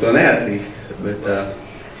viņš varbūt to neatzīst. Bet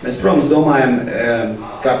mēs, protams, domājam,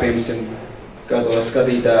 kā, piemēram, kā to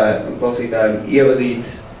skatītāju, klausītāju ievadīt,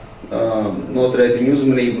 noturēt viņu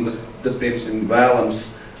uzmanību, tad, piemēram,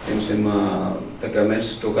 vēlams, tā kā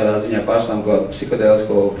mēs kaut kādā ziņā pārstāvam kaut kādu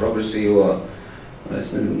psihodēlisko, progresīvo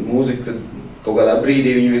mūziku, tad kaut kādā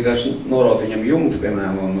brīdī viņi vienkārši noraut viņam jumtu,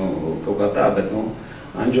 piemēram, un kaut kā tā, bet,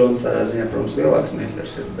 Anģons tādā ziņā, protams, lielāks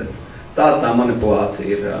meistars ir, bet tā manipulācija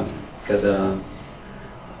ir, kad,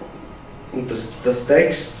 un tas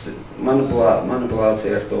teksts,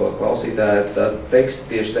 manipulācija ar to klausītāju, tā teksts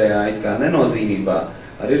tieši tajā it kā nenozīmībā,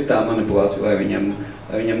 arī ir tā manipulācija, lai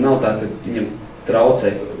viņam nav tā, ka viņam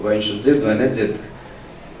traucē, vai viņš dzird vai nedzird.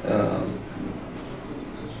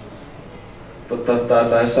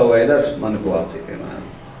 Tā ir savu veidu ar manipulāciju, piemēram.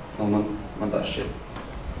 Man tā šķiet.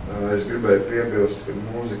 Es gribēju piebilst, ka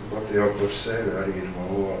mūzika pati jau par sevi arī ir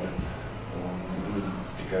valoda. Un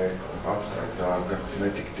tikai abstraktāka, ne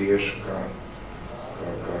tik tieši kā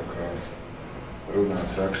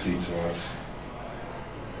runāts, rakstīts vārds.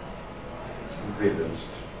 Un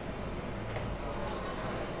piebilst.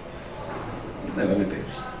 Nevar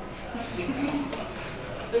nepiebilst.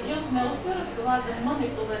 Bet jūs neuztverat, ka vārdam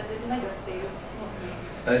manipulēt ir negatīvi nozīme?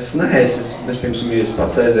 Es pirms biju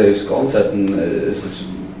pats aizēju uz koncertu, un es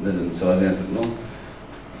esmu, nezinu, savā ziņā,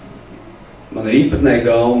 man ir īpatnēja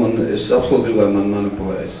gauma, un es absolūti gribu, lai man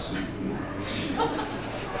manipulē. Es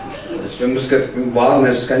pirms skatu, ka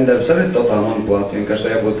Vāgners skaņdarbs arī ir totāla manipulācija, vienkārši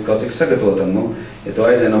tajā būtu kaut cik sagatavotam. Ja tu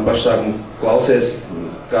aizēji no paša sākuma klausies,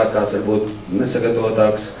 kāds varbūt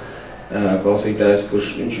nesagatavotāks klausītājs, kurš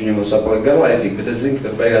viņam būs apaliek garlaicīgi, bet es zinu, ka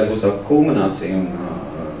tur beigās būs tā kulminācija un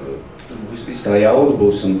tur viss tā jauda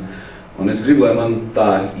būs. Un es gribu, lai man tā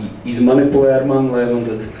izmanipulē ar mani, lai man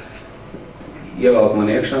tad ievelk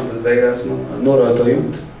man iekšā un tad beigās man norāda to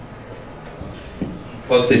jumtu.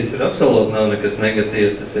 Faktiski tur absolūti nav nekas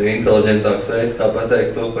negatīvs, tas ir inteliģentāks veids, kā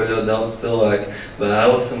pateikt to, ko ļoti daudz cilvēki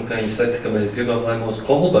vēlas, un ka viņi saka, ka mēs gribam, lai mūsu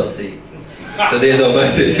kolbasī. Tad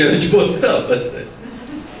iedomājieties, ja viņš būtu tā pateikt.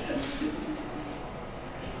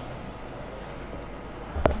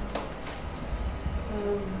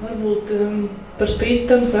 Varbūt par spīti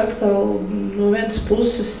tam, ka atkal no vienas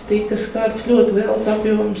puses tika skārts ļoti liels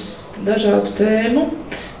apjoms dažādu tēmu,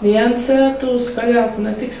 niansētu, skaļāku,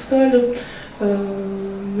 netik skaļu,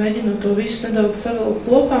 mēģinot to visu nedaudz savilkt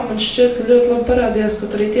kopā. Man šķiet, ka ļoti labi parādījās,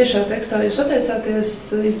 kaut arī tiešā tekstā jūs atteicāties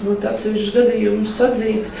izdarot atsevišķus gadījumus,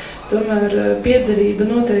 atzīt, tomēr piederība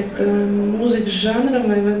noteikta mūzikas žanram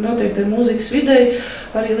vai noteiktai mūzikas videi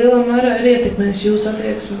arī lielā mērā ir ietekmējusi jūsu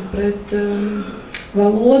attieksmi pret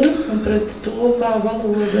valodu un pret to, kā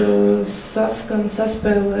valoda saskan,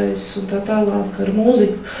 saspēlējas un tā tālāk ar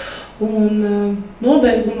mūziku. Un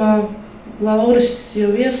nobeigumā Lauris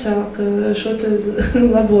jau iesāka šo te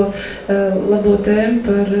labo tēmu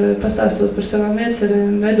pastāstot par savām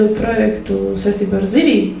iecerēm, veidot projektu saistībā ar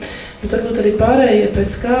zivīm. Bet varbūt arī pārējie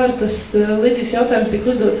pēc kārtas līdzīgs jautājums tika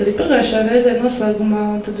uzdots arī pagājušā reizē noslēgumā,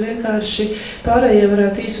 un tad vienkārši pārējie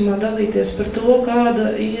varētu īsumā dalīties par to,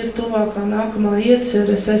 kāda ir tuvākā nākamā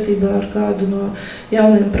iecere saistībā ar kādu no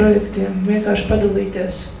jauniem projektiem. Vienkārši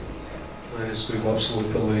padalīties. Es gribu absolūti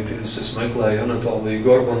padalīties. Es meklēju Anatoliju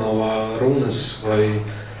Gorbanovā runas vai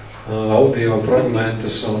audio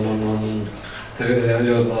fragmentus, un tev ir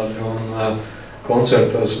ļoti labi. Un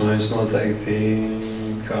koncertos mēs noteikti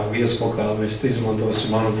kā viesvokālisti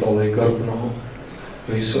izmantosim Anatoliju Gorbanovu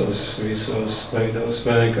visos veidos.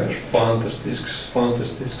 Vienkārši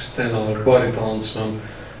fantastisks tenora baritons. Un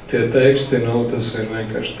tie teksti, tas ir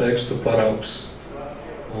vienkārši tekstu paraugs.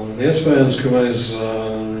 Un iespējams, ka mēs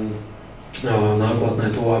nākotnē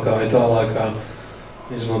tuvākā vai tālākā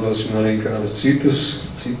izmantosim arī kādus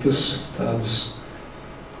citus tādus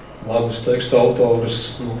labus tekstu autorus,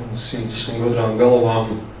 100 gudrām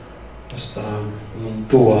galvām, tas tā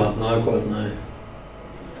tuvā nākotnē.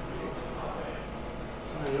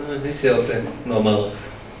 Es jau te no malas.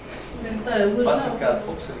 Pasaka kādu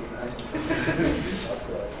popsavīku nāk.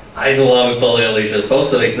 Ai, nu labi, palielīšos.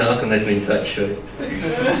 Popsavīku nāk un es viņus atšoju.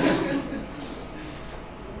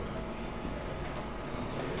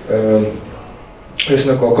 Es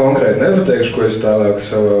neko konkrēti nepateikšu, ko es tālāk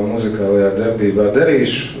savā muzikālajā darbībā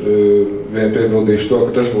darīšu. Vien piebildīšu to,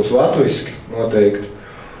 ka tas būs latviski noteikti.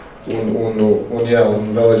 Un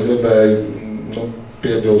vēl es gribēju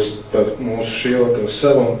piebilst par mūsu šī vakara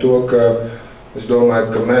sarunu to, ka es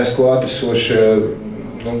domāju, ka mēs klātesošie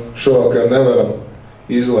šovakar nevaram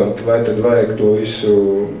izlemt, vai tad vajag to visu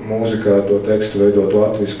mūzikā, to tekstu veidot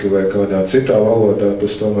latviski vai kādā citā valodā.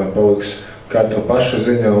 Tas tomēr paliks katra paša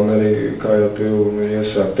ziņā, un arī, kā jau tu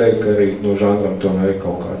iesāk teikt, ka arī no žanram tomēr ir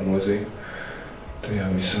kaut kāda nozīme tajā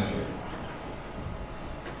visā.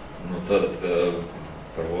 Tad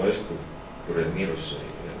par Voisku, kur ir mirusi,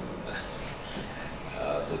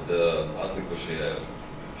 tad atlikušie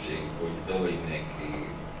šī kuģa dalībnieki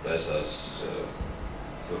taisās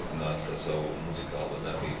turpināt savu muzikālo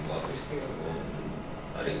darbību latviski, un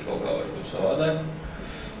arī kaut kā varbūt savādāk.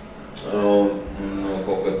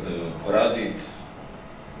 Kaut kad parādīt,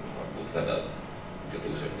 varbūt kādā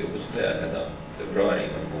 2012. gadā, februārī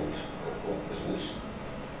varbūt kaut ko, kas būs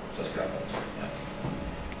saskrāpāts.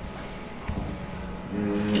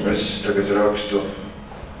 Es tagad rakstu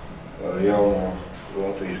jauno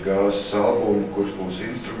Latvijas gāzes albumu, kurš būs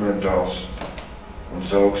instrumentāls un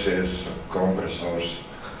sauksies Kompresors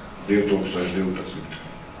 2012.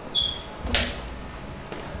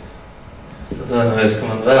 Atvainojos, ka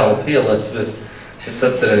man vēl pielēc, bet es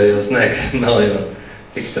atcerējos, ka nav jau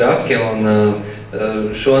tik traki. Un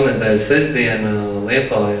šonedēļ sestdien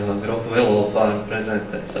Liepājā grupa VALODA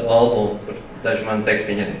prezentē savu albumu, kur daži mani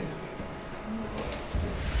tekstiņi arī.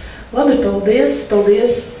 Labi, paldies.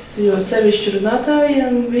 Paldies jo sevišķi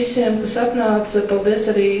runātājiem visiem, kas atnāca. Paldies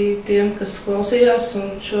arī tiem, kas klausījās un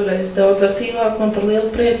šoreiz daudz aktīvāk man par lielu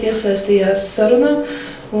prieku iesaistījās sarunā.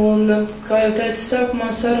 Un, kā jau teicu sākumā,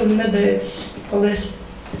 saruna nebeidzas. Paldies!